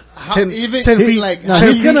 Like, 10 feet. Like, no,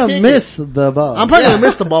 he's gonna miss the ball. I'm probably gonna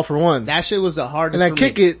miss the ball for one. That shit was the hardest and I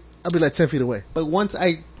kick it, I'll be like 10 feet away. But once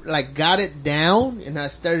I like got it down and I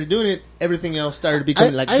started doing it, everything else started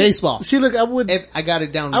becoming like baseball. See, look, I got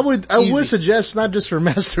it down. I would suggest not just for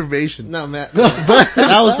masturbation. No, man. But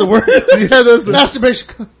that was the word. Yeah, that's the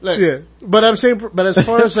masturbation. Look. Yeah. But I'm saying, but as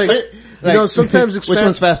far as like, you know, sometimes which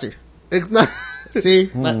one's faster? See?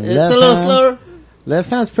 It's a little slower.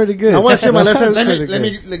 Left hand's pretty good. I want to say my left hand's pretty Let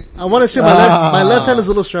good. me, I want to say my left hand is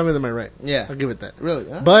a little stronger than my right. Yeah. I'll give it that. Really?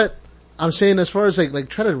 Huh? But I'm saying as far as like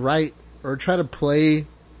try to write or try to play, you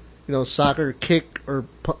know, soccer, kick or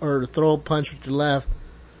throw a punch with your left,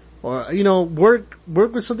 or you know, work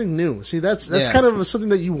with something new. See, that's kind of something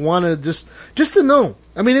that you want to just to know.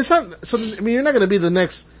 I mean, it's not something. I mean, you're not going to be the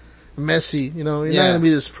next Messi. You know, you're not going to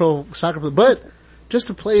be this pro soccer player, but just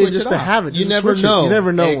to play and just to have it. You never know. You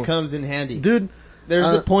never know. It comes in handy, dude.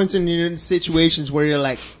 There's the points in your situations where you're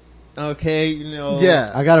like, okay, you know.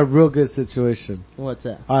 Yeah. I got a real good situation. What's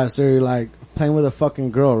that? Alright, so you're like playing with a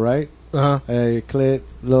fucking girl, right? Hey, clit,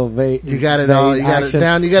 little vape. You got it all. You got it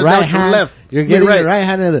down. You got it right down to the hand, left. You're getting right. your right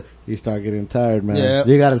hand in the, you start getting tired, man. Yep.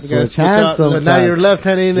 You gotta switch hands sometimes. But now your left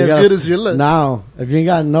hand ain't as good as your left. Now, if you ain't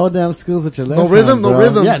got no damn skills with your left no rhythm, hand, bro, no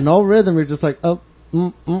rhythm. Yeah, no rhythm. You're just like, oh,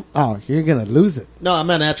 you're gonna lose it. No, I'm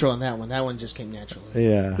not natural on that one. That one just came naturally.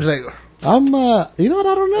 Yeah. It's like, I'm, you know what?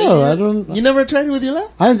 I don't know. You never tried it with your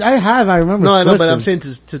left? I have. I remember. No, I know, but I'm switching.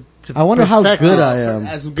 saying to I wonder how good I am.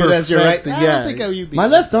 As good as your right. I Yeah. don't think you'd be. My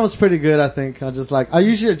left thumb's pretty good, I think. I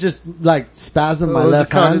usually just like spasm my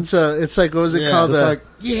left hand. It's like, what was it called? It's like,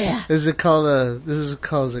 Is it called was it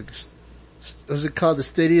called the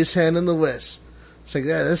steadiest hand in the West? It's like,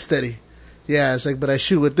 yeah, that's steady. Yeah, it's like, but I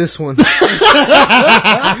shoot with this one.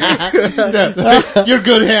 Your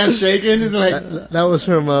good hand shaking is like. That was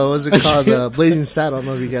from, what's it called? Blazing Saddle. I don't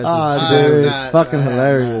know if you guys have seen dude, fucking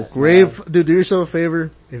hilarious. Dude, do yourself a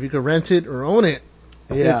favor. If you can rent it or own it.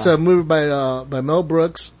 Yeah. It's a movie by Mel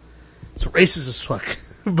Brooks. It's racist as fuck.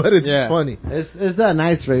 But it's funny. It's that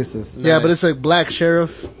nice racist. Yeah, but it's like black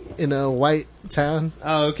sheriff in a white town.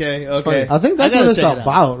 Oh, okay. I think that's what it's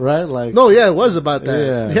about, right? Like. No, yeah, it was about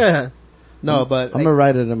that. Yeah. No, but I'm gonna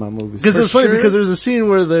write it in my movies. Because it's funny because there's a scene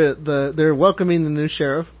where they're welcoming the new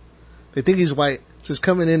sheriff. They think he's white. So he's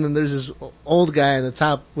coming in and there's this old guy in the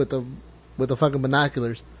top with the fucking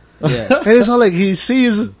binoculars. Yeah. And it's all like he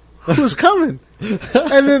sees who's coming.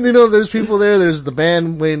 And then, you know, there's people there, there's the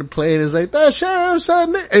band waiting to play and it's like, the sheriff's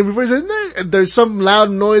on there. And before he says, and there's some loud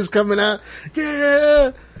noise coming out.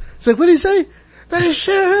 Yeah. It's like, what did he say? The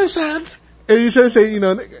sheriff's on. And he's trying to say, you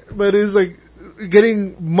know, but it's like,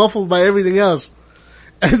 getting muffled by everything else.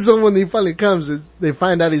 And so when he finally comes, they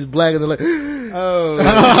find out he's black and they're like, oh.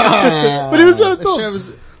 But he was trying to tell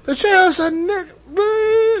the sheriff's on Nick.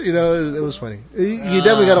 You know, it was funny. You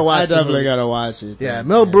definitely gotta watch it. I definitely gotta watch it. Yeah,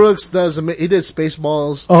 Mel Brooks he did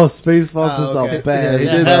Spaceballs. Oh, Spaceballs is the best. Yeah, he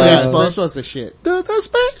did Spaceballs. Spaceballs the shit. The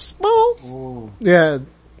Spaceballs. Ooh. Yeah.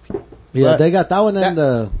 Yeah, they got that one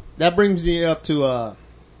and that brings me up to,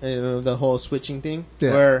 the whole switching thing.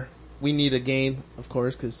 Yeah. Where we need a game, of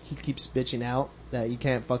course, cause he keeps bitching out that you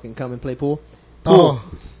can't fucking come and play pool. Oh.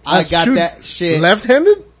 I got that shit.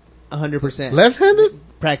 Left-handed? 100%. Left-handed?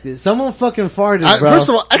 Practice. Someone fucking farted, bro. First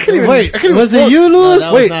of all, I can't even. Wait, was it you, Louis?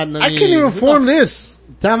 No, wait, I can't even form this.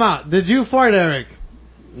 Time out. Did you fart, Eric?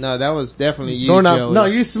 No, that was definitely you, Joey. No,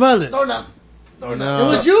 you smelled it. No. It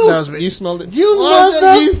was you. That was me. You smelled it. You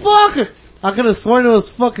motherfucker. I could have sworn it was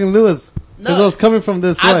fucking Louis. Because I was coming from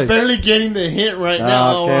this way. I'm barely getting the hint right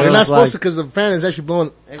now. Okay. You're not supposed to because the fan is actually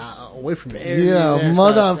blowing away from me. Yeah,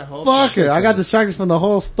 motherfucker. I got distracted from the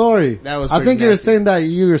whole story. That was I think you were nasty. saying that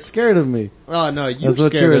you were scared of me. Oh no, you That's were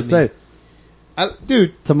what scared you were of me. saying.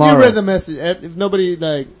 Dude, Tomorrow. you read the message. If nobody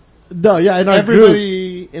No, yeah, in our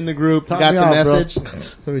everybody in the group Top got me the off, bro.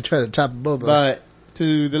 message. Let me try to chop both of them. But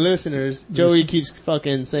to the listeners, Joey keeps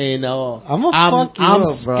fucking saying, "Oh, I'm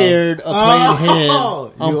scared of playing him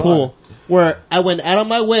on pool." Where I went out of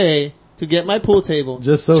my way to get my pool table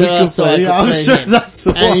just so he could play. I'm sure that's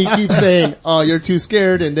why. And he keeps saying, "Oh, you're too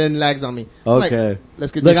scared," and then lags on me. Okay, like,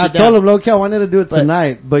 let's get. Look, this I shit told down. him, low-key, I wanted to do it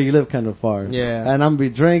tonight, but you live kind of far. Yeah, and I'm gonna be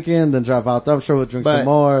drinking, then drive out there. I'm sure we'll drink some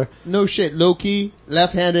more. No shit, low key,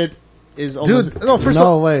 left-handed is almost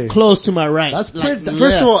way close to my right. That's pretty.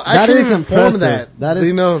 First of all, I can't even form that. That is,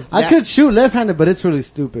 you know, I could shoot left-handed, but it's really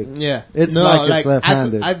stupid. Yeah, it's it's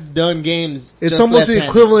left-handed. I've done games. It's almost the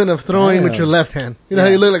equivalent of throwing with your left hand. You know how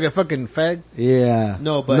you look like a fucking fag? Yeah.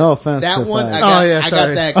 No, but no offense that to one, fags. I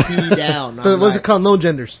got that key down. What's it called? No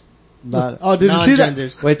genders. Did you see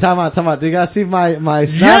that? Wait, time out. Did you guys see my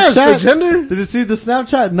Snapchat? Yes, the gender. Did you see the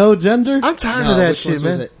Snapchat? No gender? I'm tired of that shit,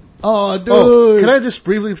 man. Oh, dude. Oh, can I just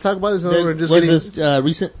briefly talk about this? We're just Was getting this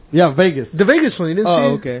recent? Yeah, Vegas. the Vegas one. You didn't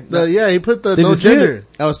see? Okay. Yeah, he put the Did no you see gender. it?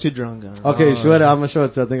 I was too drunk. Okay, show it. I'm gonna show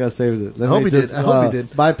it to you. I think I saved it. I hope he did. I hope he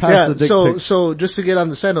did. Bypass the dick pic. So just to get on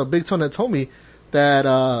the side note, Big Tone had told me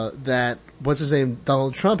that, what's his name?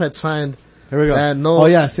 Donald Trump had signed Here we go. that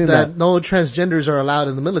I seen that. no transgenders are allowed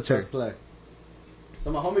in the military.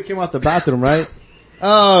 So my homie came out the bathroom, right?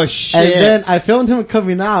 Oh shit. And then I filmed him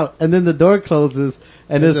coming out, and then the door closes,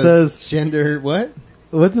 and it says, gender what?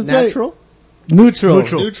 what's it say? Natural? Neutral.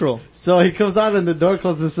 Neutral. So he comes out and the door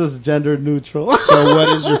closes, it says gender neutral. So what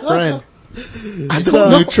is your friend? I don't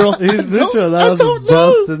know. Neutral? He's neutral. That was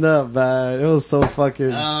busting up, man. It was so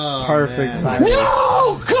fucking perfect timing.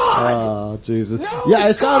 No, God! Oh, Jesus. Yeah,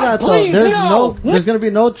 I saw that though. There's gonna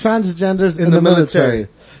be no transgenders in the military.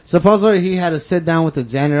 Supposedly he had to sit down with the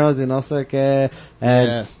generals, and I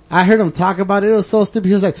heard him talk about it. It was so stupid.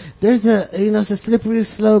 He was like, there's it's a slippery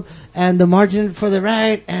slope and the margin for the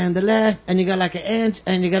right and the left and you got like an inch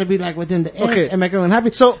and you gotta be like within the inch and make everyone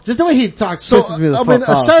happy. So just the way he talks pisses me the fuck off, man.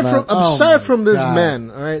 aside from this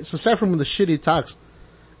man, alright, so aside from the shit he talks,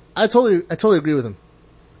 I totally agree with him.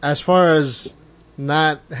 As far as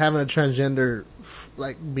not having a transgender,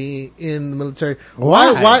 be in the military.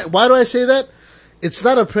 Why do I say that? It's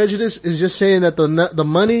not a prejudice. It's just saying that the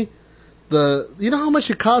money, you know how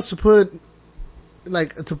much it costs to put,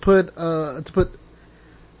 what's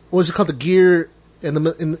it called, the gear in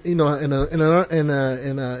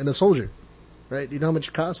a soldier, right? You know how much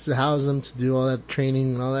it costs to house them, to do all that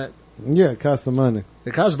training and all that? Yeah, it costs some money.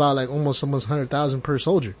 It costs about almost 100,000 per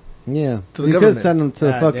soldier. Yeah. To the you government. could send them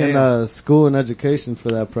to fucking school and education for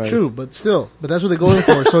that price. True, but that's what they go in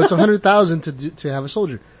for. So it's 100,000 to have a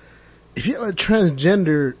soldier. If you have a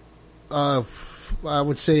transgender, I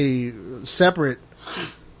would say separate,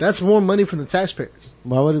 that's more money from the taxpayers.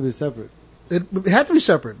 Why would it be separate? It had to be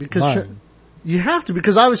separate because you have to,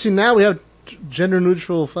 because obviously now we have gender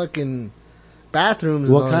neutral fucking bathrooms.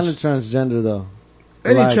 What kind of transgender though?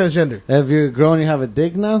 Any transgender. If you're grown, you have a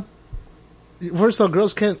dick now? First of all,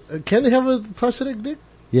 girls can they have a prosthetic dick?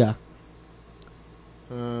 Yeah.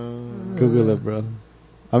 Google it, bro.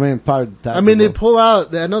 I mean, they pull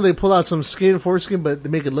out, I know they pull out some skin, foreskin, but they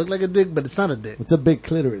make it look like a dick, but it's not a dick. It's a big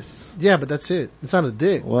clitoris. Yeah, but that's it. It's not a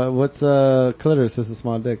dick. What's a clitoris? It's a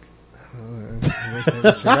small dick.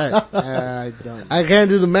 That's right. I can't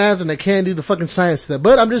do the math and I can't do the fucking science to that.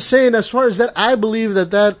 But I'm just saying, as far as that, I believe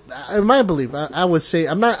that, in my belief, I would say,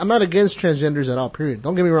 I'm not against transgenders at all, period.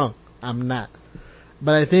 Don't get me wrong. I'm not.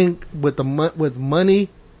 But I think with money,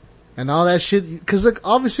 and all that shit, cause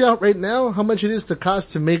obviously out right now, how much it is to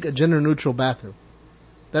cost to make a gender neutral bathroom.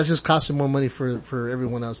 That's just costing more money for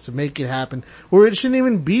everyone else to make it happen. Or it shouldn't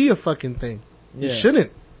even be a fucking thing. Yeah. It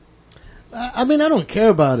shouldn't. I mean, I don't care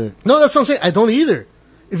about it. No, that's what I'm saying. I don't either.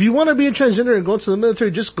 If you want to be a transgender and go to the military,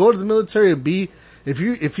 just go to the military and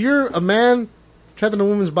if you're a man trapped in a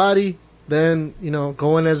woman's body, then,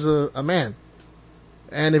 go in as a man.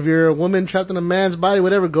 And if you're a woman trapped in a man's body,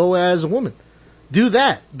 whatever, go as a woman. Do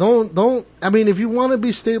that. If you want to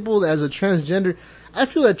be stapled as a transgender, I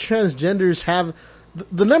feel that transgenders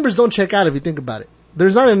the numbers don't check out if you think about it.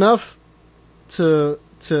 There's not enough to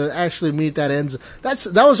actually meet that ends.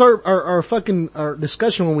 That was our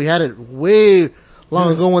discussion when we had it way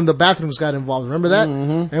long ago when the bathrooms got involved. Remember that?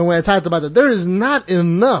 Mm-hmm. And when I talked about that, there is not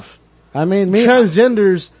enough.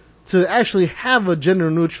 Transgenders to actually have a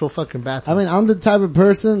gender neutral fucking bathroom. I'm the type of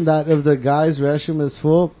person that if the guy's restroom is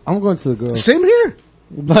full, I'm going to the girls. Same here.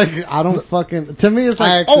 I don't fucking, to me it's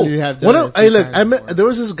like, there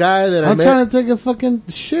was this guy that I met. I'm trying to take a fucking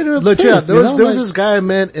shit or a piss. Yeah, there was this guy I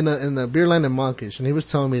met in the beer line in Monkish, and he was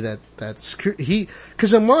telling me that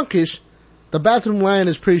cause in Monkish, the bathroom line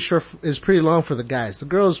is pretty long for the guys. The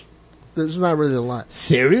girls, there's not really a lot.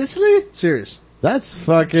 Seriously? Serious. That's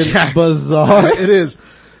fucking bizarre. It is.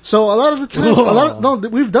 So a lot of the time,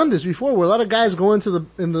 we've done this before where a lot of guys go in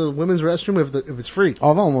the women's restroom if it's free. Oh,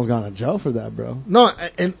 I've almost gone to jail for that, bro. No,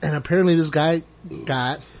 and apparently this guy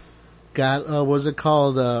got what's it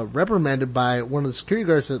called, reprimanded by one of the security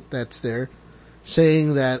guards that's there,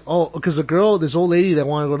 saying that, because this old lady that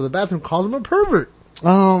wanted to go to the bathroom called him a pervert.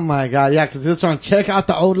 Oh my god, yeah, cause he was trying to check out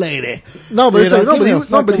the old lady. No, but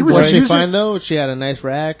he was was she fine though? She had a nice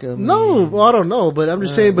rack? No, well, I don't know, but I'm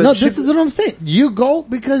just saying, but. No, this is what I'm saying. You go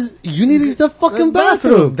because you need to use the fucking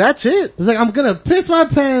bathroom. That's it. It's like, I'm gonna piss my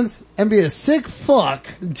pants and be a sick fuck,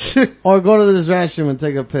 or go to this restroom and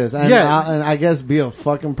take a piss. And and I guess be a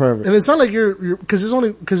fucking pervert. And it's not like you're cause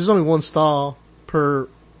there's only one stall per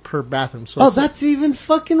per bathroom. So that's even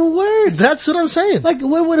fucking worse. That's what I'm saying. Like,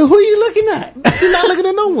 who are you looking at? You're not looking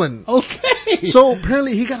at no one. Okay. So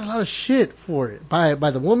apparently he got a lot of shit for it by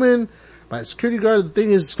the woman, by the security guard. The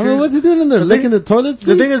thing is, what's he doing in there? Licking the toilet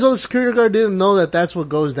seat? The thing is, the security guard didn't know that that's what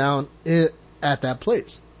goes down at that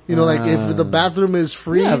place. You know, like if the bathroom is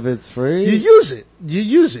free, if it's free, you use it. You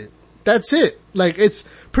use it. That's it. Like it's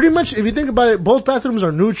pretty much, if you think about it, both bathrooms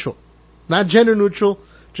are neutral, not gender neutral,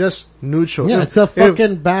 just neutral. Yeah, it's a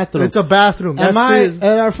fucking bathroom. It's a bathroom. That's it.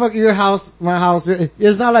 At our fucking your house, my house,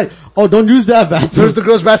 it's not like, oh, don't use that bathroom. There's the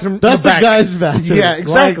girl's bathroom. That's the guy's bathroom. Yeah,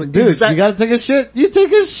 exactly. Like, dude, you gotta take a shit. You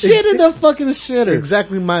take a shit in the fucking shitter.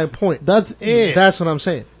 Exactly my point. That's it. That's what I'm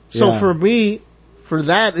saying. So for me, for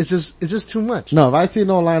that, it's just too much. No, if I see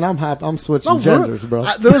no line, I'm switching genders, bro.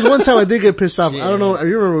 There was one time I did get pissed off. I don't know. I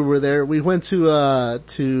remember we were there. We went to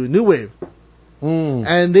New Wave.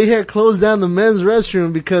 And they had closed down the men's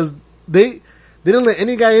restroom because they didn't let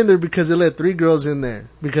any guy in there because they let 3 girls in there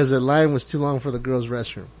because the line was too long for the girls'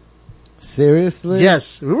 restroom. Seriously?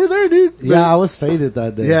 Yes. We were there, dude. Yeah, I was faded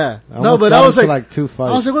that day. Yeah. No, but I was like 2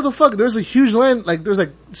 fights. I was like, what the fuck? There's a huge line, like there's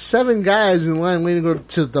like 7 guys in line waiting to go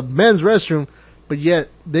to the men's restroom, but yet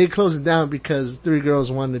they closed it down because 3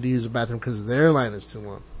 girls wanted to use the bathroom because their line is too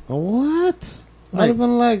long. What? I'd have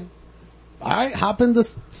been like, alright, hop in the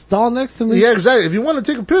stall next to me. Yeah, exactly. If you want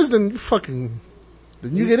to take a piss, then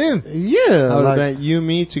then you get in. Yeah. I would have been you,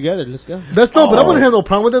 me, together. Let's go. That's no, but I wouldn't have no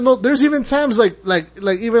problem with that. No, there's even times like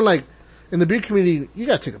even like in the beer community, you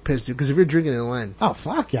gotta take a piss, dude, because if you're drinking in line. Oh,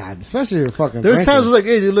 fuck yeah. Especially if you're fucking There's drinking. times where like,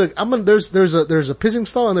 hey, dude, look, there's a pissing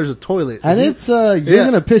stall and there's a toilet. And it's, you're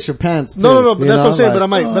gonna piss your pants. No, but that's what I'm saying,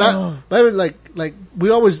 but I would like, we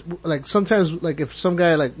always, like, sometimes, like, if some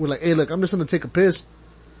guy, like, we're like, hey, look, I'm just gonna take a piss.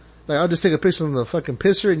 Like, I'll just take a piss on the fucking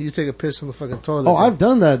pisser and you take a piss on the fucking toilet. Oh, I've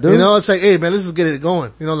done that, dude. You know, it's like, hey man, let's just get it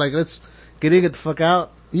going. You know, like, let's get in, get the fuck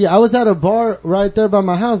out. Yeah, I was at a bar right there by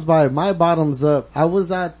my house by My Bottoms Up. I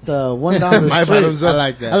was at the one down the My street. Bottoms Up. I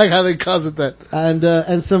like that. I like how they calls it that.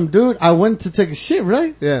 And some dude, I went to take a shit,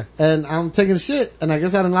 right? Yeah. And I'm taking a shit, and I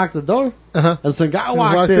guess I didn't lock the door. Uh-huh. And some guy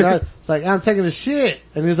walked in, right? It's like, I'm taking a shit.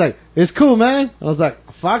 And he's like, it's cool, man. I was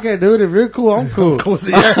like, fuck it, dude. If you're cool, I'm cool.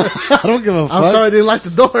 Yeah. I don't give a fuck. I'm sorry I didn't lock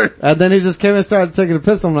the door. And then he just came and started taking a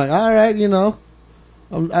piss. I'm like, alright, you know.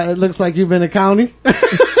 It looks like you've been to county.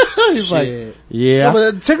 He's like, yeah.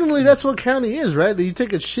 No, but technically that's what county is, right? Do you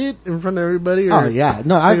take a shit in front of everybody? Or oh yeah.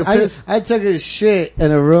 No, I took a shit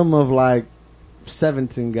in a room of like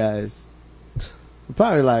 17 guys.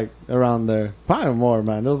 Probably like around there. Probably more,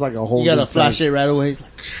 man. There was like a whole. You gotta flash it right away. He's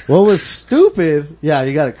like, what was stupid? Yeah,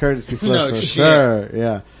 you got a courtesy flush No for shit. sure.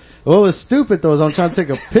 Yeah. What was stupid though is I'm trying to take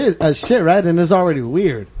a shit, right? And it's already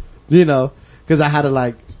weird, you know, cause I had to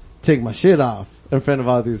like take my shit off in front of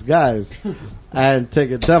all these guys and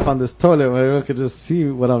take a dump on this toilet where everyone could just see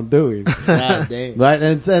what I'm doing. God damn.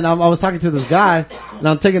 Right? And I was talking to this guy and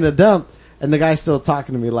I'm taking a dump and the guy's still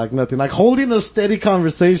talking to me like nothing, like holding a steady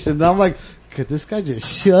conversation. And I'm like, could this guy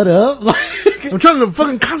just shut up? Like, I'm trying to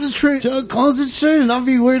fucking concentrate. And I'll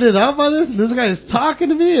be weirded out by this. And this guy is talking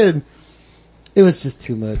to me and it was just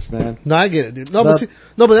too much, man. No, I get it, dude. No,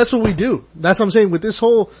 but that's what we do. That's what I'm saying with this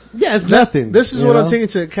whole. Yeah, it's nothing. This is what I'm taking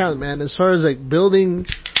into account, man. As far as like building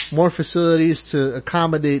more facilities to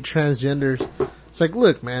accommodate transgenders, it's like,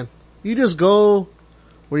 look, man, you just go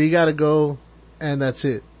where you gotta go, and that's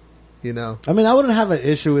it. You know. I mean, I wouldn't have an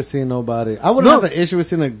issue with seeing nobody. I wouldn't have an issue with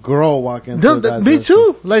seeing a girl walk into. Me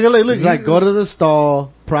too. Like, look, it's like go to the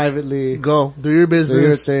stall privately. Go do your business, do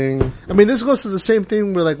your thing. I mean, this goes to the same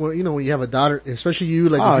thing where, like, when you have a daughter, especially you.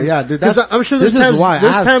 Like, oh yeah, dude. I'm sure there's times. Why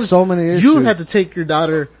there's I have times so many issues. You have to take your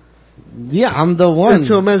daughter. Yeah, I'm the one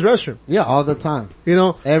into a men's restroom. Yeah, all the time. You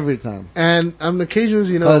know, every time. And on occasions,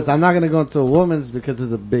 you know, because I'm not going to go into a woman's because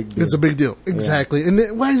it's a big deal. It's a big deal, exactly. Yeah. And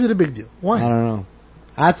then, why is it a big deal? Why? I don't know.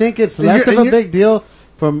 I think it's less of a big deal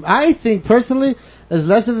I think personally, it's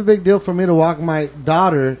less of a big deal for me to walk my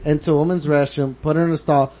daughter into a woman's restroom, put her in a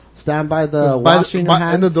stall, stand by the washing her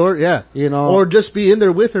hands. In the door, yeah. You know. Or just be in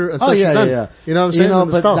there with her until she's done. Yeah. You know what I'm saying? You know,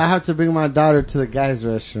 but I have to bring my daughter to the guy's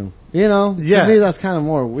restroom. You know? Yeah. To me that's kind of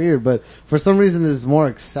more weird, but for some reason it's more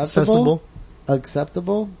acceptable.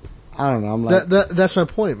 Acceptable? I don't know. I'm like. That's my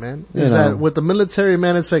point, man. Is that with the military,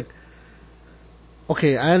 man, it's like,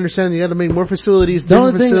 okay, I understand you gotta make more facilities. The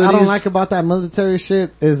only thing I don't like about that military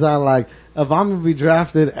shit is that like, if I'm gonna be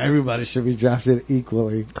drafted, everybody should be drafted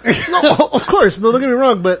equally. No, of course. No, don't get me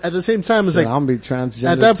wrong, but at the same time, it's like, I'm gonna be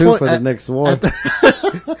transgender too for the next war.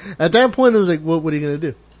 At that point, it was like, what are you gonna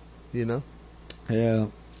do? You know? Yeah.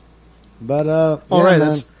 But,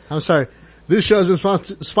 alright, I'm sorry. This show has been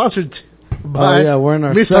sponsored by we're in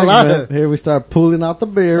our segment. Here we start pulling out the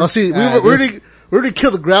beer. Oh, see, We already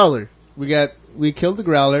killed the growler. We killed the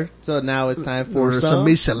growler, so now it's time for some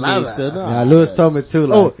michelada. Yeah, Lewis told me too,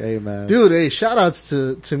 like, hey man. Dude, hey, shout outs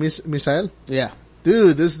to Misael. Yeah.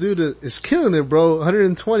 Dude, this dude is killing it, bro.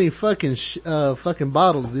 120 fucking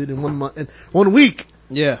bottles, dude, in 1 month, in 1 week.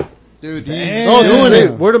 Yeah. Dude, doing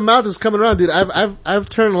it. Word of mouth is coming around, dude. I've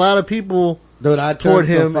turned a lot of people toward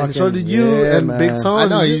him, and so did you, and man. Big Tom. I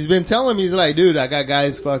know, he's been telling me, he's like, dude, I got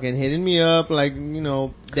guys fucking hitting me up, like, you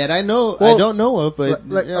know, that I know, I don't know of, but,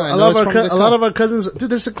 like, you know, a lot of our cousins,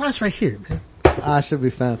 dude, there's a glass right here, man. I should be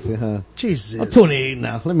fancy, huh? Jesus. I'm 28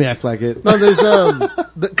 now. Let me act like it. No, there's,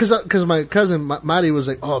 cause my cousin, Madi was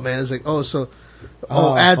like, oh man, it's like,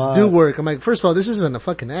 ads do work. I'm like, first of all, this isn't a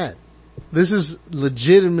fucking ad. This is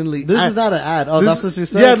legitimately. This is not an ad. Oh, that's what she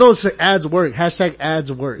said? Yeah, no, it's like ads work. Hashtag ads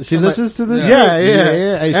work. She listens to this? Yeah.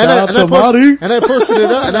 Hey, shout out to Madi. And I posted it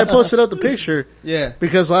up, and I posted up the picture. Yeah.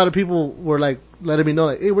 Because a lot of people were like, letting me know,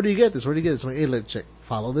 like, hey, where do you get this? Where do you get this? I'm like, hey, look, check.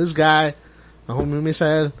 Follow this guy. My homie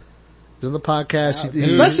Misael. He's on the podcast.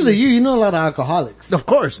 Especially you know a lot of alcoholics. Of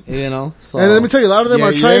course. You know? So. And let me tell you, a lot of them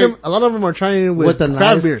are trying with the craft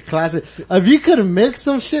nice beer. Classic. If you could mix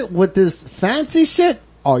some shit with this fancy shit,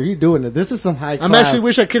 oh, you doing it. This is some high class. I actually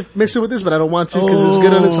wish I could mix it with this, but I don't want to because it's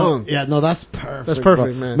good on its own. Yeah, no, that's perfect. That's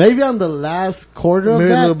perfect, bro. man. Maybe on the last quarter of maybe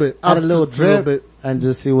that, a little bit. add a little drip bit. and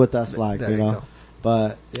just see what that's like, There you know? go.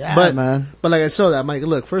 But, yeah, man. But like I said, I'm like,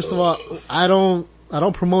 look, first of all, I don't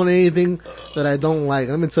promote anything that I don't like.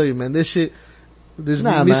 Let me tell you, man, this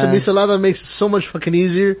michelada makes it so much fucking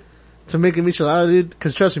easier to make a michelada, dude.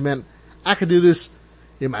 Cause trust me, man, I could do this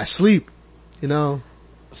in my sleep, you know?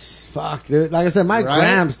 Fuck, dude. Like I said, my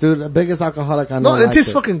grams, dude, the biggest alcoholic I know. No, it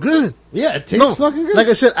tastes fucking good. Yeah, it tastes fucking good. Like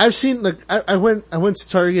I said, I've seen, like, I went to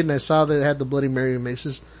Target and I saw that it had the Bloody Mary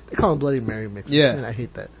mixes. They call them Bloody Mary mixes. Yeah. And I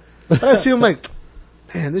hate that. But I see them like,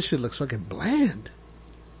 man, this shit looks fucking bland.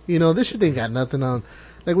 You know, this shit ain't got nothing on.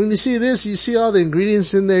 Like when you see this, you see all the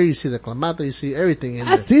ingredients in there, you see the clamato, you see everything in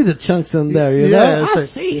there. I see the chunks in there, you know? I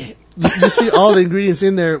see it. You see all the ingredients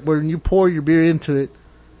in there when you pour your beer into it.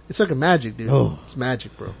 It's like a magic, dude. Oh. It's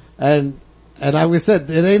magic, bro. And like we said,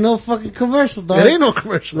 it ain't no fucking commercial, dog. It ain't no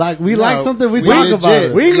commercial. Like we like something, we talk about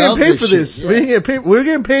it. We ain't getting paid for this. Yeah. We ain't getting paid. We're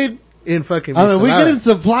getting paid in fucking. I mean, we're getting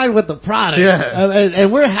supplied with the product. Yeah.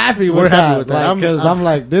 And we're happy with that. Happy with that. Like, cause I'm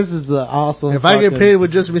like, this is awesome. If I get paid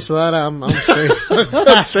with just michelada, I'm straight.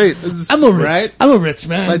 I'm straight. I'm a rich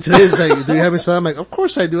man. Like today's like, do you have michelada? I'm like, of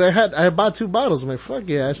course I do. I bought 2 bottles. I'm like, fuck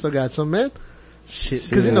yeah, I still got some, man. Shit.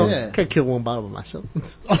 Cause you know, I can't kill 1 bottle by myself.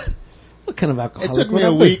 What kind of alcohol? It took me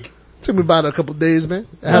a week. Took me about a couple days, man.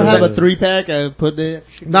 I have a 3-pack. I put it.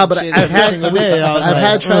 Nah, but I've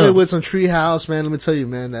had tried it with some Treehouse, man. Let me tell you,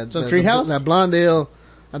 man. Treehouse? That blonde ale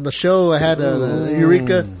on the show. I had the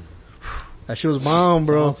Eureka. That shit was bomb,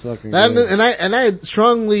 bro. And I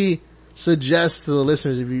strongly suggest to the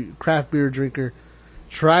listeners, if you craft beer drinker,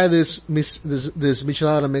 try this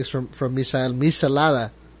michelada mix from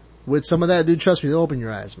Michelada. With some of that, dude, trust me, they'll open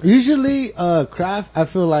your eyes, man. Usually, craft, I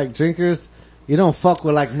feel like drinkers, you don't fuck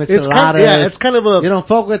with like micheladas. It's kind of a... You don't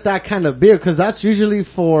fuck with that kind of beer, cause that's usually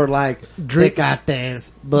for like,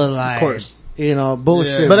 tecates, but like, of course. You know,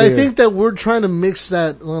 bullshit. Yeah. But beer. I think that we're trying to mix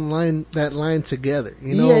that line together,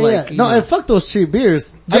 you know? And fuck those cheap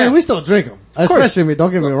beers. Yeah. I mean, we still drink them. Especially me,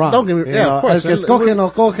 don't get me wrong. Don't get me, yeah, of course. We got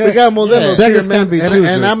modelos here, man.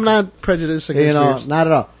 And I'm not prejudiced against beers. Not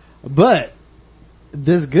at all. But,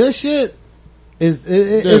 this good shit it's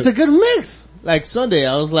a good mix. Like Sunday,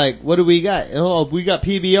 I was like, what do we got? Oh, we got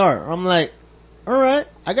PBR. I'm like, alright,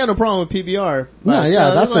 I got no problem with PBR. No,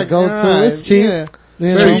 yeah, that's a go-to. It's cheap. Yeah.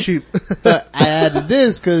 Very cheap. But I added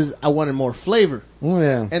this cause I wanted more flavor. Oh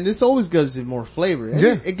yeah. And this always gives it more flavor.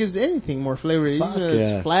 Yeah. It gives anything more flavor. Even if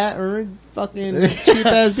it's flat or fucking cheap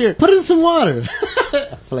ass beer. Put it in some water.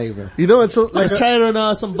 Flavor. You know, it's like try it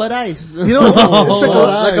on some Bud Ice. You know, it's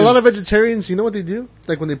like a lot of vegetarians, you know what they do?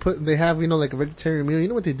 Like when they have, you know, like a vegetarian meal, you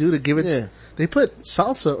know what they do to give it? Yeah. They put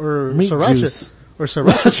salsa or meat sriracha. Juice. Or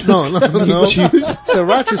sriracha. no.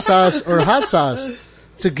 Sriracha sauce or hot sauce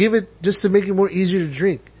to give it, just to make it more easier to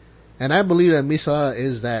drink. And I believe that michelada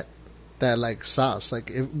is that like sauce,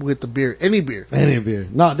 like with the beer, any beer.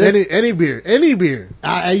 No, any beer.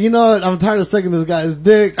 You know what? I'm tired of sucking this guy's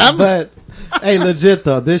dick, but hey, legit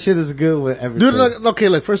though, this shit is good with everything. Dude, okay,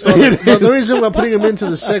 like first of all, the reason I'm putting him into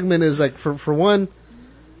the segment is like for one,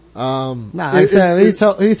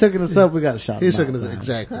 he's hooking us up. We got to shout him out. He's hooking us up,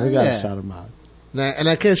 exactly. We got to shout him out. And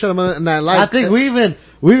I can't shut him out. And I think we even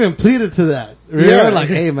pleaded to that. Yeah. Like,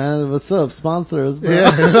 hey man, what's up? Sponsor us, bro.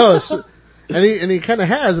 Yeah, no. And he kind of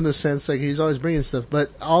has in a sense, like he's always bringing stuff. But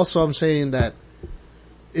also I'm saying that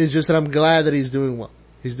it's just that I'm glad that he's doing well.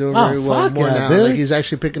 He's doing very well more now. Dude. Like he's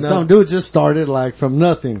actually picking up. Some dude just started like from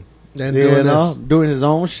nothing. And doing his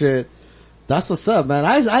own shit. That's what's up, man.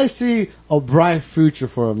 I see a bright future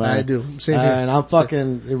for him, man. I do. Same here. And I'm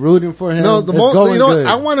fucking rooting for him. No, the moment, you know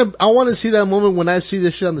what? I want to see that moment when I see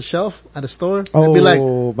this shit on the shelf at a store. And be like,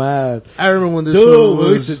 man. I remember when this dude, was.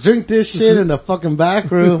 we used to drink this shit in the fucking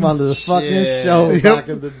back room on the fucking show back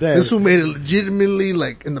in the day. This one made it legitimately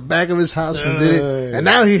like in the back of his house and did it. And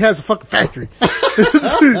now he has a fucking factory.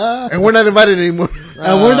 And we're not invited anymore.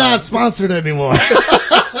 And we're not sponsored anymore.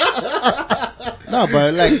 No,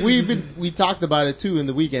 but like we talked about it too in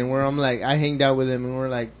the weekend where I'm like, I hanged out with him and we're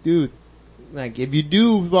like, dude, like if you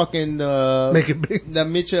do fucking, make it big. The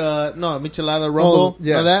Michelada Rumble,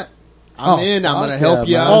 yeah. that, I'm in, I'm gonna help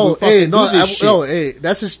you out. Oh, hey, hey,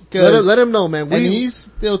 that's just, let him know, man. And he's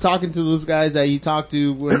still talking to those guys that he talked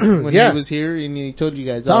to when he was here and he told you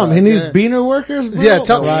guys. Tell him he needs beaner workers, bro. Yeah,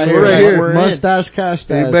 tell him. We're right here. Mustache, cash,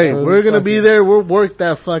 hey, babe, we're gonna be there. We'll work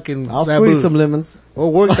that fucking, I'll squeeze some lemons.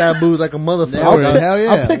 We'll work that booth like a motherfucker. Hell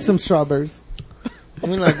yeah. I'll pick some strawberries. I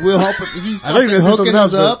mean, like, we'll help him. He's hooking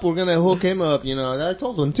us up. We're gonna hook him up, you know. I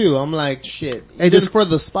told him too. I'm like, shit. Hey, just for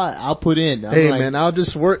the spot, I'll put in. Hey, man, I'll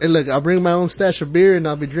just work. And look, I'll bring my own stash of beer and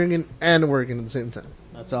I'll be drinking and working at the same time.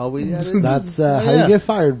 That's all we got to do. That's, how you get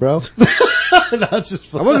fired, bro.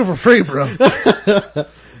 I'm working for free, bro.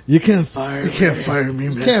 You can't fire me. You can't fire me,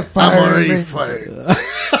 man. You can't fire me. I'm already fired.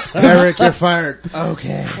 Eric, you're fired.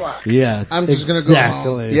 Okay. Yeah. I'm just gonna go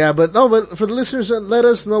home. Yeah, but for the listeners, let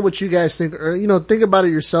us know what you guys think, or, you know, think about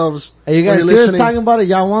it yourselves. Hey, you guys serious talking about it?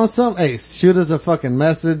 Y'all want some? Hey, shoot us a fucking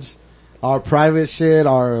message. Our private shit,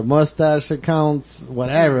 our mustache accounts,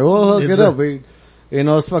 whatever. We'll hook it up. You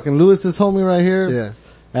know, it's fucking Lewis's homie right here. Yeah.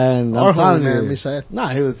 And our I'm telling homie, you, man, Misai. Nah,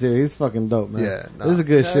 he was here. He's fucking dope, man. Yeah, this is a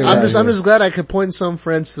good shit. I'm just glad I could point some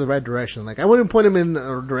friends to the right direction. Like, I wouldn't point them in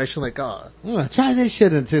a direction like, try this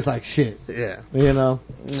shit and it tastes like shit. Yeah. You know?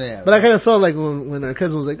 Yeah. But I kind of felt like when our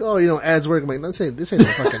cousin was like, oh, you know, ads work. I'm like, this ain't no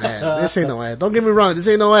fucking ad. This ain't no ad. Don't get me wrong. This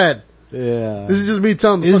ain't no ad. Yeah. This is just me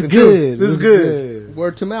telling the fucking good. truth. This is good.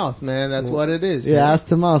 Word to mouth, man. That's what it is. Yeah, ass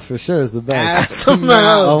to mouth for sure is the best. Ass to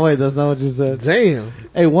mouth. Oh wait, that's not what you said. Damn.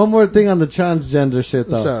 Hey, one more thing on the transgender shit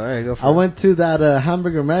though. So, alright, go for it. I went to that,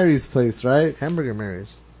 Hamburger Mary's place, right? Hamburger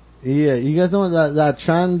Mary's. Yeah, you guys know that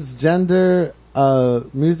transgender,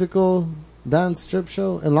 musical dance strip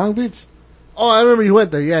show in Long Beach? Oh, I remember you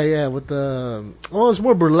went there. Yeah, with the, it's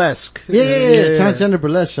more burlesque. Yeah. Transgender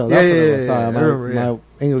burlesque show. That's what it was. Sorry, my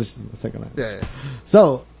English is my second language. Yeah.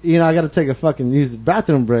 So, you know, I gotta take a use the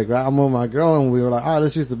bathroom break, right? I'm with my girl and we were like, alright,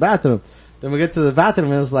 let's use the bathroom. Then we get to the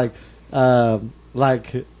bathroom and it's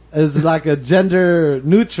it's like a gender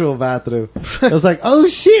neutral bathroom. It's like, oh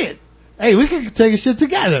shit! Hey, we can take a shit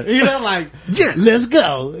together. You know, like, yeah, let's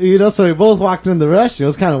go. You know, so we both walked in the restroom. It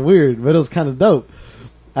was kind of weird, but it was kind of dope.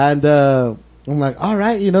 And, I'm like,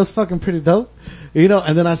 alright, you know, it's fucking pretty dope. You know,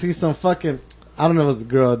 and then I see some fucking, I don't know if it was a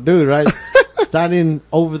girl or dude, right? Standing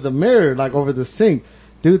over the mirror, like over the sink.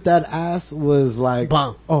 Dude, that ass was like,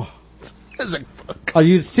 bomb. Oh. It's like, fuck. Oh,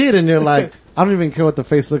 you see it and you're like, I don't even care what the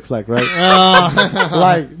face looks like, right?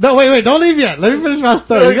 Like, no, wait, don't leave yet. Let me finish my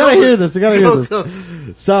story. You gotta hear this. Go.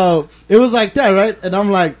 So, it was like that, right? And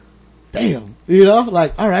I'm like, damn, you know,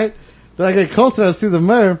 like, alright. Then I get closer, I see the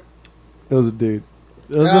mirror. It was a dude.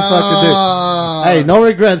 It was a fucking dude. Hey, no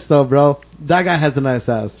regrets though, bro. That guy has a nice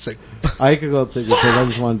ass. It's like, I could go take your pic. I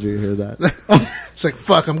just wanted you to hear that. It's like,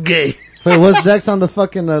 fuck, I'm gay. Wait, what's next on the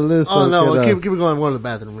fucking list? Oh no, keep it going. Go to the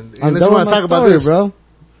bathroom. I'm done with my story, bro.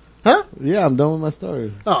 Huh? Yeah, I'm done with my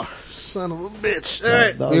story. Oh, son of a bitch.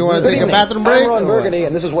 Alright. You wanna take a bathroom break? I'm Ron Burgundy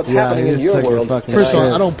and this is what's happening in your world. First of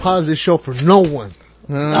all, I don't pause this show for no one.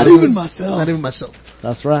 Not even myself. Not even myself.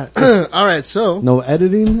 That's right. Alright, so. No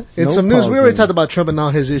editing. In some news, we already talked about Trump and all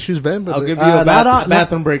his issues, Ben, but I'll give you a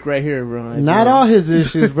bathroom break right here, bro. Not all his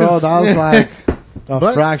issues, bro. That was like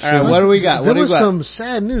a fraction. Alright, what do we got? There was some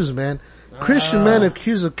sad news, man. Christian man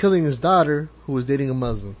accused of killing his daughter who was dating a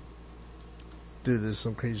Muslim. Dude, this is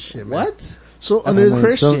some crazy shit, man. What? So, under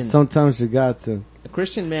Christian. Sometimes you got to. A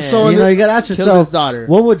Christian man. So, you know, you gotta ask yourself, his daughter.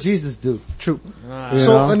 What would Jesus do? True.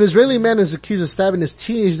 So, an Israeli man is accused of stabbing his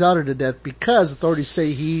teenage daughter to death because authorities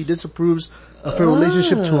say he disapproves of her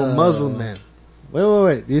relationship to a Muslim man.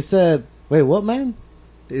 Wait. You said, what man?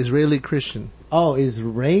 Israeli Christian. Oh,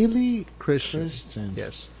 Israeli Christian.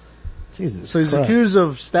 Yes. Jesus. So he's accused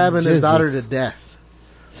of stabbing his daughter to death.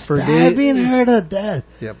 Stabbing her to death.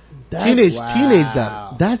 Yep. Teenage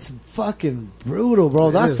daughter. That's fucking brutal,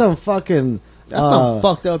 bro. That's some fucking, that's some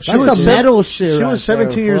fucked up shit. That's some metal shit. She was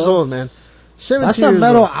 17 years old, man. 17 That's a years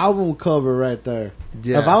metal old. album cover right there.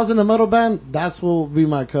 Yeah. If I was in a metal band, that's what would be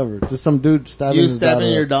my cover. Just some dude stabbing his daughter.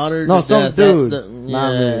 your daughter? No, to some death? dude. Not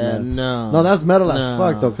Not me, man. No, that's metal as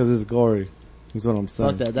fuck though, cause it's gory. That's what I'm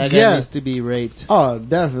saying. Fuck that. That guy needs to be raped. Oh,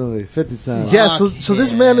 definitely. 50 times. Yeah, so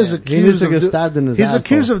this man is He needs accused to of get stabbed in his he's asshole.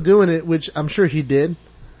 accused of doing it, which I'm sure he did.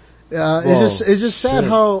 It's just sad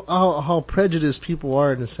how prejudiced people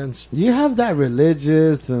are in a sense. You have that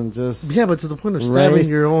religious and just but to the point of stabbing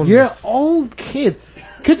your own kid.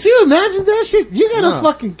 Could you imagine that shit? You got a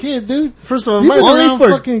fucking kid, dude. First of all, you my only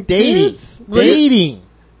for fucking dating.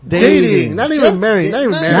 Dating. Not even married. Not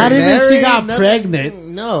even married. Not even Married, she got nothing. pregnant.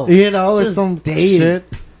 No. You know, or Just some dating. shit.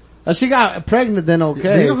 She got pregnant, then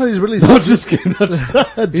okay. You know how these Israelis No, just kidding.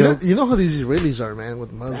 you know how these Israelis are, man,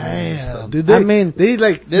 with Muslims and stuff. Dude, I mean, they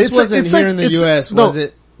like This wasn't here in the U.S., was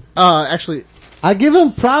it? Actually, I give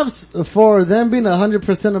them props for them being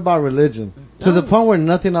 100% about religion. To the point where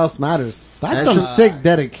nothing else matters. That's some sick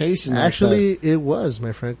dedication. Actually, it was,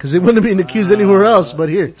 my friend, because they wouldn't have been accused anywhere else but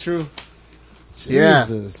here. True. Yeah.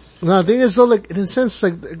 Jesus. No, the thing is, though, like, in a sense,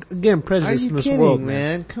 like, again, prejudice in this world,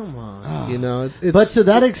 man. Come on. You know, it's... But to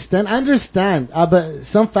that extent, I understand. But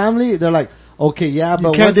some family, they're like, okay, yeah, but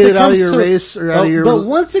you can't once do it it out of comes your to, race or out of your... But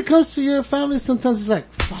once it comes to your family, sometimes it's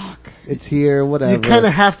like, fuck, it's here, whatever. You kind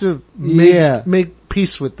of have to make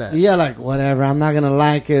peace with that. Yeah, like, whatever, I'm not gonna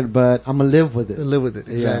like it, but I'm gonna live with it. Live with it,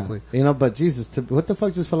 exactly. Yeah. You know, but Jesus, what the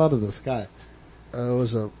fuck just fell out of the sky?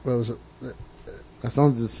 Someone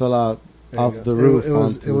just fell out off the roof.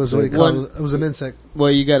 It was what he called it. It was an insect. Well,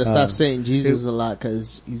 you gotta stop saying Jesus a lot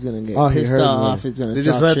because he's gonna get pissed heard off. me. He's gonna They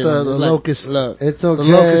just let the locust... Look, it's okay. The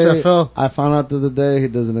locust that fell. I found out the other day he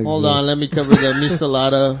doesn't exist. hold on, let me cover the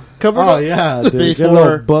misalada. Yeah, dude.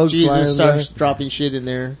 Before bug Jesus starts dropping shit in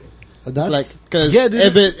there. That's like, cause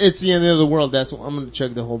if it's the end of the world, that's what I'm gonna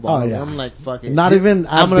chug the whole bottle. Oh, yeah. I'm like, fuck it. Not even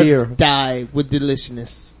I'm gonna beer. die with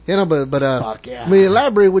deliciousness. You know, but fuck yeah. I mean,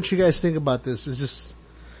 elaborate what you guys think about this. It's just,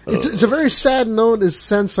 it's a very sad note in the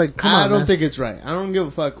sense, like, come on, I don't man. think it's right. I don't give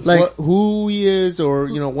a fuck Like, who he is or,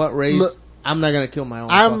 you know, what race. Look, I'm not gonna kill my own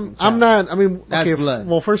fucking child. I'm not, I mean, That's okay, blood.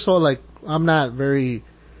 well, first of all, like, I'm not very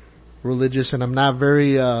religious and I'm not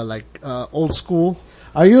very, old school.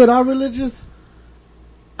 Are you at all religious?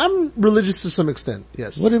 I'm religious to some extent,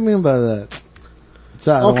 yes. What do you mean by that?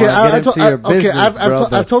 Okay,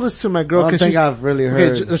 I've told this to my girl. I don't think I've really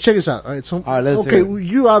heard. Okay, let's check this out. All right, so let's hear it.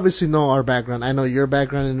 You obviously know our background. I know your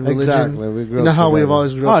background in religion. Exactly, we grew you know up how together. we've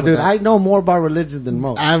always grew up. Oh, dude, with that. I know more about religion than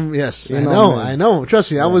most. I know.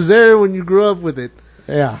 Trust me, I was there when you grew up with it.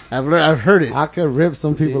 Yeah, I've heard it. I could rip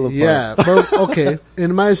some people apart. Yeah, but okay.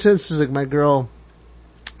 In my sense, is like my girl,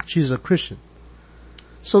 she's a Christian.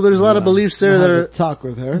 So there's a lot of beliefs there that are talk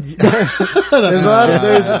with her. There's a lot of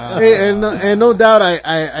and no doubt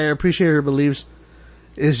I appreciate her beliefs.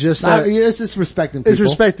 It's just that it's just respecting people. It's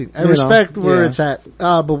respecting. I respect where it's at.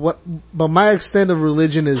 But my extent of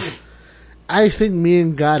religion is, I think me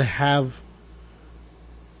and God have.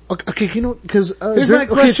 Okay, you know, because here's my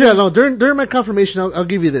question. During my confirmation, I'll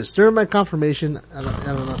give you this. During my confirmation, I don't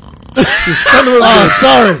know.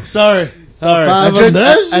 Sorry.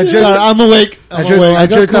 I'm awake. I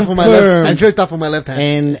jerked off on my left hand.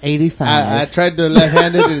 And 85. I tried the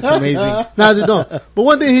left-handed and it's amazing. No. But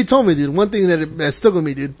one thing he told me, dude, one thing that stuck with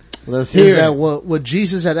me, dude, let's hear is that what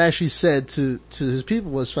Jesus had actually said to his people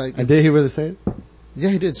was like. And did he really say it? Yeah,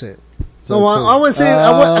 he did say it. So no, I wouldn't say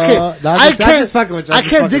I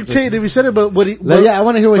can't dictate if he said it, but I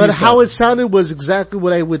want to hear what he said. But how it sounded was exactly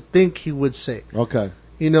what I would think he would say. Okay.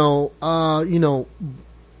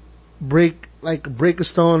 Break a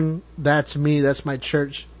stone, that's me, that's my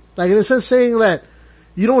church. Like, in a sense saying that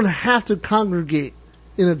you don't have to congregate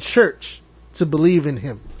in a church to believe in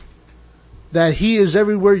him. That he is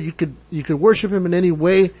everywhere, you could worship him in any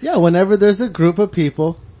way. Yeah, whenever there's a group of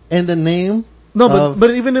people in the name. No,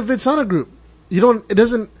 but even if it's not a group, you don't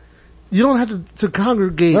have to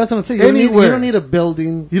congregate that's what I'm saying. anywhere. You don't need a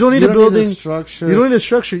building. You don't need a building. Need a structure. You don't need a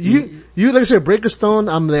structure. You like I said, break a stone,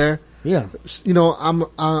 I'm there. Yeah. I'm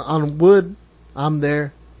on wood, I'm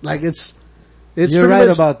there. Like it's you're right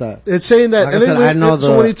about that. It's saying that, like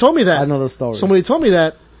so when he told me that, I know the story. So when he told me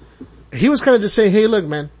that, he was kind of just saying, hey, look,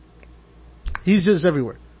 man, he's just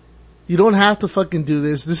everywhere. You don't have to fucking do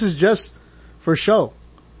this. This is just for show.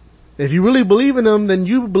 If you really believe in him, then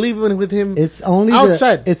you believe with him. It's only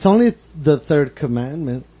outside. It's only the third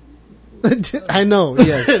commandment. I know,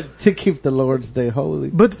 yes. To keep the Lord's Day holy.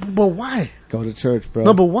 But why? Go to church, bro.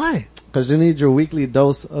 No, but why? Because you need your weekly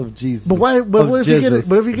dose of Jesus. But why? But what if you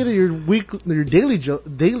get your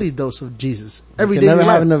daily dose of Jesus every day? You never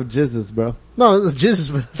have enough Jesus, bro. No, it's Jesus.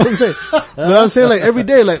 But that's what I'm saying. But I'm saying like every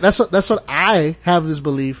day, like that's what I have this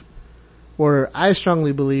belief where I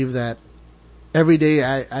strongly believe that every day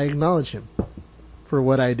I acknowledge him for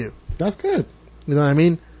what I do. That's good. You know what I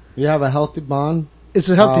mean? You have a healthy bond. It's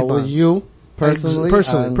a healthy bond with you personally.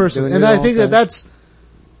 Personally. And I think that's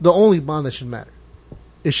the only bond that should matter.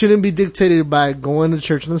 It shouldn't be dictated by going to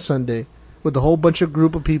church on a Sunday with a whole bunch of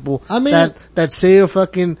group of people that say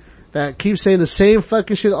that keep saying the same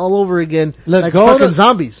fucking shit all over again. Look, like fucking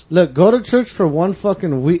zombies. Look, go to church for one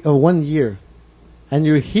fucking week, 1 year, and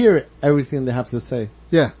you hear everything they have to say.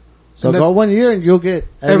 Yeah. So go 1 year and you'll get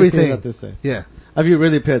everything that they say. Yeah. If you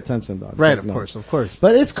really pay attention, though. Right, of course.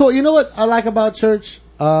 But it's cool. You know what I like about church?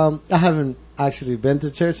 I haven't actually been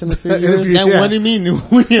to church in a few years. What do you mean?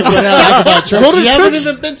 What I like about church? Go to you church. haven't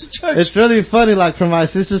even been to church. It's really funny, like for my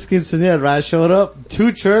sister's quinceañera, right? I showed up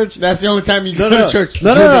to church. That's the only time you go to church.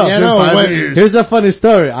 No. Here's a funny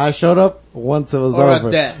story. I showed up once it was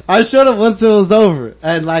over. I showed up once it was over.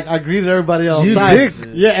 And like, I greeted everybody outside. You dick.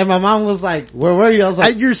 Yeah, and my mom was like, where were you? I was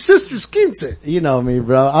like, at your sister's quince. You know me,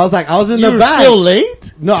 bro. I was in the back. You were still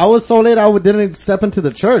late? No, I was so late I didn't step into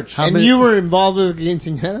the church. And you were involved with the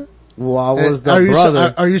quinceañera? Well, I was the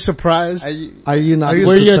brother. Are you surprised? Are you not?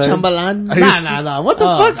 Were you a chambalan? Nah. What the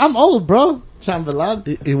fuck? I'm old, bro. Chambalan.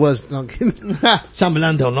 It was, no, I'm kidding.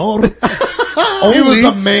 Chambalan de honor. He was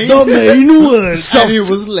the main one. And he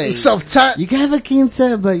was late. Self-taught. You can have a quince,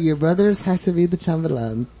 but your brothers have to be the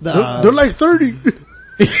chambalan. They're like 30.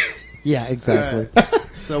 Yeah, exactly.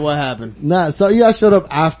 So what happened? Nah, so I showed up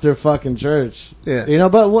after fucking church. Yeah. You know,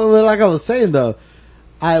 but like I was saying though,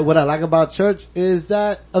 what I like about church is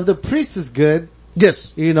that if the priest is good.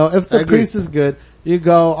 Yes. You know, if the priest is good, you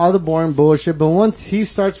go all the boring bullshit, but once he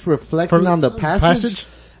starts reflecting on the passage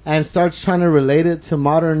and starts trying to relate it to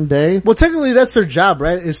modern day. Well, technically that's their job,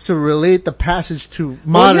 right? Is to relate the passage to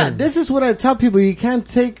modern. Well, yeah, this is what I tell people. You can't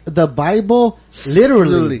take the Bible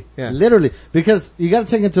literally. Literally. Because you gotta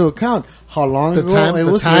take into account how long ago it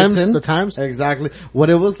was written. The times. Exactly.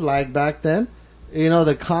 What it was like back then. You know,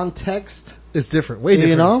 the context. It's different. Way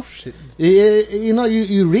different. You know,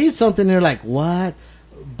 you read something and you're like, what?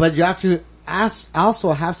 But you actually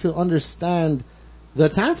also have to understand the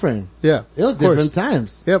time frame. Yeah. It was different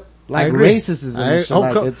times. Yep. Like racism and shit.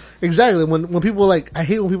 Like exactly. When people I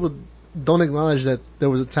hate when people don't acknowledge that there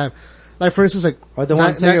was a time. Like for instance, like, or they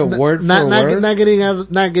want to say a word for word. Not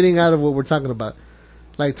getting out of what we're talking about.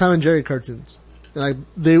 Like Tom and Jerry cartoons. Like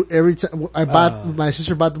every time my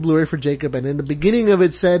sister bought the Blu-ray for Jacob, and in the beginning of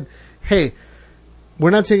it said, hey, we're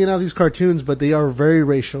not taking out these cartoons, but they are very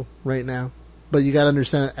racial right now. But you gotta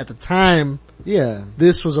understand at the time,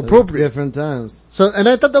 this was appropriate. Different times. So, and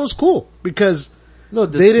I thought that was cool because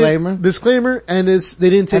disclaimer, and they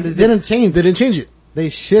didn't change it. They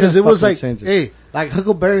should have. Because it was like, changed it. hey, like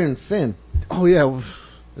Huckleberry and Finn. Oh yeah.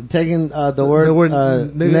 Taking the word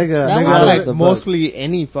nigga that out was of the mostly book.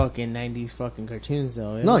 Any fucking 90s fucking cartoons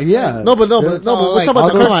though. No, yeah. But we're talking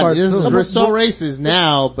about the part. We're so racist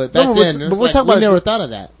now, but back then we never thought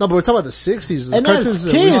of that. No, but we're talking about the 60s. The and cartoons as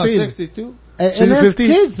kids, 60s too. And as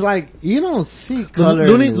kids, like, you don't see color.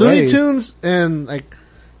 Looney Tunes and like,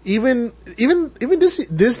 even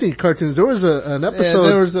Disney cartoons, there was an episode.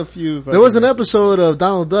 There was a few. There was an episode of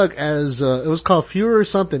Donald Duck as, it was called Fuhrer or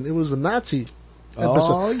something. It was a Nazi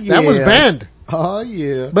episode. Oh, yeah. That was banned. Oh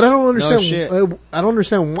yeah. But I don't understand. I don't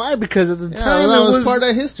understand why, because at the time it was part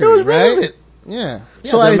of history, it was right? relevant. Yeah.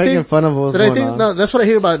 So I think fun of what was going on. No, that's what I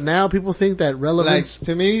hear about now. People think that relevance. Like,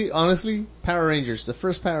 to me, honestly, Power Rangers, the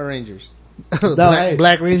first Power Rangers.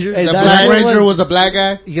 Black Ranger. The Black Ranger was a black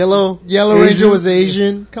guy. Yellow Ranger was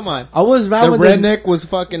Asian. Come on. I was mad when the redneck was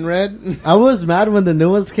fucking red. I was mad when the new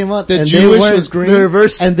ones came out. The Jewish was green. The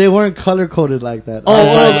reverse. And they weren't color coded like that.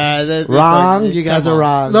 Wrong. You guys are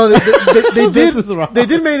wrong. No, they did. They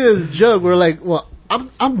did make it as a joke. We're like, well,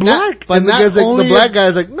 I'm black. But and the black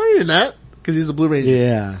guy's like, no, you're not. Cause he's the Blue Ranger.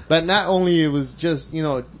 Yeah. But not only it was just,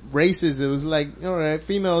 races, it was like, alright,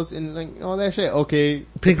 females and like, all that shit. Okay.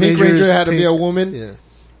 Pink Ranger had to be a woman. Yeah.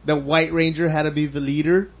 The White Ranger had to be the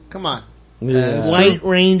leader. Come on. Yeah. White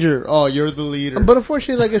Ranger. Oh, you're the leader. But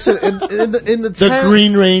unfortunately, like I said, in the time, the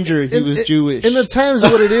Green Ranger, he was Jewish. In the times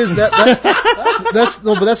of what it is, that's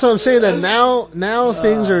what I'm saying, that now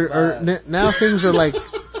things are like,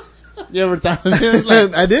 you ever thought it?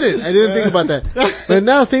 Like, I didn't think about that. But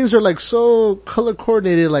now things are like so color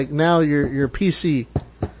coordinated, like now you're PC.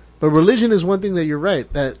 But religion is one thing that you're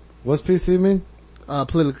right, that. What's PC mean?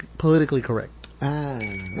 Politically correct.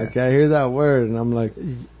 Okay, I hear that word and I'm like,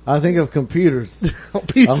 I think of computers.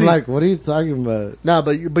 PC. I'm like, what are you talking about? No,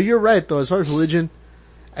 but you're right though, as far as religion,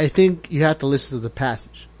 I think you have to listen to the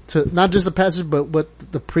passage. Not just the passage, but what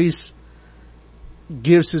the priest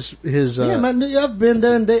gives his yeah, man, I've been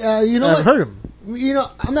there and I've heard him. You know,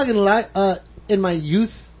 I'm not gonna lie, in my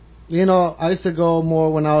youth, you know, I used to go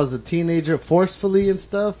more when I was a teenager, forcefully and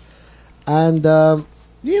stuff. And,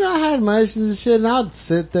 you know, I had my issues and shit, and I'd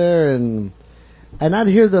sit there and I'd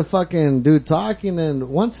hear the fucking dude talking, and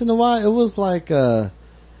once in a while, it was like, oh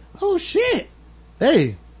shit.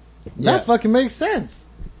 Hey, that fucking makes sense.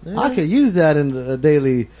 Yeah. I could use that in the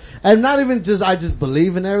daily, and not even just, I just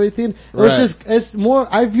believe in everything. It's just, it's more,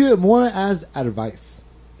 I view it more as advice.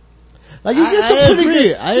 Like you get some pretty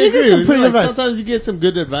good, I agree. Some pretty like, advice. Sometimes you get some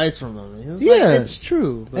good advice from them. It's yeah. like, it's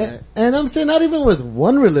true. But. And I'm saying not even with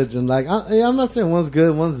one religion. Like, I'm not saying one's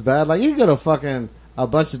good, one's bad. Like, you go to fucking a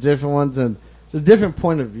bunch of different ones and just different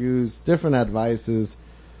point of views, different advices.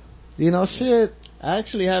 You know, shit. I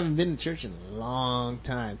actually haven't been to church in a long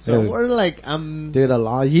time. So we're like, Dude, a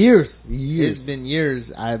lot, years. It's been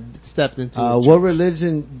years I've stepped into what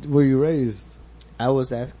religion were you raised? I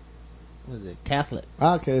was at, was it Catholic?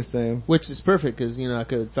 Okay, same. Which is perfect because, you know, I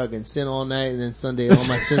could fucking sin all night and then Sunday all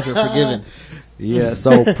my sins are forgiven. Yeah,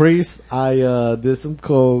 so priest, I did some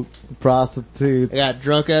coke, prostitutes. I got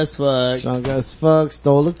drunk as fuck,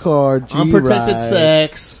 stole a car, unprotected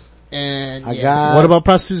sex. And I got what about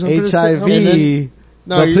prostitutes? HIV.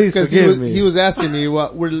 No, please forgive me. He was asking me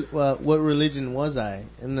what religion was I,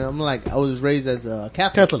 and I'm like, I was raised as a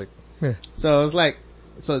Catholic. Yeah. So I was like,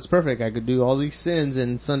 so it's perfect. I could do all these sins,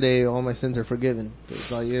 and Sunday all my sins are forgiven.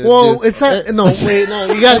 Well, it's not. No, wait, no.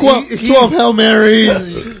 You got 12 Hail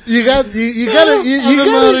Marys. You gotta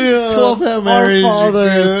 12 Hail Marys.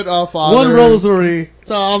 All Fathers. One rosary.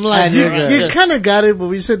 So I'm like, you kind of got it, but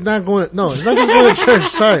we said not going. No, it's not just going to church.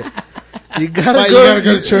 Sorry, you gotta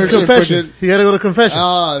go to church. Confession. You gotta go to confession.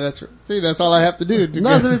 Oh, that's right. See, that's all I have to do. No,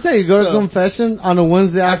 that's what I'm saying. You go to confession on a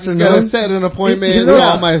Wednesday afternoon. I just gotta set an appointment. You know,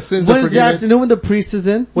 all my sins are forgiven. Wednesday afternoon when the priest is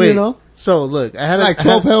in. Wait, you know. So look, I had like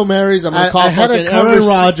 12 Hail Marys. I'm gonna call fucking Aaron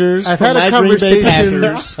Rodgers. I've had a conversation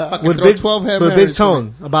with Big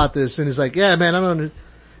Tone about this, and he's like, "Yeah, man, I don't.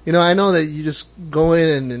 You know, I know that you just go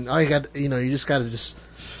in and all you got, you know, you just gotta just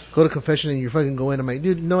go to confession and you fucking go in. I'm like,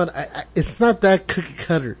 dude, you know what? It's not that cookie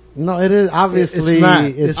cutter. No, it is obviously. It's not.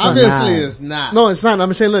 It's not. No, it's not.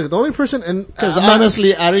 I'm saying, look, the only person, and because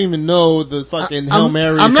honestly, I don't even know the fucking Hail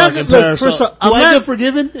Mary. I'm not gonna look. First off, do I get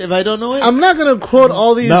forgiven if I don't know it? I'm not gonna quote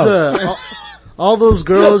all these. All those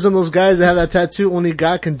girls and those guys that have that tattoo. Only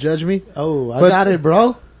God can judge me. Oh, I got it,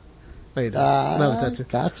 bro. Wait, not a tattoo.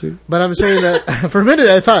 Got you. But I'm saying that for a minute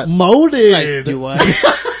I thought molded. Like, do I?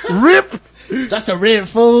 Rip. That's a rip,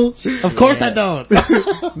 fool. Of course I don't.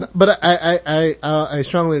 But I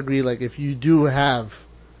strongly agree. Like, if you do have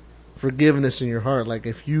forgiveness in your heart, like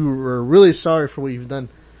if you are really sorry for what you've done,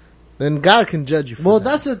 then God can judge you for Well, that.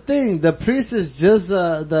 that's the thing. The priest is just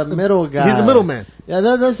the middle guy. He's a middleman. Yeah,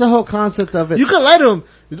 that's the whole concept of it. You can lie to him.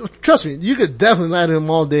 Trust me, you could definitely lie to him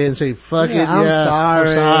all day and say, fuck it, I'm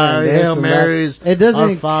sorry. Hail Marys, it doesn't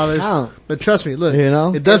our fathers. count. But trust me, look, you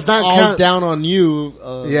know, it does not all count. down on you.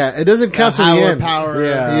 Yeah, it doesn't count to the end. Power,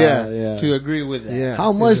 yeah, to agree with that. Yeah.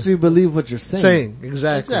 How much do you believe what you're saying?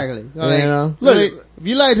 Exactly. Like, you know, look, if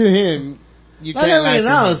you lie to him, you like can't lie everything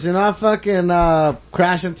to else, him. you know, I fucking,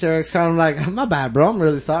 crash into Eric's car. I'm like, my bad, bro. I'm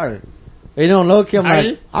really sorry. You know, low-key, I'm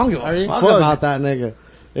like, I don't give a fuck about that nigga.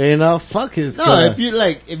 You know, fuck his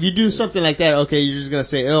if you do something like that, okay, you're just gonna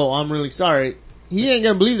say, oh, I'm really sorry. He ain't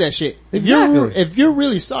gonna believe that shit. Exactly. If you're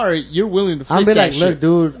really sorry, you're willing to fix I'm be that like, shit. look,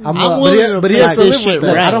 dude, I'm willing to fix this shit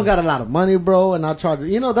right. I don't got a lot of money, bro, and I'll charge you.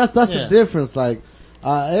 You know, that's the difference. Like,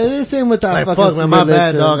 it's the same with that like, fucking fuck, man, my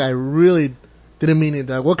bad, dog. I really didn't mean it,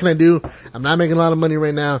 dog. What can I do? I'm not making a lot of money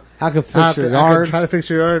right now. I can fix your yard. I can try to fix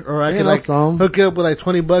your yard, or I can like hook you up with like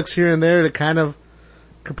 $20 here and there to kind of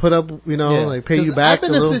could put up, you know, like pay you back.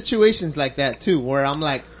 I've been in situations like that too, where I'm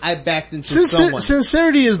like, I backed into someone.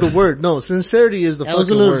 Sincerity is the word. No, sincerity is the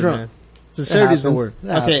fucking word, man. Sincerity is the word.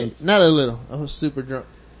 Okay, not a little. I was super drunk.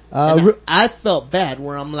 I felt bad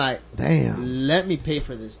where I'm like, damn, let me pay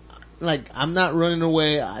for this. Like, I'm not running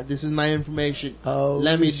away. This is my information. Oh,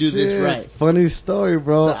 let me do this right. Funny story,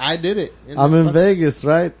 bro. So I did it. I'm in Vegas,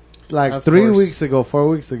 right? Like 4 weeks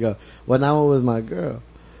ago, when I went with my girl.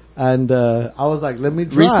 And, I was like, let me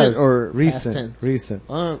drive. Recent.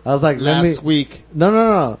 I was like, last week.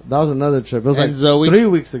 No. That was another trip. It was like Zoe, 3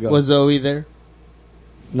 weeks ago. Was Zoe there?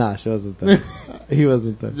 Nah, she wasn't there. He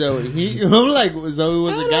wasn't there. Zoe. I'm like, Zoe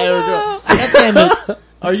was a guy or a girl. God damn it.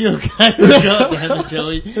 Are you a guy or a girl? Damn it,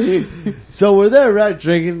 Joey. So we're there, right?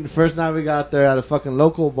 Drinking. First night we got there at a fucking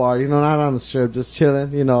local bar, you know, not on the strip, just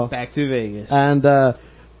chilling, you know. Back to Vegas. And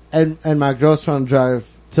my girl's trying to drive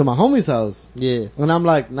to my homie's house. Yeah. And I'm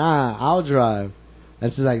like, nah, I'll drive.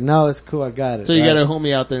 And she's like, no, it's cool, I got it. So you got a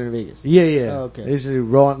homie out there in Vegas? Yeah, yeah. Oh, okay. Usually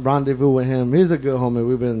rendezvous with him. He's a good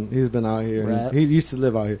homie. He's been out here. Right. He used to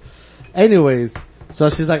live out here. Anyways, so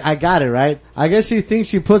she's like, I got it, right? I guess she thinks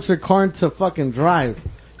she puts her car into fucking drive.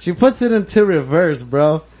 She puts it into reverse,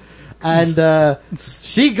 bro. And,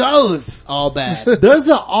 she goes. All bad. There's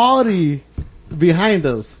an Audi behind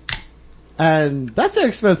us. And that's an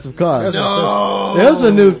expensive car. No. It was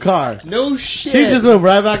a new car. No shit. She just went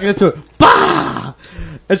right back into it. Bah!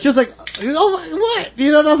 It's just like, oh my, what?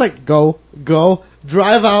 You know, and I was like, go,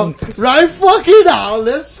 drive out, right fucking out,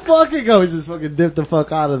 let's fucking go. We just fucking dip the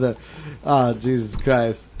fuck out of there. Oh, Jesus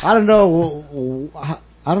Christ. I don't know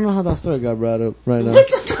how that story got brought up right now.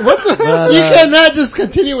 You cannot just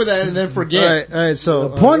continue with that and then forget. All right. So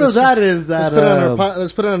the point of that is that,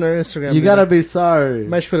 let's put it on our Instagram. You gotta be sorry.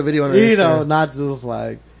 Might put a video on our You Instagram. know, not just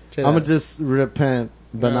like, I'm gonna just repent,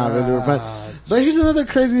 but not really repent. So here's another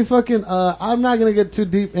crazy fucking, I'm not gonna get too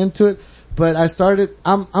deep into it, but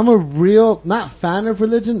I'm a real, not fan of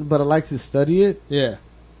religion, but I like to study it. Yeah.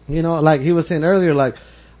 You know, like he was saying earlier, like,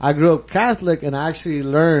 I grew up Catholic and I actually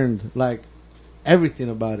learned, like, everything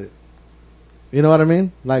about it. You know what I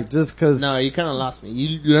mean? Like, just cause. No, you kinda lost me.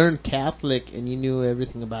 You learned Catholic and you knew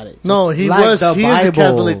everything about it. No, he like is a Bible.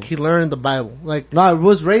 Catholic. He learned the Bible. Like, no, I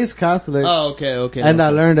was raised Catholic. Oh, okay. And I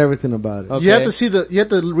learned everything about it. Okay. you have to see you have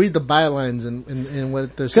to read the bylines and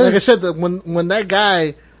what they're saying. Like I said, that when that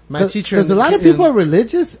guy, my teacher. Because a lot of people are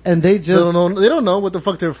religious and they just. They don't know what the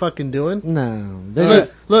fuck they're fucking doing. No.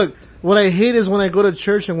 Look, what I hate is when I go to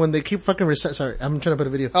church and when they keep fucking sorry, I'm trying to put a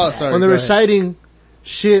video. Oh, sorry. When they're reciting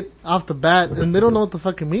shit off the bat and they don't know what the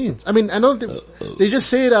fuck it means. I mean, I know they just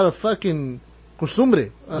say it out of fucking costumbre,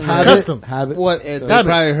 custom. Habit. What? They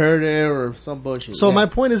probably heard it or some bullshit. So my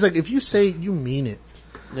point is, like, if you say it, you mean it.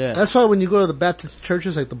 Yeah. That's why when you go to the Baptist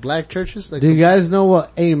churches, like the black churches, like, do you guys know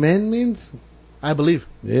what amen means? I believe.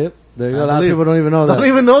 Yep. There you go. A lot of people don't even know that. Don't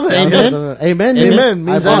even know that. Amen? Amen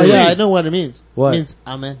means I know what it means. What? It means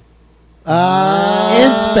amen.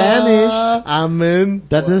 In Spanish. Amen.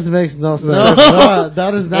 That doesn't make no sense. No,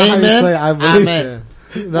 that is not Amen. how you say I believe. Amen.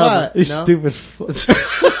 No, What? You No? stupid.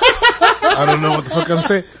 I don't know what the fuck I'm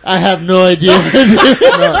saying. I have no idea.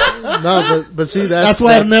 No, but see, That's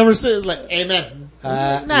why I never say it's like amen.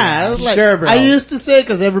 Nah, it's like, sure, bro. I used to say it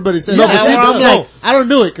cause everybody says No, it. but see, I'm no. like, I don't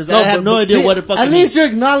do it cause I have no idea what it fucking At least you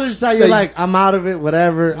acknowledge that you're like, I'm out of it,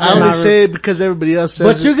 whatever. I only say it because everybody else says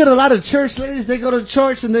But it. you get a lot of church ladies, they go to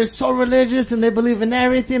church and they're so religious and they believe in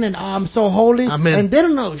everything and I'm so holy. Amen. And they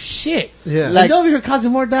don't know shit. Yeah. Like, they're over here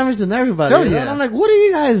causing more damage than everybody. Hell yeah. And I'm like, what are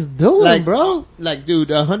you guys doing, Like, bro? Like, dude,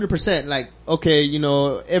 100%. Like, okay, you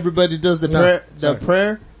know, everybody does the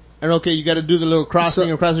prayer, and okay, you gotta do the little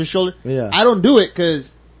crossing across your shoulder. Yeah. I don't do it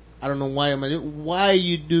cause I don't know why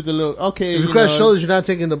you do the little, okay. If you cross shoulders, you're not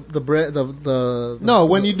taking the bread, no,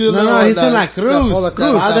 when you do the little, No, he's in la cruz.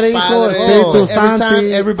 Padre, Hijo, every Espíritu Santo.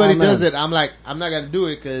 time everybody Amen. does it, I'm like, I'm not gonna do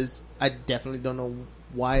it cause I definitely don't know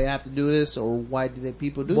why I have to do this or why do they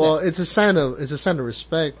people do Well, that. it's a sign of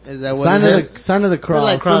respect. Is that what it is? Sign of the But cross.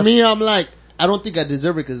 like, for me, I'm like, I don't think I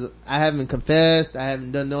deserve it because I haven't confessed, I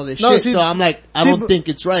haven't done all this shit, See, so I'm like, I don't think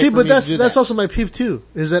it's right. See, for but me to that's do that. also my peeve too.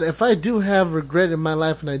 Is that if I do have regret in my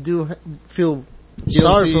life and I do feel Guilty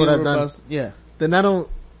sorry for what I've or done, about- yeah.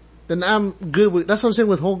 then I'm good with. That's what I'm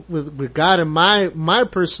saying with God and my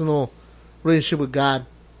personal relationship with God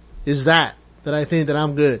is that I think that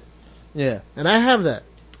I'm good, Yeah. and I have that.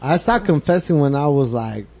 I stopped confessing when I was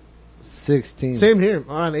like 16. Same here,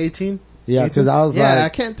 around 18. Yeah, cause I was Yeah, I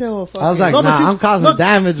like, can't tell if I was like, No, but nah, see, I'm causing look,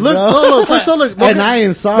 damage, look, bro. no, first of all, look, And I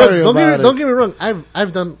ain't sorry don't about it. Don't get me wrong.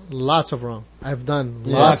 I've done lots of wrong. I've done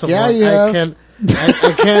lots of yeah, wrong. you have.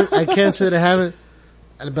 I can't say that I haven't,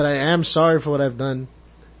 but I am sorry for what I've done.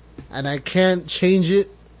 And I can't change it,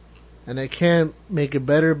 and I can't make it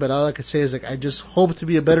better, but all I can say is like, I just hope to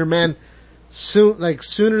be a better man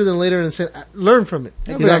sooner than later and say, learn from it.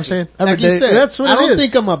 You know what I'm saying? Like you said, That's what I it don't is.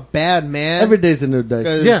 think I'm a bad man. Every day's a new day.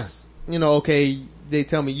 Cause, Yeah. you know, okay, they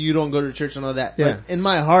tell me you don't go to church and all that. Yeah. But in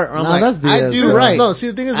my heart, I'm Nah, that's like, I BS, do bro. right. No, see,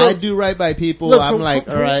 the thing is, I like, do right by people. look, I'm like,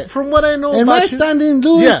 alright. From what I know In about my you, standing,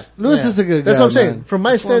 Lewis is a good guy. that's what I'm saying. man. From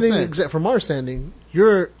my That's what I'm standing, saying. from our standing,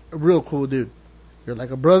 you're a real cool dude. You're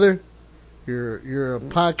like a brother. You're a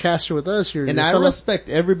podcaster with us. And I respect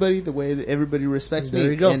everybody the way that everybody respects me.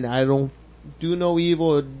 There you go. And I don't do no evil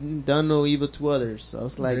or done no evil to others. So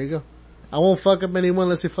it's like, there you go. I won't fuck up anyone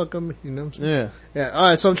unless they fuck up me. You know what I'm saying? yeah. Yeah.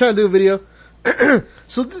 Alright, so I'm trying to do a video.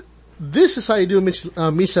 So this is how you do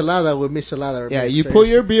michelada with michelada. Yeah, you put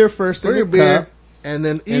your beer first pour in your the beer, cup. and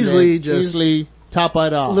then and easily then easily top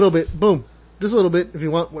it off. a little bit, boom. Just a little bit if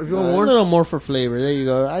you want A more. little more for flavor. There you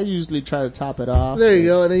go. I usually try to top it off. There you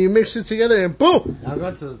go. And then you mix it together and boom! I'll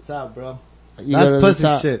go to the top, bro. You That's go to the pussy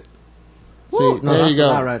top. shit. See, No, there that's you go. a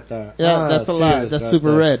lot right there. Yeah, that's a lot. cheers That's right super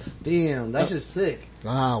there. red. Damn, that's just sick.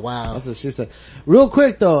 Ah, wow. That's what she said. Real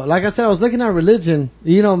quick though, like I said, I was looking at religion.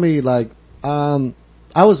 You know me, like, I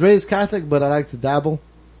was raised Catholic, but I like to dabble.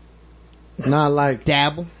 Not like,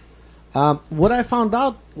 Dabble. what I found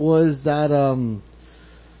out was that,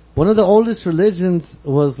 one of the oldest religions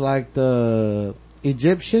was like the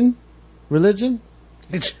Egyptian religion.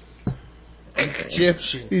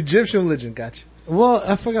 Egyptian religion, gotcha. Well,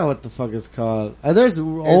 I forgot what the fuck it's called. There's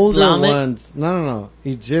older Islamic? ones. No.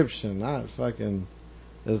 Egyptian, not fucking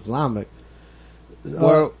Islamic.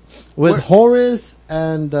 Well, With Horus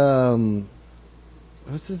and,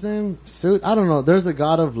 what's his name? Suit? I don't know. There's a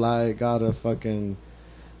god of light, god of fucking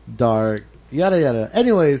dark, yada yada.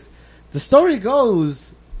 Anyways, the story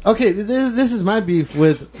goes, okay, this is my beef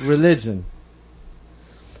with religion.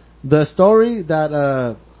 The story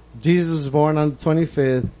that, Jesus was born on the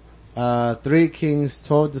 25th, 3 kings,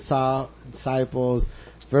 12 disciples,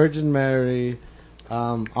 Virgin Mary,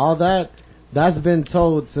 all that's been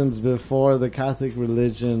told since before the Catholic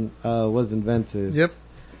religion, was invented. Yep.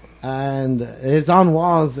 And it's on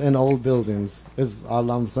walls in old buildings, is all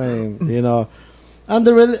I'm saying, you know. And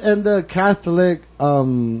the Catholic,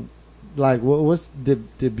 like, what's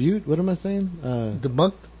debut? What am I saying?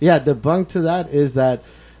 Debunked? Yeah, debunked to that is that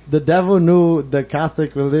the devil knew the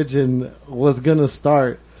Catholic religion was gonna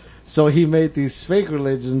start, so he made these fake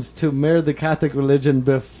religions to mirror the Catholic religion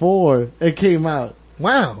before it came out.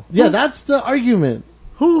 Wow. Yeah, that's the argument.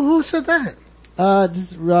 Who said that?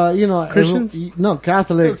 You know, Christians? No,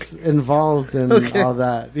 Catholics involved in all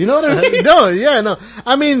that. You know what I mean? No.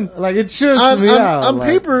 I mean, like, it sure to me out. On like,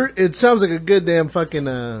 paper, it sounds like a good damn fucking,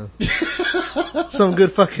 some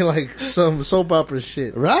good fucking, like, some soap opera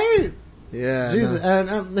shit. right? Yeah. Jesus.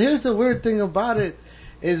 No. And here's the weird thing about it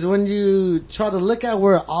is when you try to look at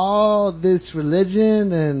where all this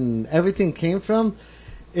religion and everything came from,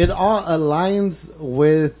 it all aligns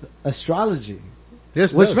with astrology.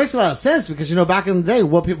 Yes, Which makes a lot of sense because, you know, back in the day,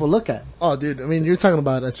 what people look at. Oh, dude, I mean, you're talking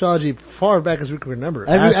about astrology far back as we can remember.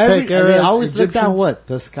 And they always looked at Egyptians. what?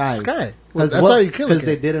 The skies. Sky. Well, that's all you can look Because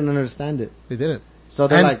they at. didn't understand it. They didn't. So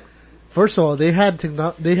they're And like, first of all, they had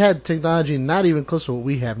technology not even close to what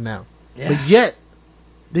we have now. Yeah. But yet,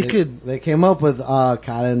 they came up with,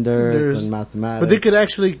 calendars and mathematics. But they could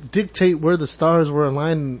actually dictate where the stars were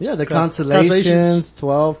aligned. Yeah, the constellations,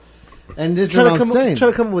 12. And this is what I'm saying.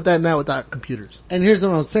 Try to come up with that now without computers. And here's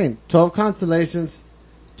what I'm saying. 12 constellations,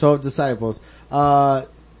 12 disciples.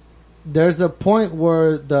 There's a point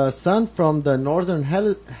where the sun from the northern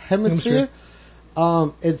hemisphere,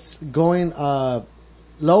 it's going,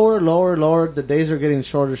 lower. The days are getting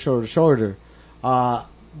shorter.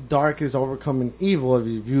 Dark is overcoming evil if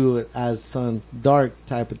you view it as sun dark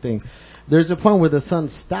type of thing. There's a point where the sun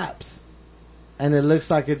stops and it looks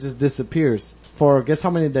like it just disappears for guess how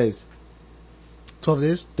many days? 12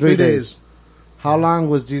 days? 3 days. How long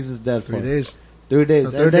was Jesus dead for? 3 days. 3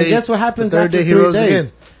 days. And then guess what happens after 3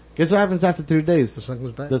 days? Guess what happens after 3 days? The sun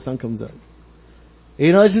comes back. The sun comes up.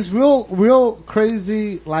 You know, it's just real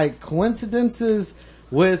crazy, like, coincidences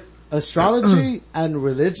with astrology and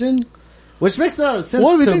religion, which makes a lot of sense.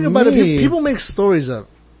 Well, if you to think about it, me. people make stories up.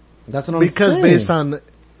 That's what I'm because saying. based on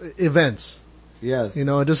events. Yes. You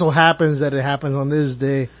know, it just so happens that it happens on this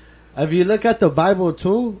day. If you look at the Bible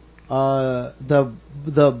too, the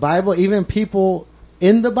Bible, even people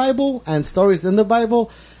in the Bible and stories in the Bible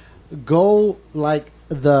go like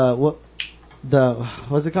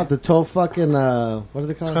what's it called? The 12 fucking, what is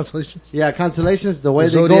it called? Constellations? Yeah, constellations. The way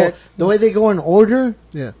Zodiac. they go in order.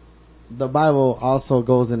 Yeah. The Bible also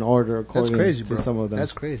goes in order according That's crazy, to bro. some of them.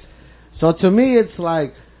 That's crazy. So to me, it's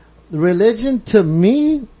like, religion to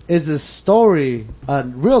me is a story, a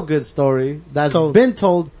real good story that's been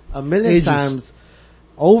told a million times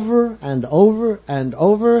over and over and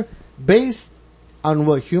over based on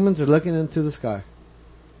what humans are looking into the sky.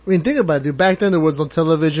 I mean, think about it, dude. Back then there was no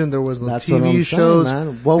television, there was no That's what I'm TV shows. saying,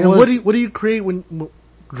 man. What do you create when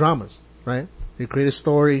dramas, right? You create a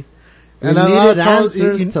story. And needed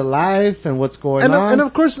answers to life and what's going on. And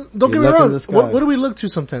of course, don't get me wrong. What do we look to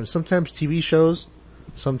sometimes? Sometimes TV shows.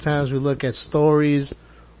 Sometimes we look at stories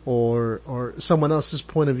or someone else's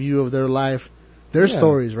point of view of their life, their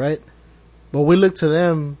stories, right? But we look to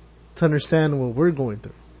them to understand what we're going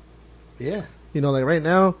through. Yeah. You know, like right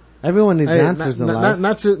now. Everyone needs answers in life.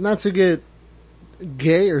 Not to get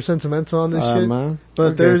gay or sentimental on this shit. Man.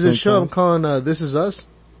 But there's a show I'm calling, This Is Us.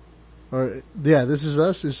 This Is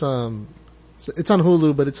Us. It's on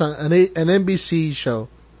Hulu, but it's on an NBC show.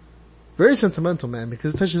 very sentimental, man,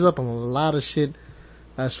 because it touches up on a lot of shit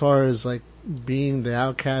as far as like being the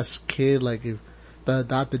outcast kid, like if the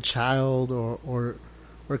adopted child or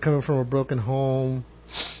coming from a broken home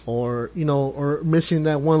or, you know, or missing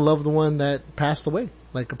that one loved one that passed away,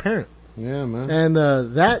 like a parent. Yeah, man. And,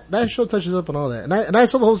 that show touches up on all that. And I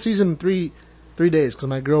saw the whole season in three days because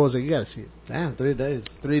my girl was like, you gotta see it. Damn, 3 days.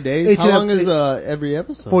 3 days? How long is, every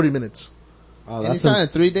episode? 40 minutes. Oh, And you saw it in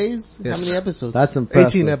 3 days? Yes. How many episodes? That's impressive.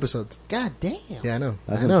 18 episodes. God damn. Yeah, I know.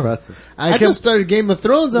 That's I know. impressive. I just started Game of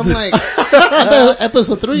Thrones. I'm like,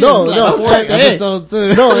 episode 3 No, is no, like 4 episode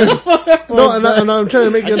 2. No, I'm trying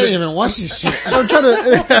to make I can't even watch this shit. I'm trying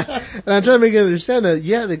to make you understand that,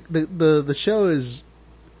 yeah, the show is,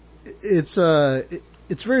 it's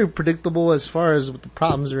very predictable as far as what the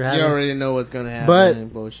problems they're having. You already know what's gonna happen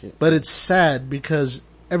and bullshit. But it's sad because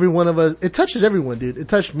every one of us, it touches everyone, dude. It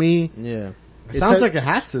touched me. Yeah. It sounds like it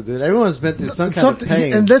has to, dude. Everyone's been through some kind of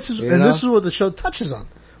pain. And this is what the show touches on.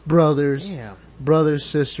 Brothers,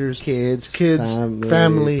 sisters, kids,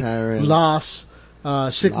 family, parents. loss,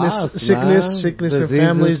 sickness Diseases, in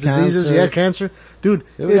families, diseases, cancer. cancer. Dude,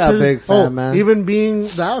 We got a big fan, man. even being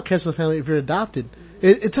the outcast of the family, if you're adopted,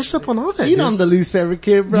 it touches up on all that. You know I'm the least favorite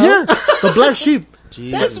kid, bro. Yeah, the black sheep.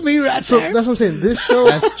 That's me right So there. that's what I'm saying. This show,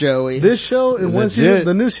 That's Joey. this show in one Legit. season,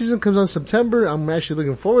 the new season comes on September. I'm actually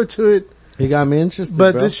looking forward to it. You got me interested,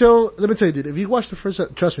 But bro. this show, let me tell you, dude, if you watch the first,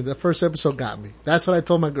 trust me, the first episode got me. That's what I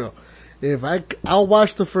told my girl. I'll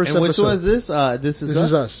watch the first And which episode. one is this? This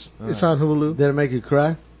is Us. It's on Hulu. Did it make you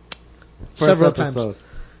cry? Several First episode. times.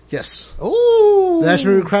 Yes. Ooh. That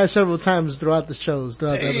actually made me cry several times throughout the shows,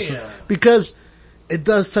 throughout the episodes. Because it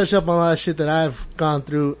does touch up on a lot of shit that I've gone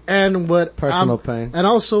through and what Personal pain. and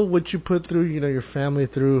also what you put through, you know, your family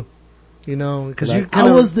through, you know, cause Like, you kind I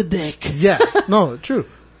of, was the dick. yeah, no, true.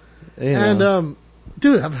 You know. And,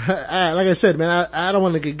 dude, like I said, man, I don't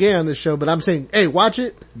want to get gay on this show, but I'm saying, hey, watch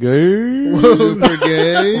it. Gay. Super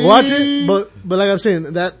gay. Watch it, but like I'm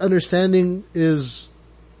saying, that understanding is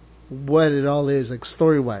what it all is, like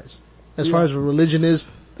story-wise. As far as what religion is,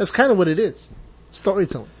 that's kind of what it is.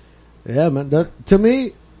 Storytelling. Yeah, man. To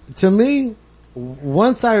me,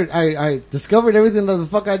 once I discovered everything that the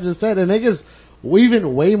fuck I just said, and it gets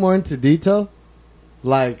even way more into detail,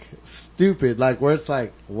 like stupid, like where it's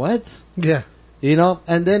like, what? Yeah. You know?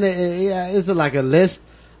 And then it's like a list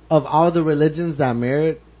of all the religions that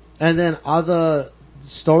married, and then all the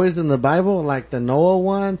stories in the Bible, like the Noah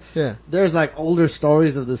one. Yeah. There's like older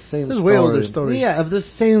stories of the same There's story. way older stories. Yeah, of the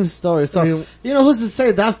same story. So, I mean, you know, who's to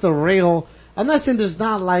say that's the real, I'm not saying there's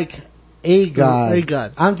not like a God. A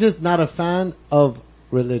God. I'm just not a fan of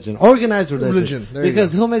religion. Organized religion. Religion. There you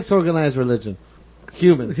Because go. who makes organized religion?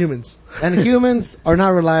 Humans. Humans. And humans are not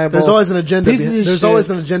reliable. There's always an agenda. Pieces of There's shit. always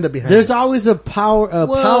an agenda behind There's it. always a power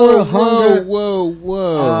Whoa, hunger. whoa.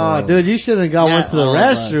 Oh, dude, you shouldn't have got Not one to the all of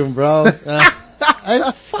us. restroom, bro.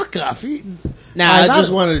 Fuck off. Nah, I I not-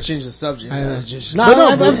 just wanted to change the subject. I know. I just, No, But no,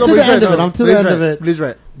 I'm but to he's the right, end of no, it. I'm to but the he's end right, of it. but he's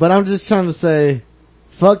right. But I'm just trying to say,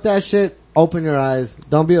 fuck that shit. Open your eyes.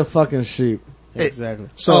 Don't be a fucking sheep. exactly.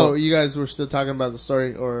 So- So you guys were still talking about the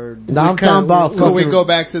story, or No, I'm talking about will we fucking, go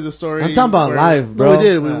back to the story? I'm talking about where- life, bro. No, we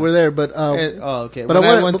did. We were there, but, Oh, okay. But When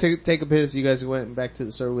I I want- went to take a piss, you guys went back to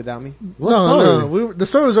the story without me? What no. story? The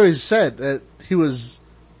story was always said that he was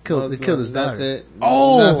killed. They killed his daughter. That's it.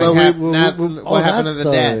 Oh, Nothing well, what happened that to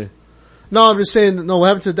the dad? No, I'm just saying. No, what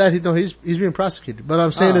happened to that? He's being prosecuted. But what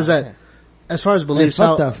I'm saying is that, okay. as far as beliefs, fuck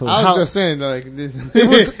how, that fool. I how- was just saying, like, this,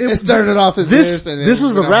 it started off as this and then this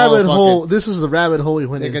was the went a whole rabbit hole. fucking- This was the rabbit hole he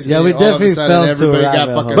went they into. continued, we all of a definitely sudden, fell to a everybody got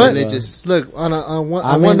rabbit fucking hole, religious. Look, on I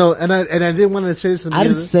one mean- note, and I didn't want to say this.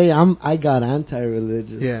 I'd say I got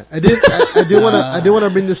anti-religious. Yeah, I did want to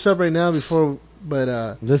bring this up right now before,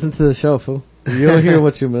 but Listen to the show, fool. You'll hear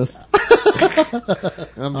what you missed.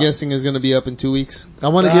 I'm guessing it's gonna be up in 2 weeks. I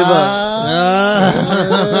want to give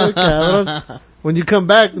cabrón. When you come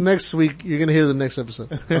back next week, you're gonna hear the next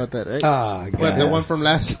episode about that, right? Ah, What, the one from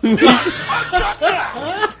last week?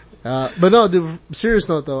 But no, dude, serious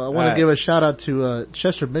note though, I want to Alright. give a shout out to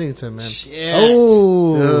Chester Bennington, man.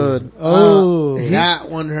 Oh, Dude. That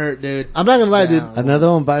one hurt, dude. I'm not gonna lie, dude.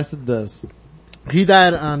 another one bites the dust. He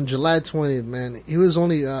died on July 20th, man. He was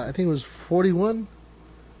only, I think it was 41.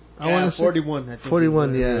 I want to say 41. I think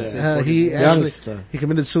 41. Yeah, he actually Youngster. he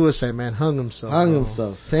committed suicide, man. Hung himself. Hung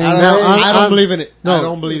himself. Same I don't, Now, way. I don't I'm- believe in it. No, I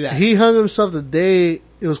don't believe that. He hung himself the day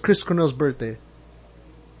it was Chris Cornell's birthday,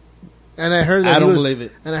 and I heard that I don't he was, believe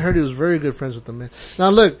it. And I heard he was very good friends with him, man. Now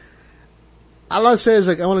look, all I say is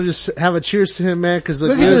like I want to just have a cheers to him, man, because We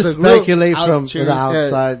look, can there's just a real speculate from cheers. the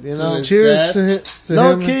outside, you know. cheers to him.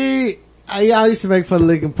 Low man. key, I used to make fun of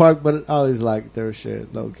Linkin Park, but I always liked their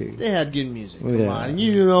shit, low key. They had good music. Come Yeah. on.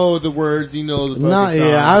 You know the words, you know the fucking No, song.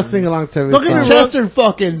 yeah, I was singing along to every Don't get me song. wrong. Chester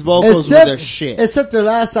fucking's vocals were their shit. Except their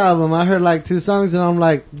last album, I heard like 2 songs and I'm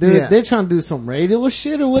like, dude, Yeah. they're trying to do some radio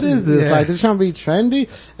shit or what is this? Yeah. Like they're trying to be trendy.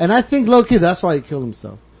 And I think low key, that's why he killed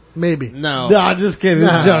himself. Maybe. No. No, I'm just kidding.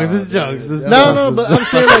 It's jokes. It's jokes. It's No, jokes. but I'm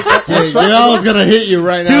saying like, that's Hey, I was gonna hit you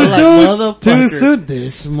right now. Too like, soon. motherfucker. Too soon.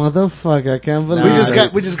 This motherfucker. I can't believe we it. just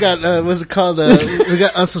got, what's it called? We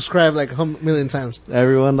got unsubscribed like a million times.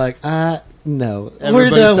 Everyone like, no. We're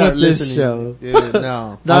Everybody done start with this listening. show. Dude,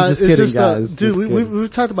 no. I'm just kidding, guys. Dude, Just we've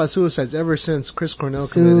talked about suicides ever since Chris Cornell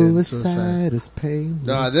committed suicide. Suicide is pain.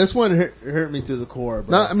 No, this one hurt me to the core,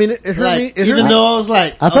 bro. No, I mean, it hurt Like, me. It even hurt though I was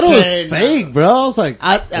like, I thought okay, it was fake, bro. I was like,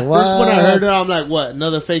 At first when I heard it, I'm like, what?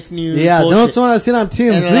 Another fake news? yeah, bullshit. that's when I seen on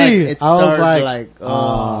TMZ. And, like, it I was started, like,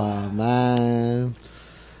 oh man.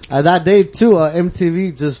 That day too,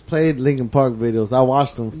 MTV just played Linkin Park videos. I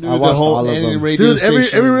watched them. Dude, I watched the whole all of any them. radio Dude, every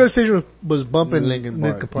station. radio station was bumping Linkin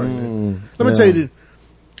Linkin Park. Park. man. Yeah. Let me tell you, dude.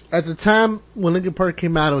 At the time when Linkin Park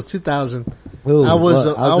came out, it was 2000. Ooh, I was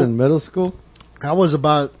in middle school. I was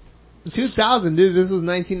about 2000, dude. This was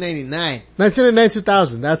 1999. 1999,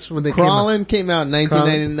 2000. That's when they Crawling came out in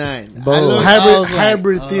 1999. Boom. I looked, came out. I was like,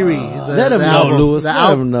 Hybrid Theory. Let him know, album, Lewis.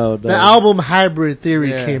 Let him know. The album Hybrid Theory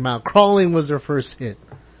Yeah. came out. Crawling was their first hit.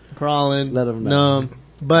 Crawling. Let 'em know. Numb.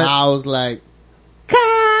 But I was like,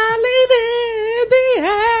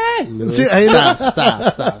 see,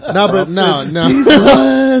 stop. No, but no.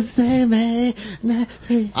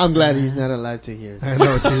 Hey, I'm glad he's not alive to hear I this.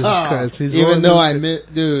 know, Jesus Christ. He's Even one though of I those-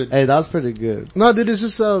 admit, dude, that was pretty good. No, dude, it's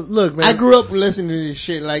just, look, man. I grew up listening to this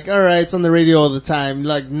shit. Like, alright, it's on the radio all the time.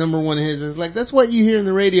 Like, number one hits. It's like, that's what you hear in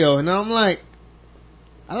the radio. And I'm like,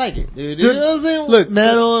 I like it, dude. Dude, It wasn't look,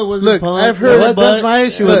 metal. It wasn't look, punk. I've heard- but That's my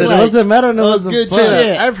issue with it. like, It wasn't metal and it it was wasn't good fun.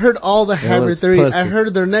 shit. I've heard all the Hybrid was Theory. pussy. I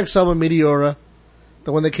heard their next album, Meteora,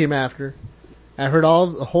 the one that came after. I heard the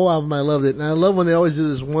whole album. I loved it, and I love when they always do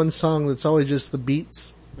this one song that's always just the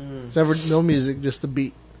beats. It's never no music, just the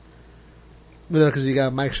beat. You know, because you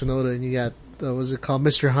got Mike Shinoda and you got what's it called,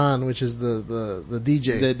 Mr. Han, which is the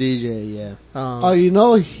DJ. The DJ, yeah. Oh, you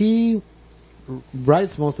know, he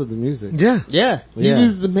writes most of the music. Yeah, Yeah. He Yeah.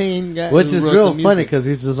 was the main guy. Which who is wrote real the music. funny because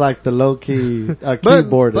he's just like the low key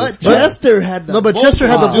keyboardist. But Chester had the No, but Chester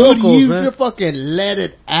had the vocals. vocals, Dude, man. you fucking let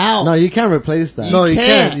it out. No, you can't replace that. no, you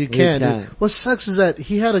can't. can't. You can't. can't. Dude. What sucks is that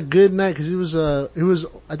he had a good night because he was I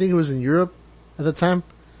think he was in Europe at the time,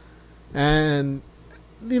 and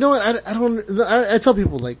you know what? I tell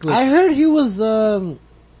people like, look, I heard he was.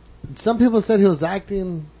 Some people said he was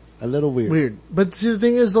acting a little weird. weird. But see, the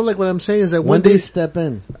thing is though, like what I'm saying is that When one did day, he step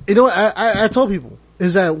in? you know what? I told people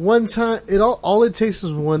is that one time all it takes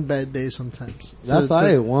is one bad day sometimes. That's to,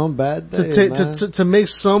 right. One bad day, man. to make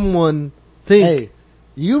someone think. Hey,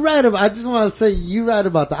 you right about, I just want to say you right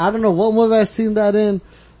about that. I don't know what movie I seen that in.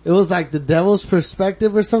 It was like the devil's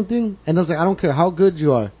perspective or something. And I was like, I don't care how good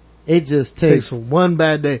you are. It just takes one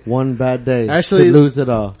bad day. one bad day Actually, to lose it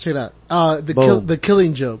all. Check it out. Boom. The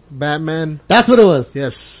Killing Joke. Batman. That's what it was.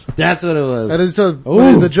 Yes. That's what it was. That is so,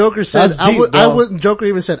 Ooh, the Joker said, that's deep, bro. Joker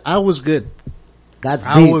even said, I was good. That's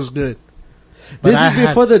I deep. was good. But This I is had-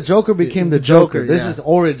 before the Joker became the Joker. This yeah. is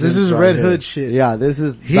origins. This is right Red here. Hood shit. Yeah, this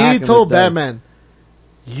is He back in told the day. Batman,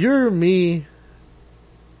 you're me,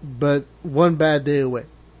 but one bad day away.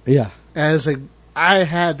 Yeah. And it's like, I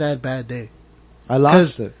had that bad day. I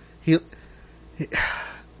lost it. He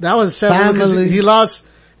that was sad because Family. he lost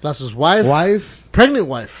his wife, pregnant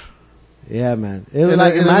wife. Yeah, man. It was In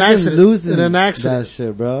like, an imagine accident. losing In an accident. that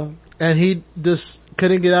shit, bro. And he just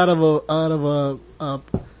couldn't get out of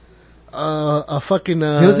a fucking, He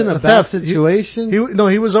was in a bad theft. situation. He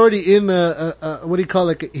was already in what do you call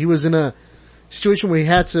it? He was in a situation where he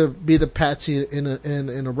had to be the patsy in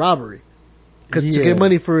a robbery to Yeah. get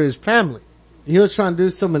money for his family. He was trying to do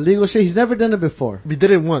some illegal shit. He's never done it before. He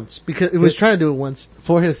did it once because it was trying to do it once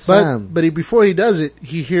For his fam. but before he does it,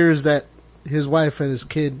 he hears that his wife and his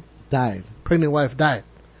kid, Died. pregnant wife, died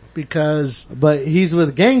because But he's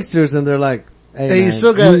with gangsters and they're like, hey, hey, you man,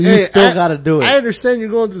 still got you still gotta do it. I understand you're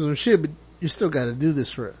going through some shit, but you still got to do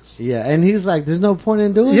this for us. Yeah, and he's like, there's no point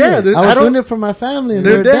in doing Yeah, it. dude, I was I don't- doing it for my family and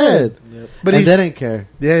They're they're dead. dead. But And he's- they didn't care.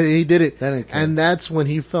 Yeah, he did it. They didn't care. And that's when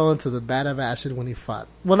he fell into the vat of acid when he fought.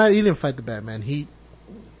 Well, he didn't fight the Batman. He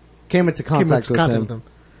Came into came contact, into contact with with him. him.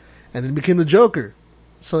 And then became the Joker.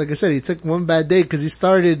 So like I said, he took one bad day because he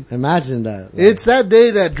started, Imagine that. Like, it's that day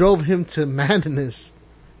that drove him to madness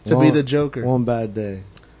to be the Joker. One bad day.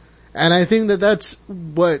 And I think that's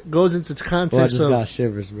what goes into the Well, I context just of, got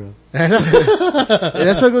shivers, bro.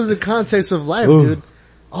 that's what goes into the context of life, Ooh. dude.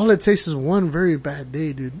 all it takes is one very bad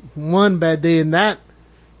day, dude. One bad day, and that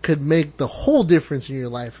could make the whole difference in your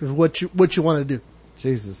life. Is what you want to do.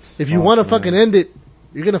 Jesus. If you want to fucking end it,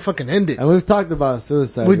 you're gonna fucking end it. And we've talked about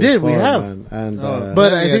suicide. We did. We before, have. man. And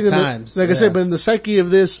but I think, times. like I said, but in the psyche of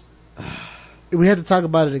this, we had to talk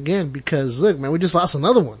about it again because look, man, we just lost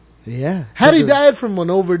another one. yeah. Had he died from an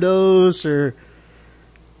overdose or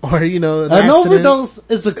you know, An accident, overdose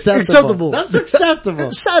is acceptable. That's acceptable.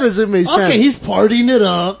 As sad as it may sound. Okay, he's partying it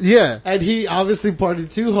up. Yeah. And he obviously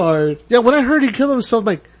partied too hard. Yeah, when I heard he killed himself, I'm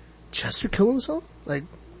like, Chester killed himself? Like,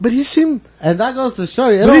 but he seemed... And that goes to show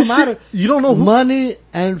you, it But don't matter. You don't know who... Money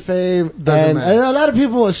and fame Doesn't matter. And a lot of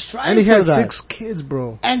people are striving And he for had that. 6 kids,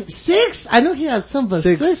 bro. And 6? I know he had some, but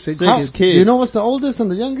Six 6 kids. Do you know what's the oldest and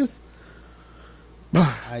the youngest?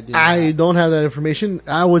 I don't have that information.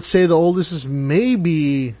 I would say the oldest is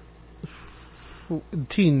maybe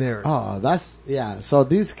teen there. Oh, that's, yeah. So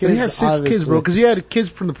these But kids he had 6 kids, obviously- bro, because he had kids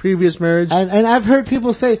from the previous marriage. And I've heard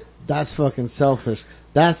people say, that's fucking selfish.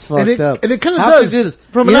 That's fucked up. And it kind of How could does you do this?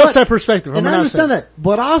 from You an know outside what? perspective. And I understand that.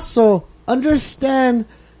 But also, understand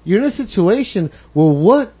you're in a situation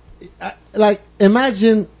where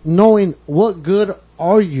imagine knowing what good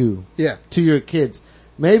are you Yeah. to your kids.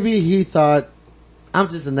 Maybe he thought, I'm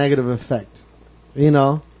just a negative effect. You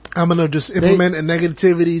know? I'm gonna just implement a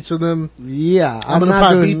negativity to them. Yeah. I'm gonna not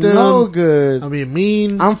probably doing beat them. no good. I'm being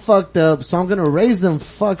mean. I'm fucked up, so I'm gonna raise them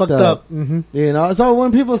fucked up. Mm-hmm. You know? So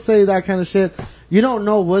when people say that kind of shit, you don't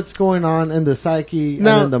know what's going on in the psyche and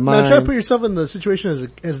in the mind. Now try to put yourself in the situation as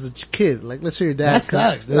a kid. Like, let's say your dad. That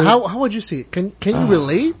sucks, dude. How would you see it? Can you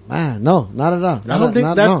relate? Man, no, not at all. I don't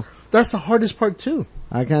think that's the hardest part too.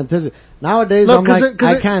 I can't touch it. Nowadays, No, I'm 'cause like, it- 'cause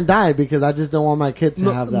I it- can't die because I just don't want my kid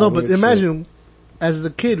to have that. No, but weird imagine, as the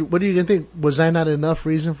kid, what are you gonna think? Was that not enough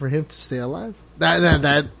reason for him to stay alive?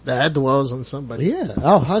 That dwells on somebody. shit. Yeah.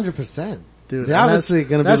 Oh, 100%. Dude. They're and obviously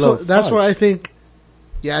gonna be that's low what, That's fuck. where I think,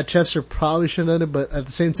 yeah, Chester probably should have done it, but at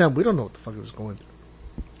the same time, we don't know what the fuck he was going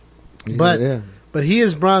through. But he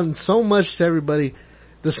has brought so much to everybody.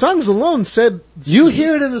 The songs alone said... You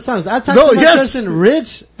hear it in the songs. I talked to my cousin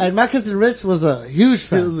Rich, and my cousin Rich was a huge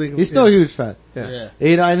fan. He's still a huge fan. Yeah.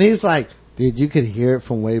 You know, and he's like, dude, you could hear it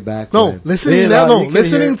from way back No, when. listening You now, know, you could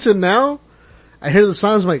listening hear it. to now, I hear the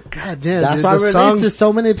songs, I'm like, God damn, That's dude, why I the relates songs, to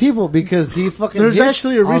so many people, because he fucking there's hits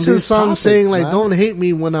actually a on recent these song topics, saying like, man. don't hate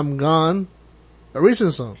me when I'm gone. A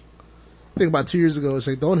recent song. I think about 2 years ago, it's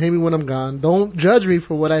like, don't hate me when I'm gone. Don't judge me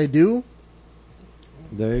for what I do.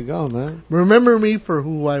 There you go, man. Remember me for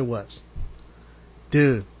who I was.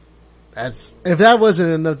 Dude, if that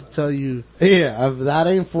wasn't enough to tell you. Yeah, if that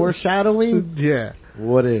ain't foreshadowing, yeah.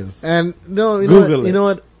 What is? And no, you know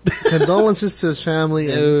what? Condolences to his family.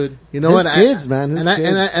 Dude. And you know His what? kids, man. His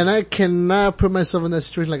kids. And I cannot put myself in that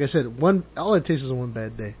situation. Like I said, all it takes is one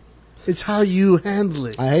bad day. It's how you handle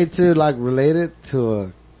it. I hate to like relate it to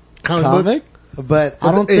a Comic but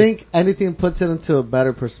I don't think anything puts it into a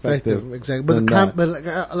better perspective. Exactly.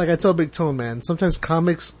 But like I told Big Tone, man, sometimes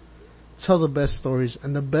comics tell the best stories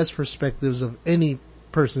and the best perspectives of any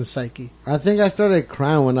person's psyche. I think I started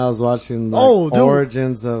crying when I was watching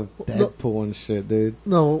origins of Deadpool and shit, dude.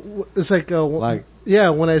 No, it's like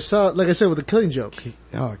when I saw, like I said, with the Killing Joke.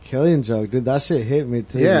 Oh, Killing Joke, dude, that shit hit me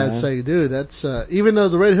too. Yeah, man. it's like, dude, that's even though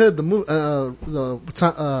the Red Hood, the movie,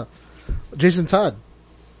 Jason Todd.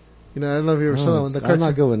 You know, I don't know if you ever saw that one. I'm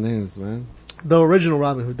not good with names, man. The original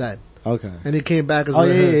Robin Hood died. Okay. And he came back as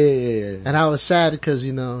Red Hood. Yeah. And I was sad because,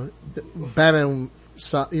 you know, Batman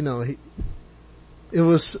saw, you know, it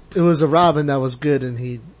was a Robin that was good and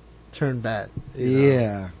he turned bad.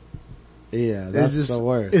 Yeah. Yeah, that's just the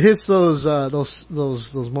worst. It hits those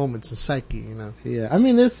moments in psyche, you know. Yeah. I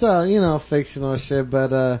mean, it's, fictional shit,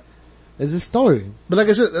 but, it's a story. But like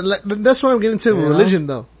I said, that's what I'm getting to with religion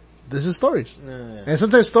though. This is stories. Yeah. And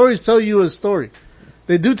sometimes stories tell you a story.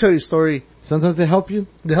 They do tell you a story. Sometimes they help you.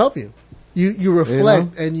 They help you. You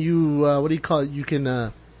reflect and you, what do you call it? You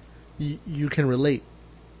can, you can relate.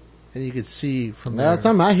 And you can see from there. Last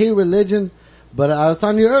time I hate religion, but I was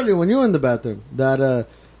telling you earlier when you were in the bathroom that,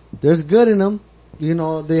 there's good in them. You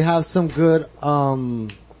know, they have some good,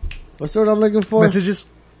 what's the word I'm looking for? Messages?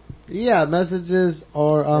 Yeah, messages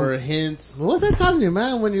or hints. What's that telling you,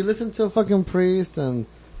 man, when you listen to a fucking priest and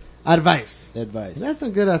advice? That's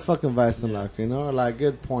some good fucking advice in life, you know, or like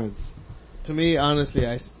good points. To me, honestly,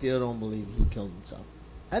 I still don't believe he killed himself.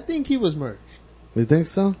 I think he was murdered. You think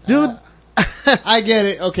so? Dude. I get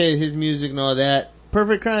it. Okay, his music and all that.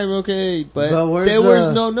 Perfect crime, okay, but there was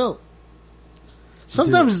no note.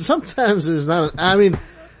 Sometimes there's not. I mean,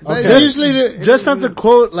 okay. Usually just not to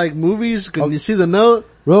quote like movies. Can you see the note?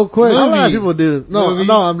 Real quick, a lot of people do.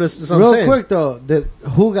 No, I'm just. Real quick though,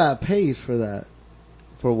 who got paid for that?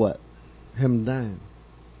 For what? Him dying.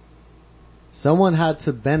 Someone had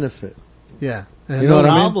to benefit. Yeah. You know what I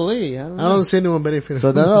mean? Probably. I don't know. I don't see anyone benefiting.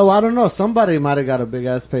 So then, I don't know. Somebody might have got a big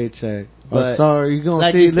ass paycheck. But so you gonna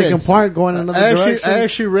like see you said, Linkin Park going another direction? I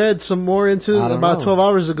actually read some more into it about know. 12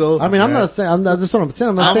 hours ago. I mean, I'm not saying, that's what I'm saying.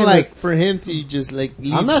 I'm not I'm saying like, this- for him to just like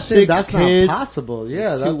leave I'm not saying 6 that's kids, not possible.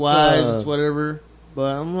 Yeah, 2 that's, wives, whatever.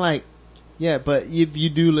 But I'm like, yeah, but if you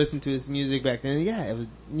do listen to his music back then, yeah, it was,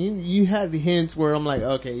 you had hints where I'm like,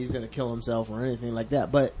 okay, he's gonna kill himself or anything like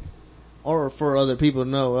that. But, or for other people to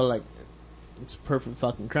know, well, like, it's a perfect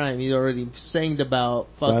fucking crime. He's already sang about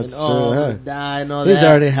fucking, That's true, I'm yeah. gonna die and all he's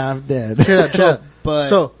that. already half dead. But,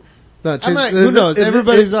 So, no, I'm like, who knows?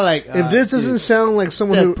 Everybody's like, if this doesn't sound like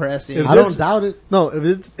someone who, depressing. if I this- don't doubt it. No,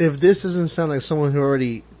 if this doesn't sound like someone who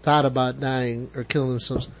already thought about dying or killing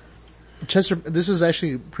themselves, this is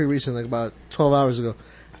actually pretty recent, like about 12 hours ago.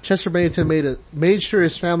 Chester Bennington made sure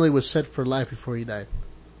his family was set for life before he died.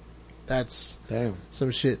 That's Damn.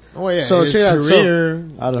 some shit. Oh yeah, so his check it out. career.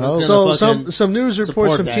 I don't know. So some news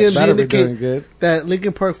reports support from that. TMZ That'll be doing indicate good. that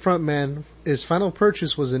Linkin Park frontman, his final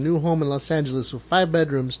purchase was a new home in Los Angeles with 5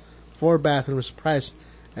 bedrooms, 4 bathrooms, priced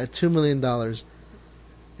at $2 million.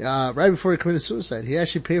 Right before he committed suicide, he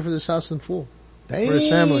actually paid for this house in full. Damn. For his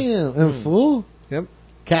family. In full? Yep.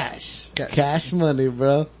 Cash. Cash. Cash money,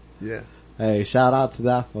 bro. Yeah. Hey, shout out to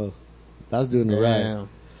that fool. That's doing it right. Damn.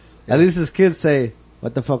 At least his kids say,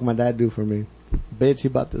 what the fuck my dad do for me? Bitch, he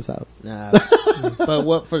bought this house. Nah. But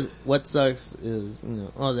what sucks is,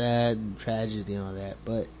 all that tragedy and all that.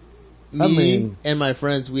 But me and my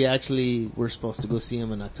friends, we actually were supposed to go see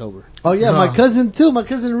him in October. Oh yeah, my cousin too, my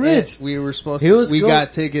cousin Rich. Yeah, we were supposed to, we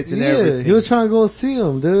got tickets and everything. He was trying to go see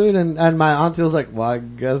him, dude, and my auntie was like, well, I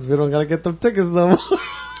guess we don't gotta get them tickets no more.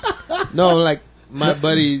 No, like, my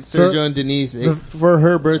buddy Sergio and Denise, for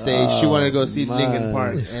her birthday, she wanted to go see Linkin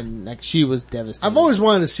Park, and like she was devastated. I've always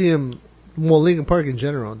wanted to see him, Linkin Park in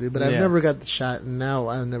general, dude, but I've Yeah. never got the shot, and now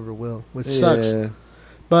I never will, which sucks.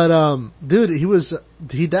 But, dude,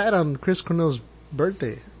 he died on Chris Cornell's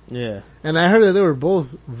birthday. Yeah. And I heard that they were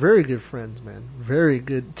both very good friends, man. Very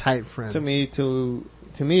good, tight friends. To me,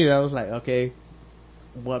 that was like, okay,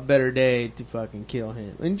 what better day to fucking kill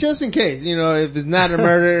him? And just in case, if it's not a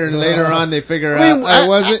murder and later on they figure out it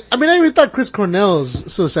wasn't. I mean, I even thought Chris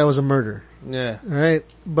Cornell's suicide was a murder. Yeah. Right?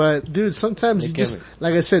 But, dude, sometimes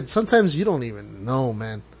like I said, sometimes you don't even know,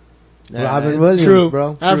 man. Robin Williams,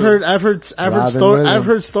 bro. I've heard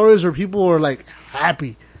stories where people were like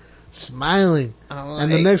happy, smiling,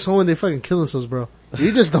 and the next moment they fucking kill themselves, bro.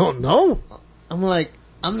 You just don't know. I'm like,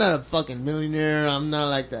 I'm not a fucking millionaire. I'm not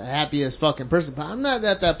like the happiest fucking person, but I'm not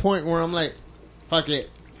at that point where I'm like, fuck it.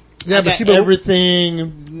 Yeah, I but got see, but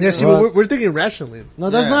everything. Yeah, see, but we're thinking rationally.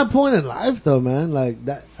 No, that's my point in life though, man. Like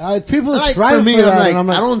that, people strive for me, for that, I'm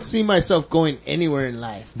like, I don't see myself going anywhere in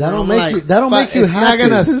life. That'll Where make I'm you, like, that'll make you it's happy. not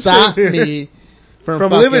gonna stop me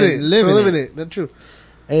from living it. That's true.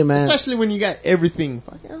 Hey man. Especially when you got everything.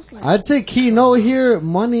 I was like, I'd say keynote here,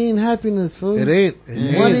 money ain't happiness, fool. It ain't.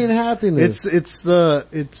 Money ain't happiness. It's a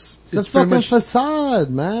fucking facade,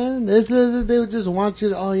 man. They would just want you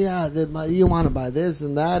to, oh yeah, you want to buy this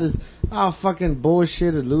and that is, fucking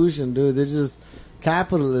bullshit illusion, dude. They're just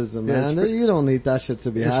capitalism, man. You don't need that shit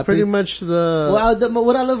to be happy. It's pretty much what I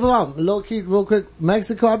love about, low key, real quick,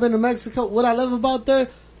 Mexico, I've been to Mexico. What I love about there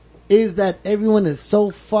is that everyone is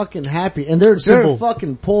so fucking happy and they're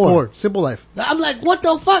fucking poor. Simple life. I'm like, what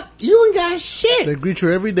the fuck? You ain't got shit. They greet you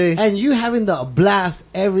every day. And you having the blast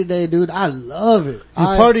every day, dude. I love it. You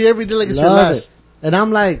party every day like it's your last. And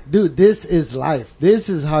I'm like, dude, this is life. This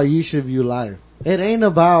is how you should view life. It ain't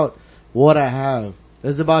about what I have.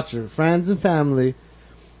 It's about your friends and family.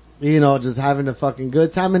 Just having a fucking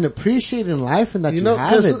good time and appreciating life and that you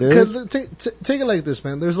have it, dude. Take it like this,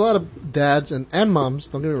 man. There's a lot of dads and moms,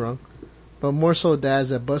 don't get me wrong, but more so dads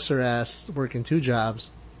that bust their ass working 2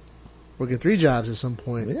 jobs, working 3 jobs at some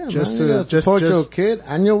point. Yeah, just man, to support your kid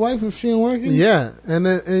and your wife if she ain't working. Yeah. And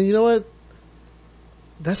you know what?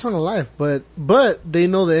 That's not a life, but they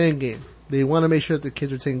know the end game. They want to make sure that the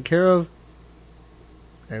kids are taken care of.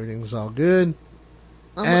 Everything's all good.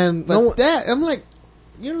 I'm like,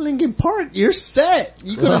 you're Linkin Park. You're set.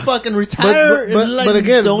 You could have fucking retired. But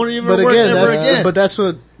again, don't even work ever again. But that's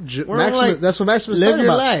what Maximus is live talking your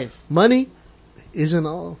about. life. Money isn't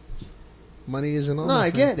all. Money isn't all. No,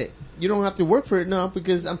 I get it. You don't have to work for it now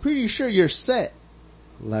because I'm pretty sure you're set.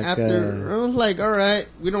 Like after, I was like, all right,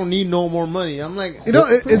 we don't need no more money. I'm like,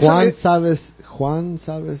 Juan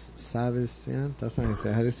Sebastian. That's not how you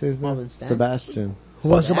say. How do you say his name? Sebastian.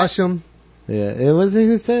 Juan Sebastian. Yeah, it was he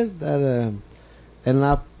who said that. En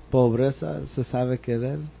la pobreza se sabe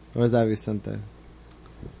querer, or is that Vicente?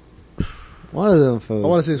 One of them fools. I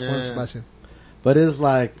want to say it's Juan Sebastian. But it's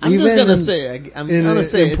like, I'm even just gonna in, say, I'm gonna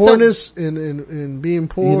say, in poorness, in being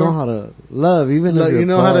poor, you know how to love, even if you you're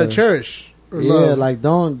know poor. how to cherish. Or Yeah, love. like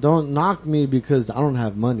don't knock me because I don't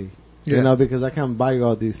have money. Yeah. You know, because I can't buy you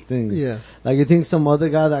all these things. Yeah. Like you think some other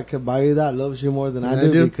guy that could buy you that loves you more than I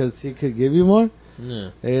do because he could give you more? Yeah.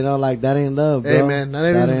 You know, like that ain't love, bro. Hey man, not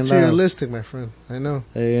even that ain't materialistic, my friend. I know.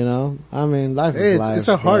 You know, I mean, life is life. It's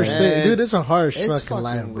a harsh bro. thing, dude. It's a harsh It's fucking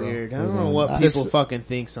life, bro. weird. I don't know what people fucking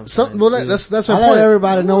think sometimes. That's my I point. let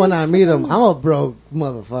everybody know when I meet him, I'm a broke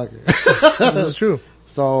motherfucker. This is true.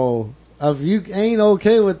 So, if you ain't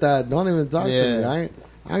okay with that, don't even talk to me.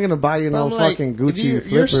 I ain't gonna buy you no fucking Gucci You're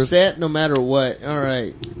flippers. set no matter what.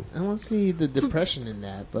 Alright. I don't see the depression in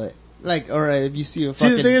that, but like, alright, if you see a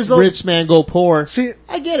fucking rich man go poor,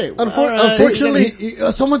 I get it. Unfortunately,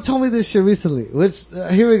 someone told me this shit recently, which,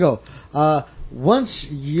 here we go. Once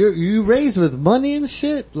you raised with money and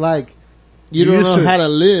shit, like, you don't know how to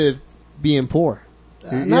live being poor.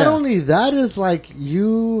 Not only that is like,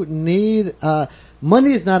 you need,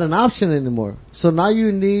 money is not an option anymore. So now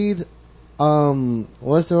you need,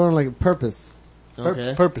 what's the word, like purpose.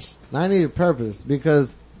 Okay. Purpose. Now I need a purpose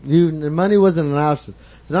because money wasn't an option.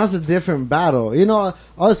 So now it's a different battle. You know,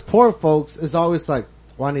 us poor folks is always like,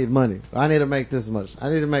 well, I need money. I need to make this much. I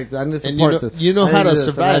need to support this. You know how to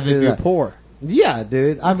survive if you're poor. Yeah,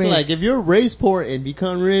 dude. I mean, like if you're raised poor and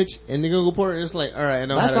become rich and then go poor, it's like, alright, I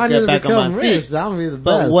know that's how why to I get need back to become on my rich. feet. That would be the best.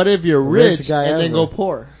 But what if you're rich guy and then ever. go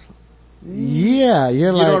poor? Yeah,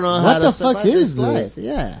 you're You like, don't know how what to the survive fuck is this this? life.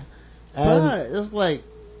 Yeah. But it's like,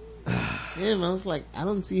 damn, I was like, I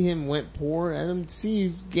don't see him went poor. I don't see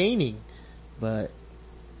he's gaining. But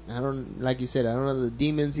I don't, like you said, I don't know the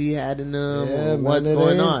demons he had in him or what's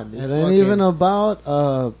going on. It ain't even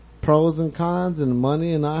about, pros and cons and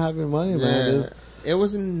money and not having money, man. It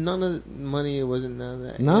wasn't none of the money. It wasn't none of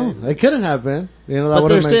that. No, it couldn't have been. You know, that but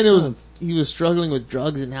would they're have saying made sense. he was struggling with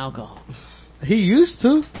drugs and alcohol. He used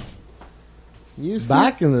to.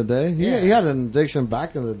 Back in the day. Yeah. He had an addiction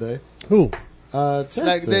back in the day. Who? Chester.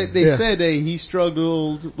 Like they said that he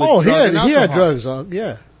struggled with he alcohol. had drugs,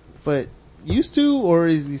 yeah. But used to, or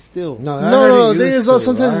is he still? No, the thing is though,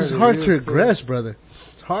 sometimes it's hard to regress, brother.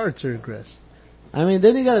 It's hard to regress. I mean,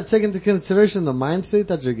 then you gotta take into consideration the mindset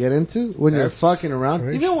that you get into when you're fucking around.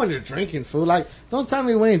 Crazy. Even when you're drinking food. Like, don't tell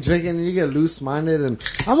me when you're drinking and you get loose-minded and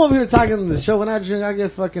I'm over here talking in the show. When I drink, I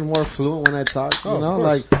get fucking more fluent when I talk, you know?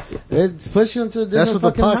 Like, it puts you into a different That's what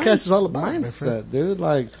the fucking podcast is all about, mindset, dude.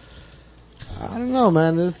 Like, I don't know,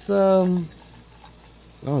 man. It's, oh,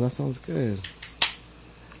 that sounds good.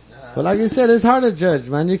 But like you said, it's hard to judge,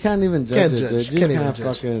 man. You can't even judge it, dude. You can't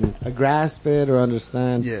fucking grasp it or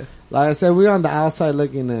understand. Yeah. Like I said, we're on the outside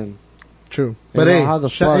looking in. True. But hey, how the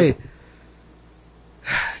fuck? Hey,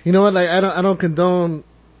 you know what? Like, I don't condone,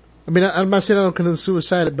 I mean, I'm not saying I don't condone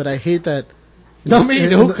suicide, but I hate that. I mean,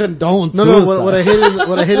 who condones suicide? No, what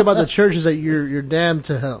I hate about the church is that you're damned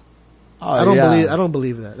to hell. Oh, I don't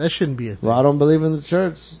believe that. That shouldn't be a thing. Well, I don't believe in the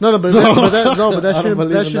church. But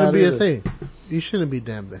that shouldn't be a either. thing. You shouldn't be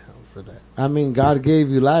damned to hell for that. I mean, God gave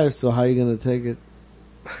you life, so how are you gonna take it?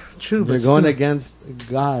 True, You're but going still, against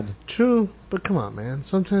God. True, but come on, man.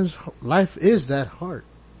 Sometimes life is that hard.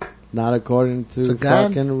 Not according to God?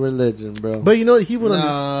 fucking religion, bro. But you know what?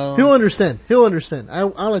 He'll understand. He'll understand. I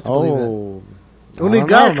like to believe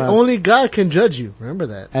that. Only God can judge you. Remember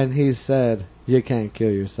that. And he said, you can't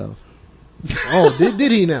kill yourself. Oh,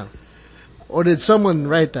 did he now? Or did someone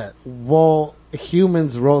write that? Well,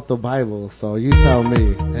 humans wrote the Bible, so you tell me.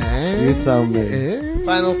 You tell me.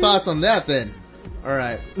 Final thoughts on that then.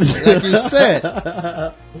 Alright. Like you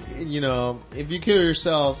said, you know, if you kill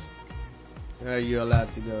yourself, are you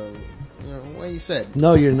allowed to go, you know, what you said?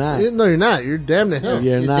 No, you're not. No, you're not. You're damned to hell.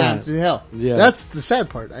 You're not. Damned to hell. Yeah. That's the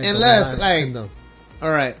sad part. Unless,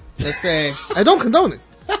 alright, let's say, I don't condone it.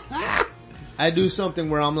 I do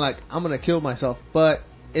something where I'm like, I'm gonna kill myself, but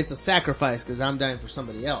it's a sacrifice because I'm dying for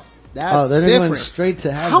somebody else. That's then different. you went straight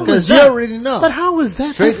to heaven. How is you that? already know. But how is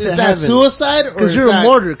that? Straight Is to that heaven. suicide or Because is you're that, a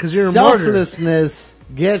martyr. Because you're a martyr. Selflessness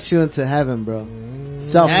gets you into heaven, bro. That's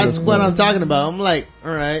Selflessness. what I'm talking about. I'm like,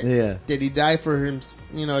 alright, Yeah. did he die for him,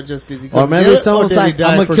 you know, just because he Or couldn't maybe get it, someone's or did he like, die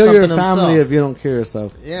I'm gonna for kill your something family himself? if you don't kill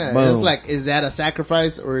yourself. Yeah, Boom. it's like, is that a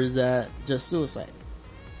sacrifice or is that just suicide?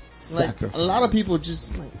 Like, Sacrifice. a lot of people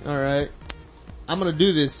just like, alright, I'm gonna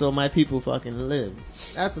do this so my people fucking live.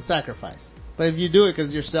 That's a sacrifice. But if you do it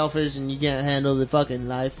cause you're selfish and you can't handle the fucking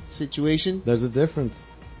life situation, There's a difference.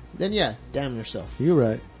 then yeah, damn yourself. You're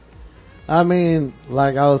right. I mean,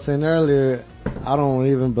 like I was saying earlier, I don't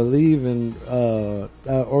even believe in,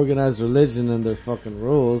 organized religion and their fucking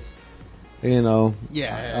rules. You know.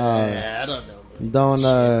 Yeah, I don't know. Don't,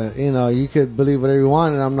 you could believe whatever you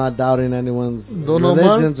want, and I'm not doubting anyone's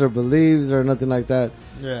religions or beliefs or nothing like that.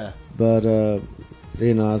 Yeah. But,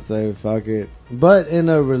 I say fuck it. But in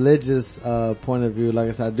a religious, point of view, like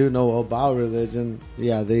I said, I do know about religion.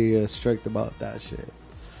 Yeah, they strict about that shit.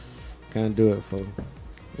 Can't do it, folks.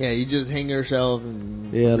 Yeah, you just hang yourself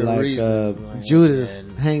and Judas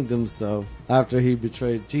hanged himself after he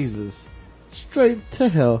betrayed Jesus straight to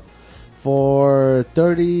hell for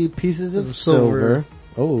 30 pieces of silver.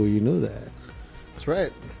 Oh, you knew that. That's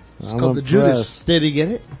right. It's I'm called the Judas. Did he get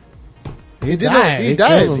it? He died. He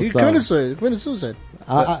died. He committed suicide.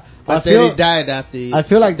 But then he died after he... I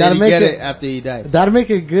feel like that'd make it after he died. That'd make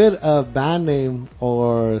a good band name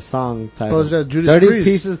or song title. Oh, is that Judas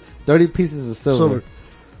Priest? 30 pieces of silver.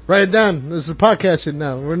 Write it down. This is podcasting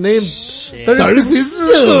now. We're named 30 pieces of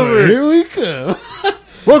silver. Here we go.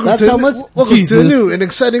 Welcome to a new and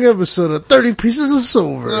exciting episode of 30 Pieces of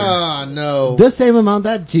Silver. Oh, no. The same amount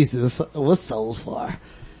that Jesus was sold for.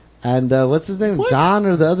 And, what's his name? What? John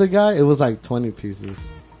or the other guy? It was like 20 pieces.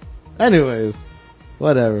 Anyways,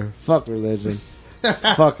 whatever. Fuck religion.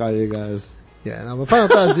 Fuck all you guys. Yeah, no, but final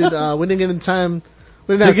thoughts, dude, we didn't get in time.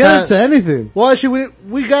 We didn't to get into anything. Well, actually,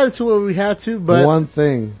 we got it to where we had to, but. One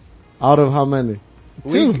thing. Out of how many?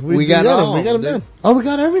 Two. We got them. We got them done. Oh, we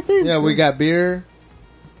got everything? Yeah, we got beer.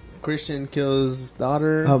 Christian kills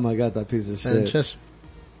daughter. Oh my god, that piece of shit.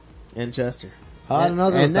 And Chester. I don't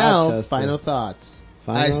know. And now, Chester. Final thoughts.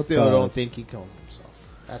 I still don't think he kills himself.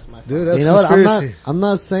 That's my. Dude, that's conspiracy. I'm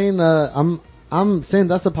not saying. I'm saying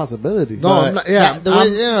that's a possibility. No, I'm not,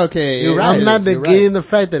 yeah. Okay. You're right. I'm not negating the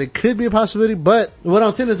fact that it could be a possibility, but what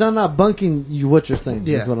I'm saying is I'm not bunking you what you're saying.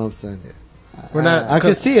 Yeah. That's what I'm saying. Yeah. We're not. I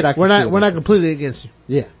can see it. We're not completely against you.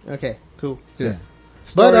 Yeah. Okay. Cool. Yeah.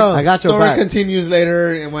 Story, I got your back. Story continues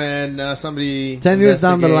later when somebody 10 years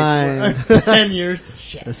down the line. 10 years.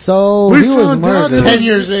 Shit. So he was murdered. 10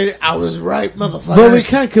 years later, I was right, motherfucker. But we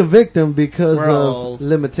can't convict him because of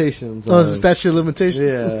limitations. Oh, it's a statute of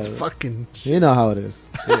limitations? Yeah. It's fucking shit. You know how it is.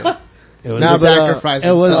 Yeah. It was sacrifice.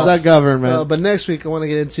 It was the government. But next week I want to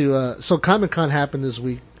get into, so Comic-Con happened this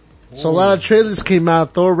week. So a lot of trailers came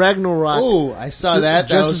out. Thor Ragnarok. Oh, I saw that.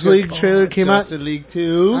 Justice League trailer came out. Justice League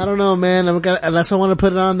 2. I don't know, man. Unless I want to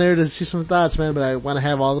put it on there to see some thoughts, man. But I want to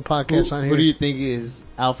have all the podcasts on here. Who do you think is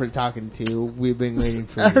Alfred talking to? We've been waiting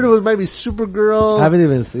for. I heard it might be Supergirl. I haven't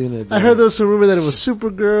even seen it. I heard there was some rumor that it was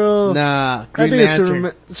Supergirl. Nah, I think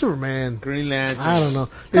it's Superman. Green Lantern. I don't know.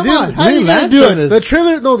 Come on, how are you gonna do it?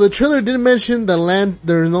 The trailer didn't mention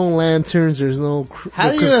there's no lanterns, there's no How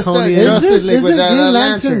are you gonna start Isn't Green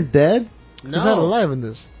Lantern dead? No. He's not alive in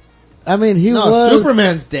this. I mean, he was.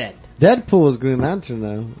 Superman's dead. Deadpool was Green Lantern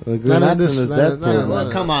now. Green Lantern is Deadpool.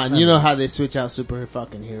 Well, come on, you know how they switch out super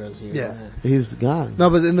fucking heroes here. Yeah. Man. He's gone. No,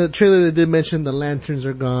 but in the trailer they did mention the lanterns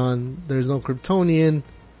are gone. There's no Kryptonian.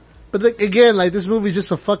 But again, like this movie's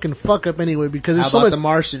just a fucking fuck up anyway because there's how so about much. The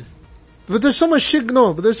Martian? But there's so much shit.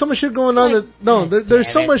 No, but there's so much shit going on. There's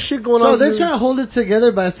so much shit going on. So they're trying to hold it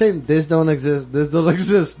together by saying this don't exist, this don't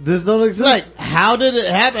exist, this don't exist. Like, how did it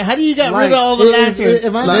happen? How do you get rid of all the lanterns?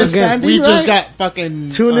 Am I understanding we right? just got fucking.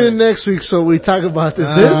 Tune in next week so we talk about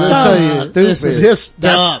this. This is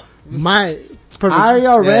dumb. Are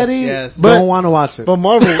you ready? Yes. Don't want to watch it. But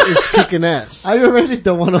Marvel is kicking ass. Are you ready?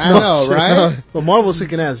 Don't want to watch it. I know, right? But Marvel's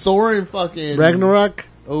kicking ass. Thor and fucking Ragnarok.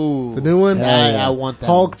 Oh, the new one. I want that.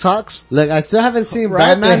 Hulk talks. Look, I still haven't seen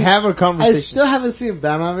Batman. Have a conversation. I still haven't seen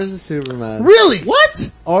Batman vs Superman. Really?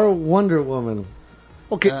 What? Or Wonder Woman.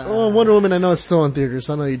 Okay, Wonder Woman I know it's still in theaters,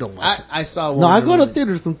 so I know you don't watch it. I saw Wonder Woman. I go to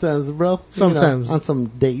theaters sometimes, bro. Sometimes. On some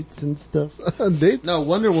dates and stuff. Dates? No,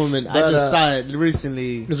 Wonder Woman, I just saw it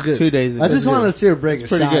recently. It's good. 2 days ago. I just want to see her break a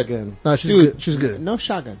shotgun. Good. No, she's good. She's good. No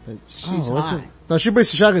shotgun, but she's high. No, she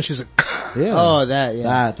breaks the shotgun, she's like, yeah. Oh, that,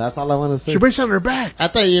 yeah. That's all I want to say. She breaks it on her back. I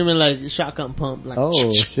thought you meant like shotgun pump. Like,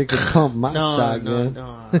 oh, she could pump my shotgun.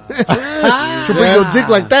 No. She'll break your dick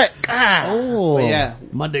like that. Oh. But yeah.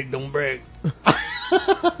 My dick don't break.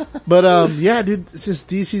 But yeah, dude, it's just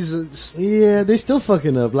DC's. Yeah, they still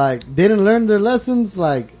fucking up. Like, they didn't learn their lessons.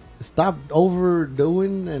 Like, stop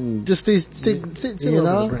overdoing and just stay over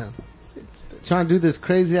the ground. Trying to do this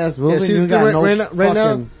crazy ass movie. Yeah, see, you got right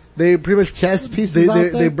now, they pretty much chess pieces.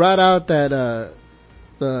 They brought out that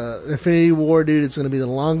the Infinity War, dude. It's going to be the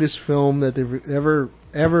longest film that they've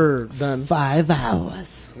ever done. 5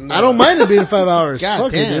 hours. No. I don't mind it being 5 hours. God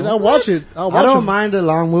Fuck damn, it, dude. I'll watch it. I don't mind a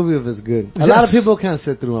long movie if it's good. A lot of people can't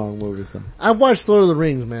sit through long movies though. I watched Lord of the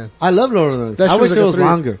Rings, man. I love Lord of the Rings. I wish it was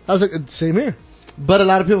longer. I was like, same here. But a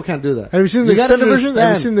lot of people can't do that. Have you seen the You gotta extended version? Have you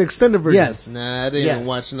understand- seen the extended version? Yes. Nah, I didn't Yes.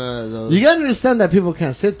 watch none of those. You gotta understand that people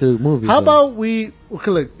can't sit through movies. How though. about we,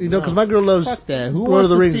 okay, look, you know, cause my girl loves Fuck that. Who Lord wants of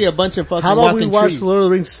the to Rings. see a bunch of fucking How about we walking watch trees? the Lord of the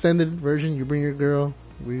Rings extended version? You bring your girl,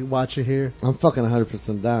 we watch it here. I'm fucking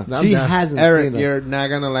 100% down. I'm She down. hasn't Eric, seen it. you're not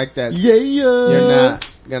gonna like that. Yeah. You're not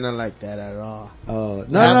gonna like that at all. Oh,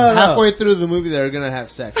 no. Halfway through the movie, they're gonna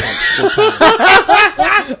have sex. Like, 4 times.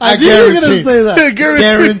 I knew you were gonna guarantee. say that.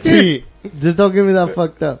 Guarantee. Just don't give me that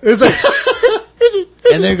fucked up. It's like,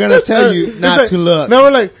 And they're gonna tell you not like, to look. now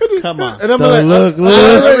we're like, Come on. and I'm Don't like, look, I'm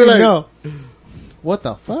look. already like, No. What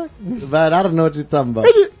the fuck? But I don't know what you're talking about.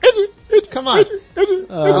 Come on.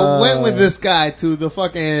 I went with this guy to the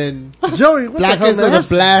fucking Joey, what the hell, Blackest man? of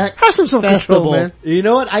the Black Have some Festival. control, man. You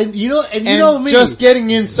know what? You know and me. just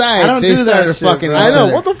getting inside, I don't they do that started shit, fucking bro. each I know,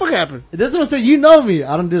 other. what the fuck happened? That's what I'm saying. You know me.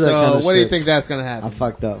 I don't do that So kind of what do you shit. think that's gonna I happen?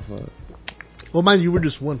 fucked up for it. Well, mind you, we're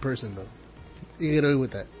just one person though. You get away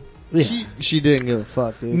with that. Yeah. She didn't give a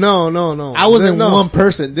fuck, dude. No. I wasn't No. one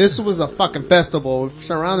person. This was a fucking festival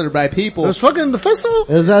surrounded by people. It was fucking in the festival?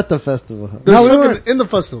 It was at the festival. It was we fucking weren't. in the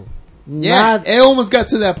festival. Yeah, Not, it almost got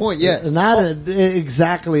to that point, yes. not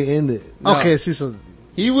exactly in it. No. Okay, see, so,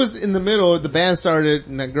 He was in the middle, the band started,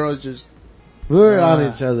 and the girls just, We were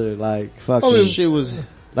on each other like fucking, she was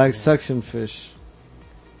like suction fish.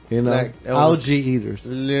 You know, Like, it was- algae eaters.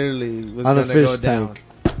 literally was On a gonna fish go down. tank.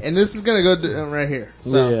 And this is gonna go down right here.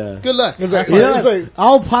 So, Yeah. good luck. it's like, You know, it's like,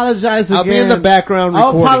 I'll apologize again. I'll be in the background I'll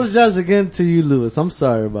recording. apologize again to you, Lewis. I'm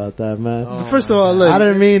sorry about that, man. first of all, look, I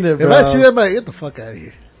didn't mean it, bro. if I see that, I'm like, get the fuck out of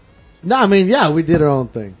here. No, I mean, yeah, we did our own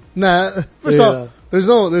thing. Nah, first Yeah. of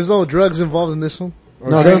all, there's no drugs involved in this one. Or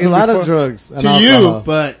No, there was a drinking lot of before. drugs. and To alcohol. you,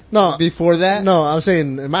 but No. before that, No, I'm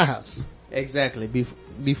saying in my house. exactly.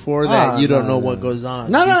 Before that, you don't know what goes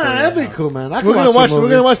on. No, before that'd be that. cool, man. We're gonna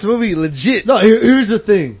watch the movie legit. No, here's the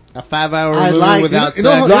thing. A 5-hour I movie like, without you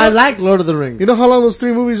know sex. No, I like Lord of the Rings. You know how long those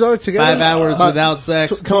 3 movies are together? 5 hours About without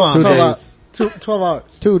sex. tw- Come on. 12 days. hours. 12 hours.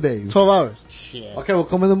 2 days. 12 hours. Okay, we'll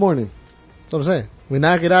come in the morning. That's what I'm saying. We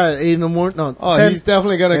knock it out at 8 in the morning. No, Oh, 10. he's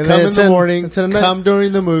definitely gonna And come then in 10 the morning, until the night. come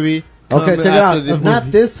during the movie. Okay, come check it out. after the If not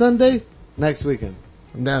movie. this Sunday, next weekend.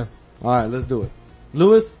 No. Alright, let's do it.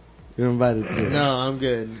 Lewis, you're invited too. No, I'm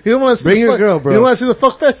good. You don't want to see Bring the your fuck, girl, bro. You don't want to see the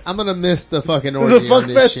fuck fest? I'm gonna miss the fucking orgy fuck on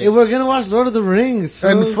this fest. Hey, shit. we're gonna watch Lord of the Rings.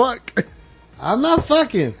 And fool. fuck. I'm not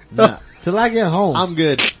fucking. Nah, Till I get home. I'm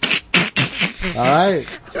good. Alright.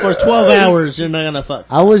 For 12 hours, you're not gonna fuck.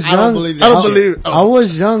 I was young. I don't believe that. I don't believe it. I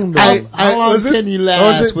was young though. How long was it- can you was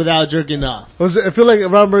last it- without jerking off? I feel like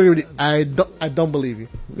Ron Burgundy, I don't believe you.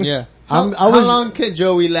 Yeah. I was- How long can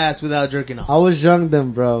Joey last without jerking off? I was young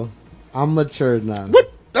then, bro. I'm mature now.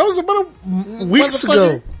 What? That was about weeks ago.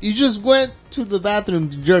 Motherfucker, you just went to the bathroom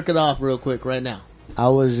to jerk it off real quick right now. I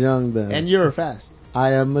was young then. And you're fast.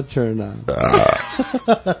 I am mature now.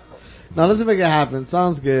 Now let's make it happen.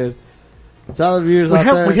 Sounds good. Tell the viewers out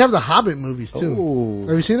there. We have the Hobbit movies too. Ooh.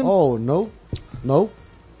 Have you seen them? Oh, nope. Nope.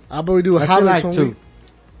 How about we do a I still Hobbit like one 2. week?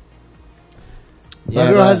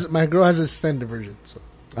 Yeah, My girl has a extended version. So.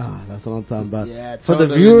 Ah, that's what I'm talking about. Yeah, For the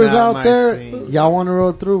totally viewers not out my there, scene. y'all want to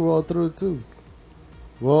roll through too.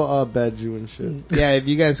 We'll bed you and shit. Yeah, if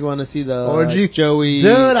you guys want to see the Orgy? Joey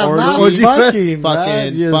Dude, I'm not orgy fucking, fucking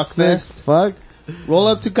man. You fuck sick fest, fuck. roll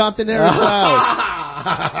up to Compton Air's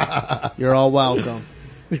house. You're all welcome.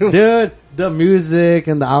 Dude, the music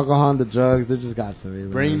and the alcohol and the drugs, they just got to me,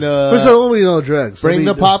 man. Bring First the of all, we no drugs. bring I mean,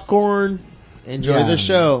 the popcorn. Enjoy Yeah. the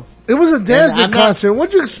show. It was a dancing I'm not- concert.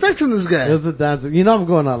 What'd you expect from this guy? It was the dancing. You know I'm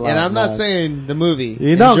going out loud. And I'm not man. saying the movie.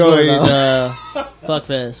 You know I'm Enjoy going the fuck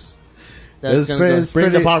fest. That's It's gonna pretty- go. it's Bring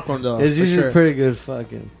the pretty- popcorn though. It's for usually sure. pretty good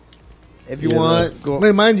fucking. If you Yeah. want, go.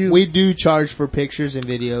 Wait, mind you, We do charge for pictures and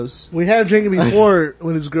videos. we had drinking before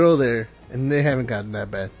with his girl there, and they haven't gotten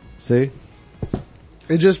that bad. See?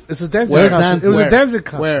 It's a dancing Where's concert. dancing? It was Where? a dancing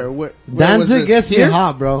concert. Where was Danzig this? gets me Here?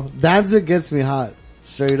 hot, bro. Danzig gets me hot.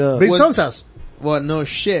 Straight up. Big What- Tone's house. What? No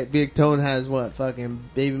shit. Big Tone has what? Fucking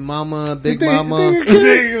baby mama, big You think- mama.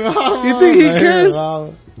 You think he cares?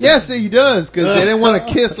 Yes, he does. Cause they didn't want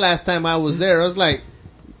to kiss last time I was there. I was like,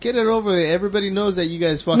 get it over there. Everybody knows that you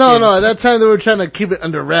guys fucking. No, at that time they were trying to keep it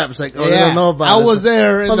under wraps. Like, they don't know about I it. was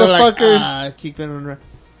there, and they're like, Motherfucker. keep it under. I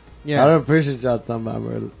Yeah. don't appreciate y'all talking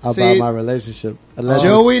about See, my relationship.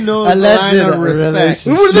 Joey knows the line of respect.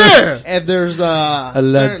 We were there. If there's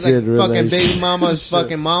Alleged certain, like, fucking baby relationship. mama's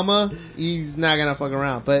fucking mama, he's not gonna fuck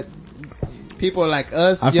around. But people like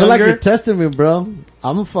us, I feel like younger, you're testing me, bro.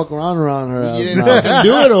 I'm gonna fuck around her. you ass didn't now.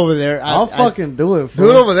 fucking do it over there. I'll fucking do it, fool.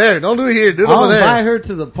 Do it over there. Don't do it here. Do it I'll over there. invite her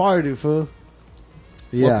to the party, fool.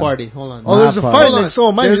 Yeah. What party? Hold on. Oh, there's a My fight part. next.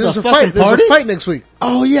 Oh, mind you, There's there's a a fight. fucking There's party? a fight next week.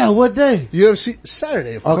 Oh yeah, what day? UFC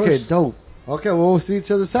Saturday, of Okay, course. dope. Okay, well, we'll see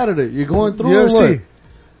each other Saturday. You going through or what? UFC.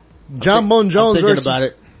 John Bone Jones I'm thinking versus, about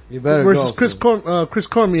it. You better versus go. Chris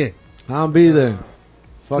Cormier. I'll be there.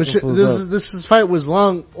 This fight was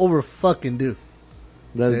long over fucking due.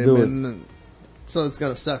 Let's do it. So it's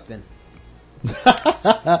gonna suck then.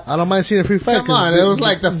 I don't mind seeing a free fight. Come on, it was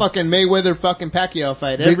like the fucking Mayweather fucking Pacquiao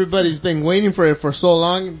fight. Everybody's been waiting for it for so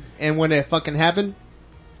long, and when it fucking happened,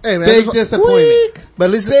 hey man, big disappointment. But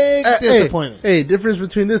listen, Big disappointment. Hey, difference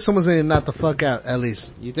between this, someone's saying knock the fuck out, at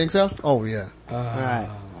least. You think so? Oh yeah. Alright.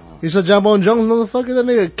 You saw John Bone Jones, motherfucker? That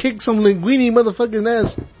nigga kicked some linguini motherfucking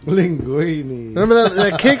ass. Linguini. Remember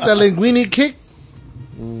that kick, that linguini kick?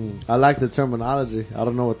 I like the terminology. I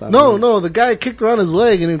don't know what that means. No, the guy kicked around his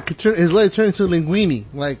leg and his leg turned into linguini.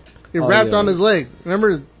 Like, it wrapped on his leg.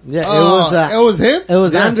 Remember? Yeah, it was him? It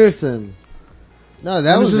was Anderson. No,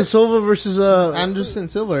 that Anderson was Silva versus, Anderson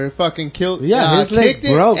Silva. It fucking killed, Yeah, his leg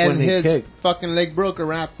kicked broke it, when and he his kicked. fucking leg broke and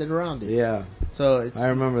wrapped it around it. Yeah. So it's, I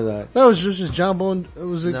remember that. that was just John Bone, what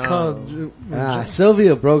was it No. called?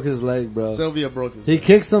 Sylvia broke his leg, bro. Sylvia broke his He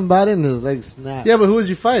kicked somebody and his leg snapped. Yeah, but who was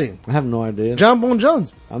he fighting? I have no idea. John Bone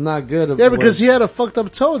Jones. I'm not good at Yeah, because he had a fucked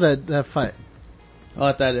up toe that fight. Oh,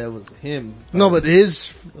 I thought it was him. No, but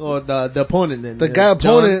Or the opponent then. the guy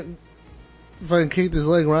opponent fucking kicked his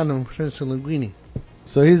leg around him, turned into linguini.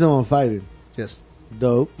 So he's the one fighting. Yes.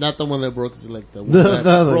 Dope. Not the one that broke his leg, the one The that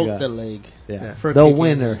other broke guy. the leg. Yeah. For The kicking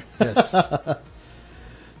winner. Yes.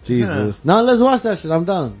 Jesus. No, let's watch that shit. I'm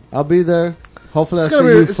done. I'll be there. Hopefully It's I gonna,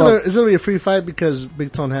 see be, you it's, gonna, fucks. it's gonna be a free fight because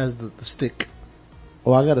Big Tone has the stick.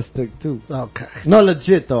 Oh, I got a stick too. Okay. No,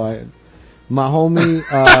 legit though. My homie,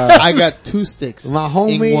 I got 2 sticks. my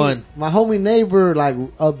homie, In one. my homie neighbor like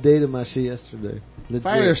updated my shit yesterday. Legit.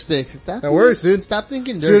 Fire sticks. That works, dude. Stop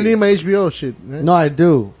thinking So you dirty. need my HBO shit, right? No, I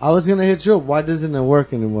do. I was gonna hit you up. Why doesn't it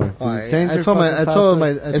work anymore? Did you change I your told fucking I It's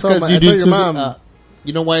told because you do your too- mom.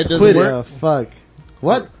 you know why it doesn't Quit it. work? Fuck.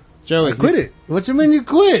 What? Joey, I quit it. What you mean you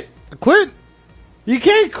quit? I quit. You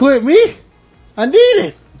can't quit me. I need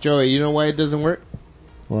it. Joey, you know why it doesn't work?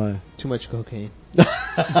 Why? Too much cocaine.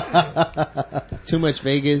 Too much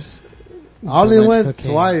Vegas. I only much went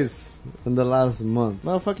cocaine. twice in the last month.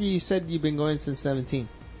 Motherfucker, you said you've been going since 17.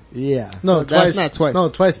 Yeah. No, So twice. that's not twice. No,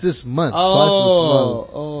 twice this month.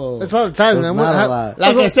 Oh. That's all the time, That's man. not a lot.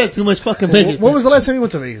 Like I said, too much fucking Vegas. When was the last time you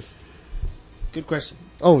went to Vegas? Good question.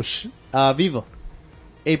 Oh shit. Vivo.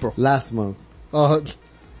 April. Last month. No,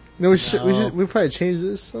 we probably change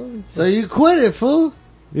this. So you quit it, fool.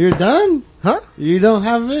 You're done? Huh? You don't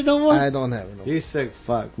have it no more? I don't have it. No. You sick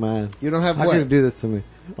fuck, man. You don't have How what? can you do this to me?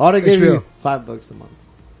 I ought to give you HBO. $5 a month.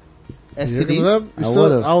 You looking it up?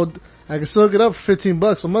 STDs? I can still get up for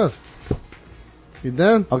 $15 a month. You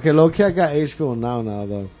done? Okay, low key, I got HBO now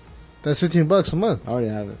though. That's $15 a month. I already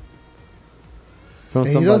have it. From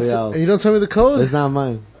And somebody else. And you don't tell me the code? It's not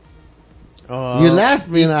mine. You laughed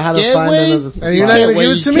me and I had to Get find away. another And you're not gonna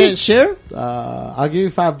give it to You me? can't share? I'll give you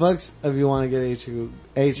 $5 if you want to get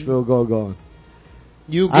HBO Go going.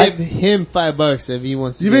 You give him $5 if he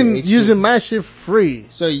wants to. You've get been HBO. using my shit free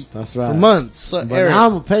So, That's right. for months. so But Eric, now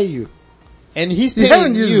I'm gonna pay you. and he's You paying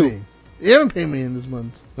haven't used you, me. You haven't paid me in this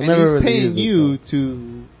month. I and never he's really paying used it, you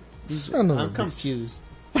to. Son of a I'm bitch. confused.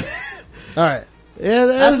 Alright. Yeah,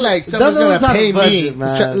 That's like someone's gonna pay me.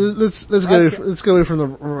 Let's go away from the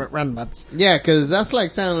roundabouts. Yeah, cause that's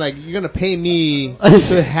like sounding like you're gonna pay me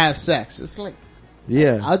to have sex. It's like,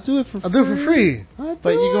 Yeah. I'll do it for free. I'll do it for free.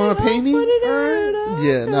 But you're gonna pay me?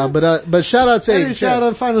 Yeah, no, but shout outs, Hey,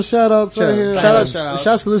 final shout outs right here. Shout outs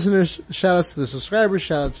Shout-outs. to listeners, shout outs to the subscribers,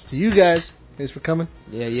 shout outs to you guys. Thanks for coming.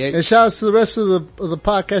 Yeah, yeah. And shout outs to the rest of the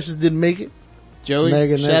podcasters didn't make it. Joey,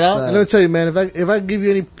 Megan, shout that's out. And let me tell you, man, if I give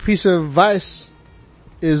you any piece of advice,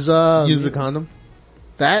 is Use the condom.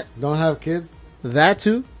 that Don't have kids?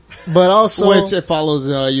 too, but also Which it follows,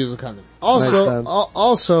 use a condom. Makes sense.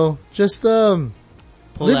 also just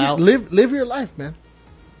Pull out. live your life, man.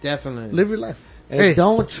 Definitely. Live your life. And Hey,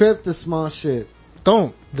 don't trip the small shit.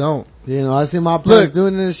 don't. You know, I see my plans Look,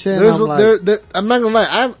 doing this shit and There's I'm like, I'm not gonna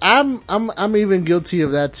lie. I'm even guilty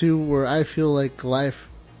of that too, where I feel like life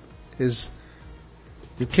is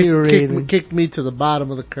deteriorating, kicked me to the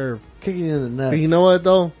bottom of the curve. kicking you in the nuts. But you know what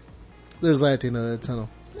though? There's light at the end of that tunnel.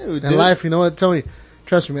 Dude, And life, you know what? Tell me,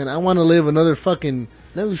 trust me, man. I want to live another fucking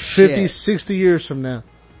no 50, shit. 60 years from now.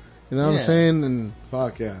 You know what I'm Yeah. saying? And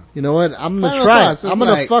Fuck yeah. you know what? I'm gonna Final try. thoughts, it's I'm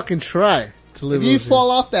gonna like- fucking try to live. If you those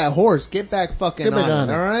fall off that horse, get back fucking Get back on on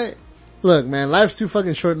it, it. alright? years. Look, man, life's too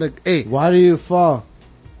fucking short. Like, hey, Why do you fall?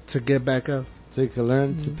 to get back up. So you can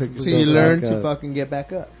learn to pick So yourself you learn back to up. fucking get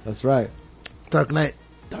back up. That's right. Dark Knight.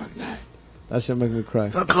 That should make me cry.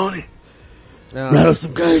 Falcone. No. Rattle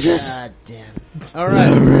some cages. God damn. All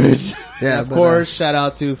right. Yeah, of course, shout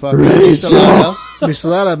out to fucking Michelada.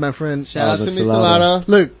 Michelada, my friend. Shout out to Michelada. Michelada.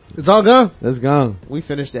 Look, it's all gone. It's gone. We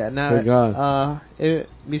finished that. Now, We're gone.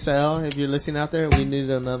 Misael, if you're listening out there, we need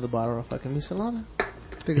another bottle of fucking Michelada.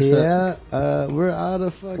 Yeah, we're out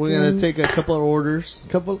of fucking... We're gonna take a couple of orders.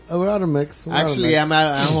 We're out of mix. Actually, I'm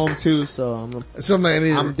at home too, so I'm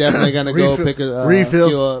definitely gonna Refill. go pick a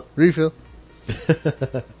queue up. Refill.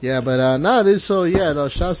 Yeah, but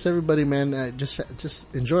shouts to everybody, man.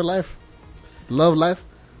 Just enjoy life. Love life.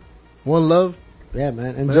 One love. Yeah,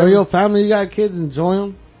 man. Enjoy your family. You got kids, enjoy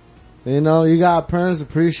them. You know, you got parents,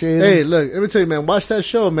 appreciate them. Hey, look, let me tell you, man, watch that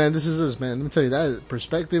show, man. This is us, man. Let me tell you, that is a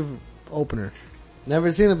perspective opener.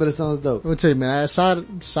 Never seen it, but it sounds dope. Let me tell you, man, I saw it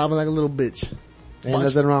sobbing like a little bitch. Ain't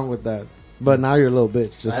nothing wrong with that. But now you're a little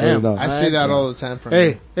bitch, just so you know. I see that all the time from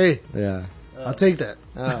you. Hey. Yeah. I'll take that.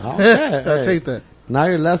 Okay. I'll take that. Now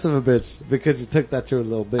you're less of a bitch because you took that you're a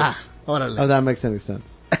little bitch. Oh, that makes any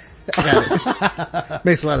sense.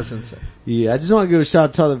 Makes a lot of sense. Yeah, I just want to give a shout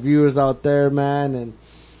out to all the viewers out there, man, and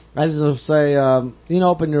I just want to say,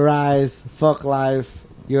 open your eyes, fuck life,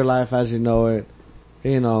 your life as you know it.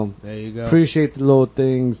 You know, there you go. Appreciate the little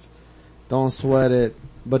things. Don't sweat it,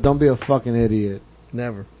 but don't be a fucking idiot.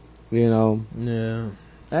 Never. You know. Yeah.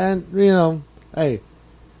 And hey,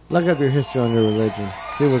 look up your history on your religion.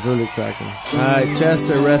 See what's really cracking. All right,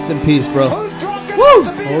 Chester, rest in peace, bro. Woo!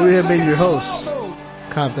 Well, we have been your hosts,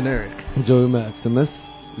 Compton Eric, Joey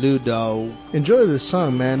Maximus, Ludo. Enjoy this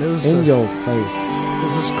song, man. It was in your face.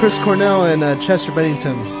 This is Chris Cornell and Chester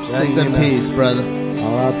Bennington. Rest in peace, brother.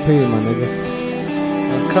 R.I.P. my niggas.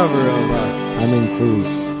 A cover of Cruz. I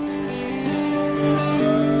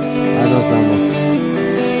know Ramos.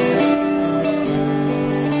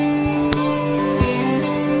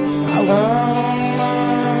 I learned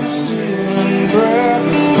my stealing bread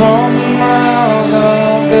from the miles of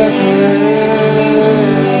Bethlehem.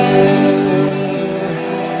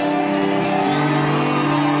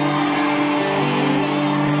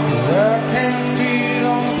 I can't feed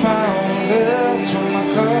on the poundless when my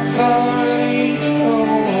cup's already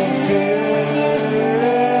overfilled.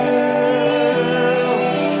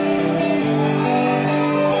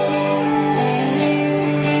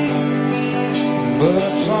 But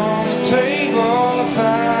it's on the table, the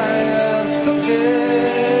fire's cooking.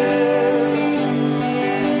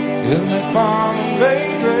 In the farm and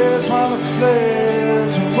babies while the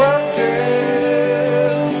slaves are working.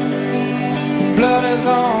 Blood is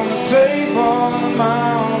on the table and the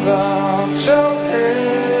mouths are choking.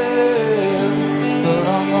 But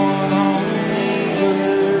I'm going home with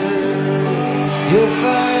it. Yes, I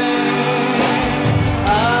am.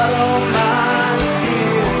 I don't mind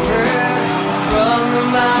stealing bread from the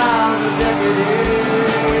mouths of deputies.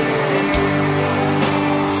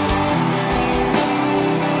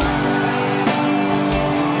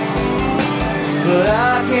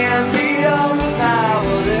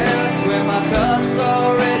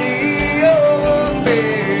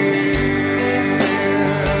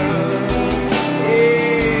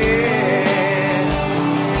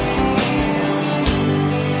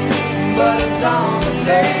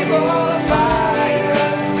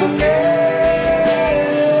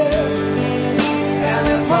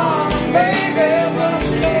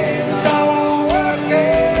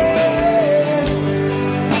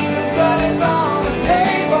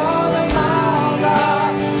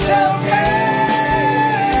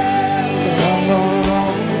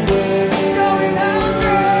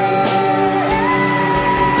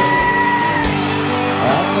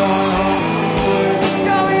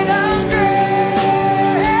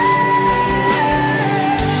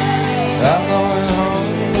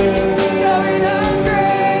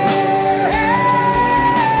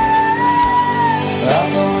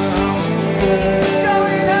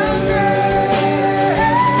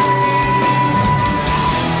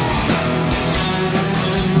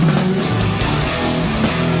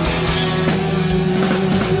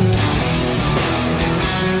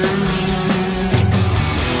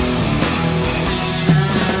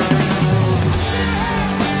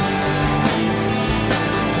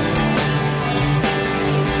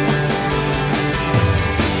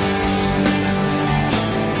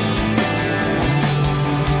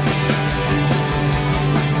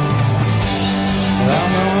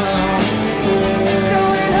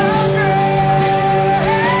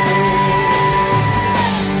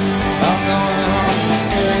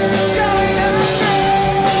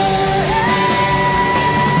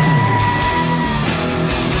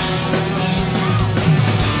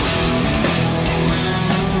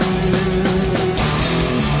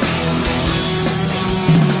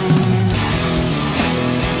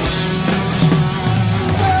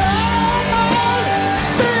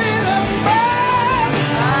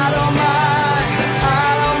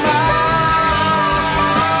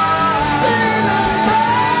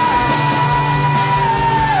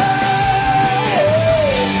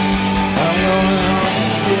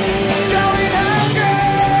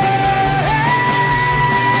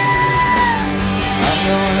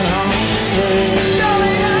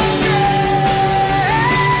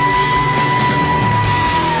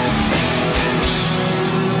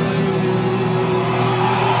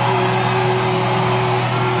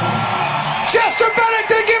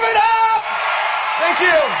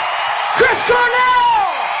 you, Chris Cornell!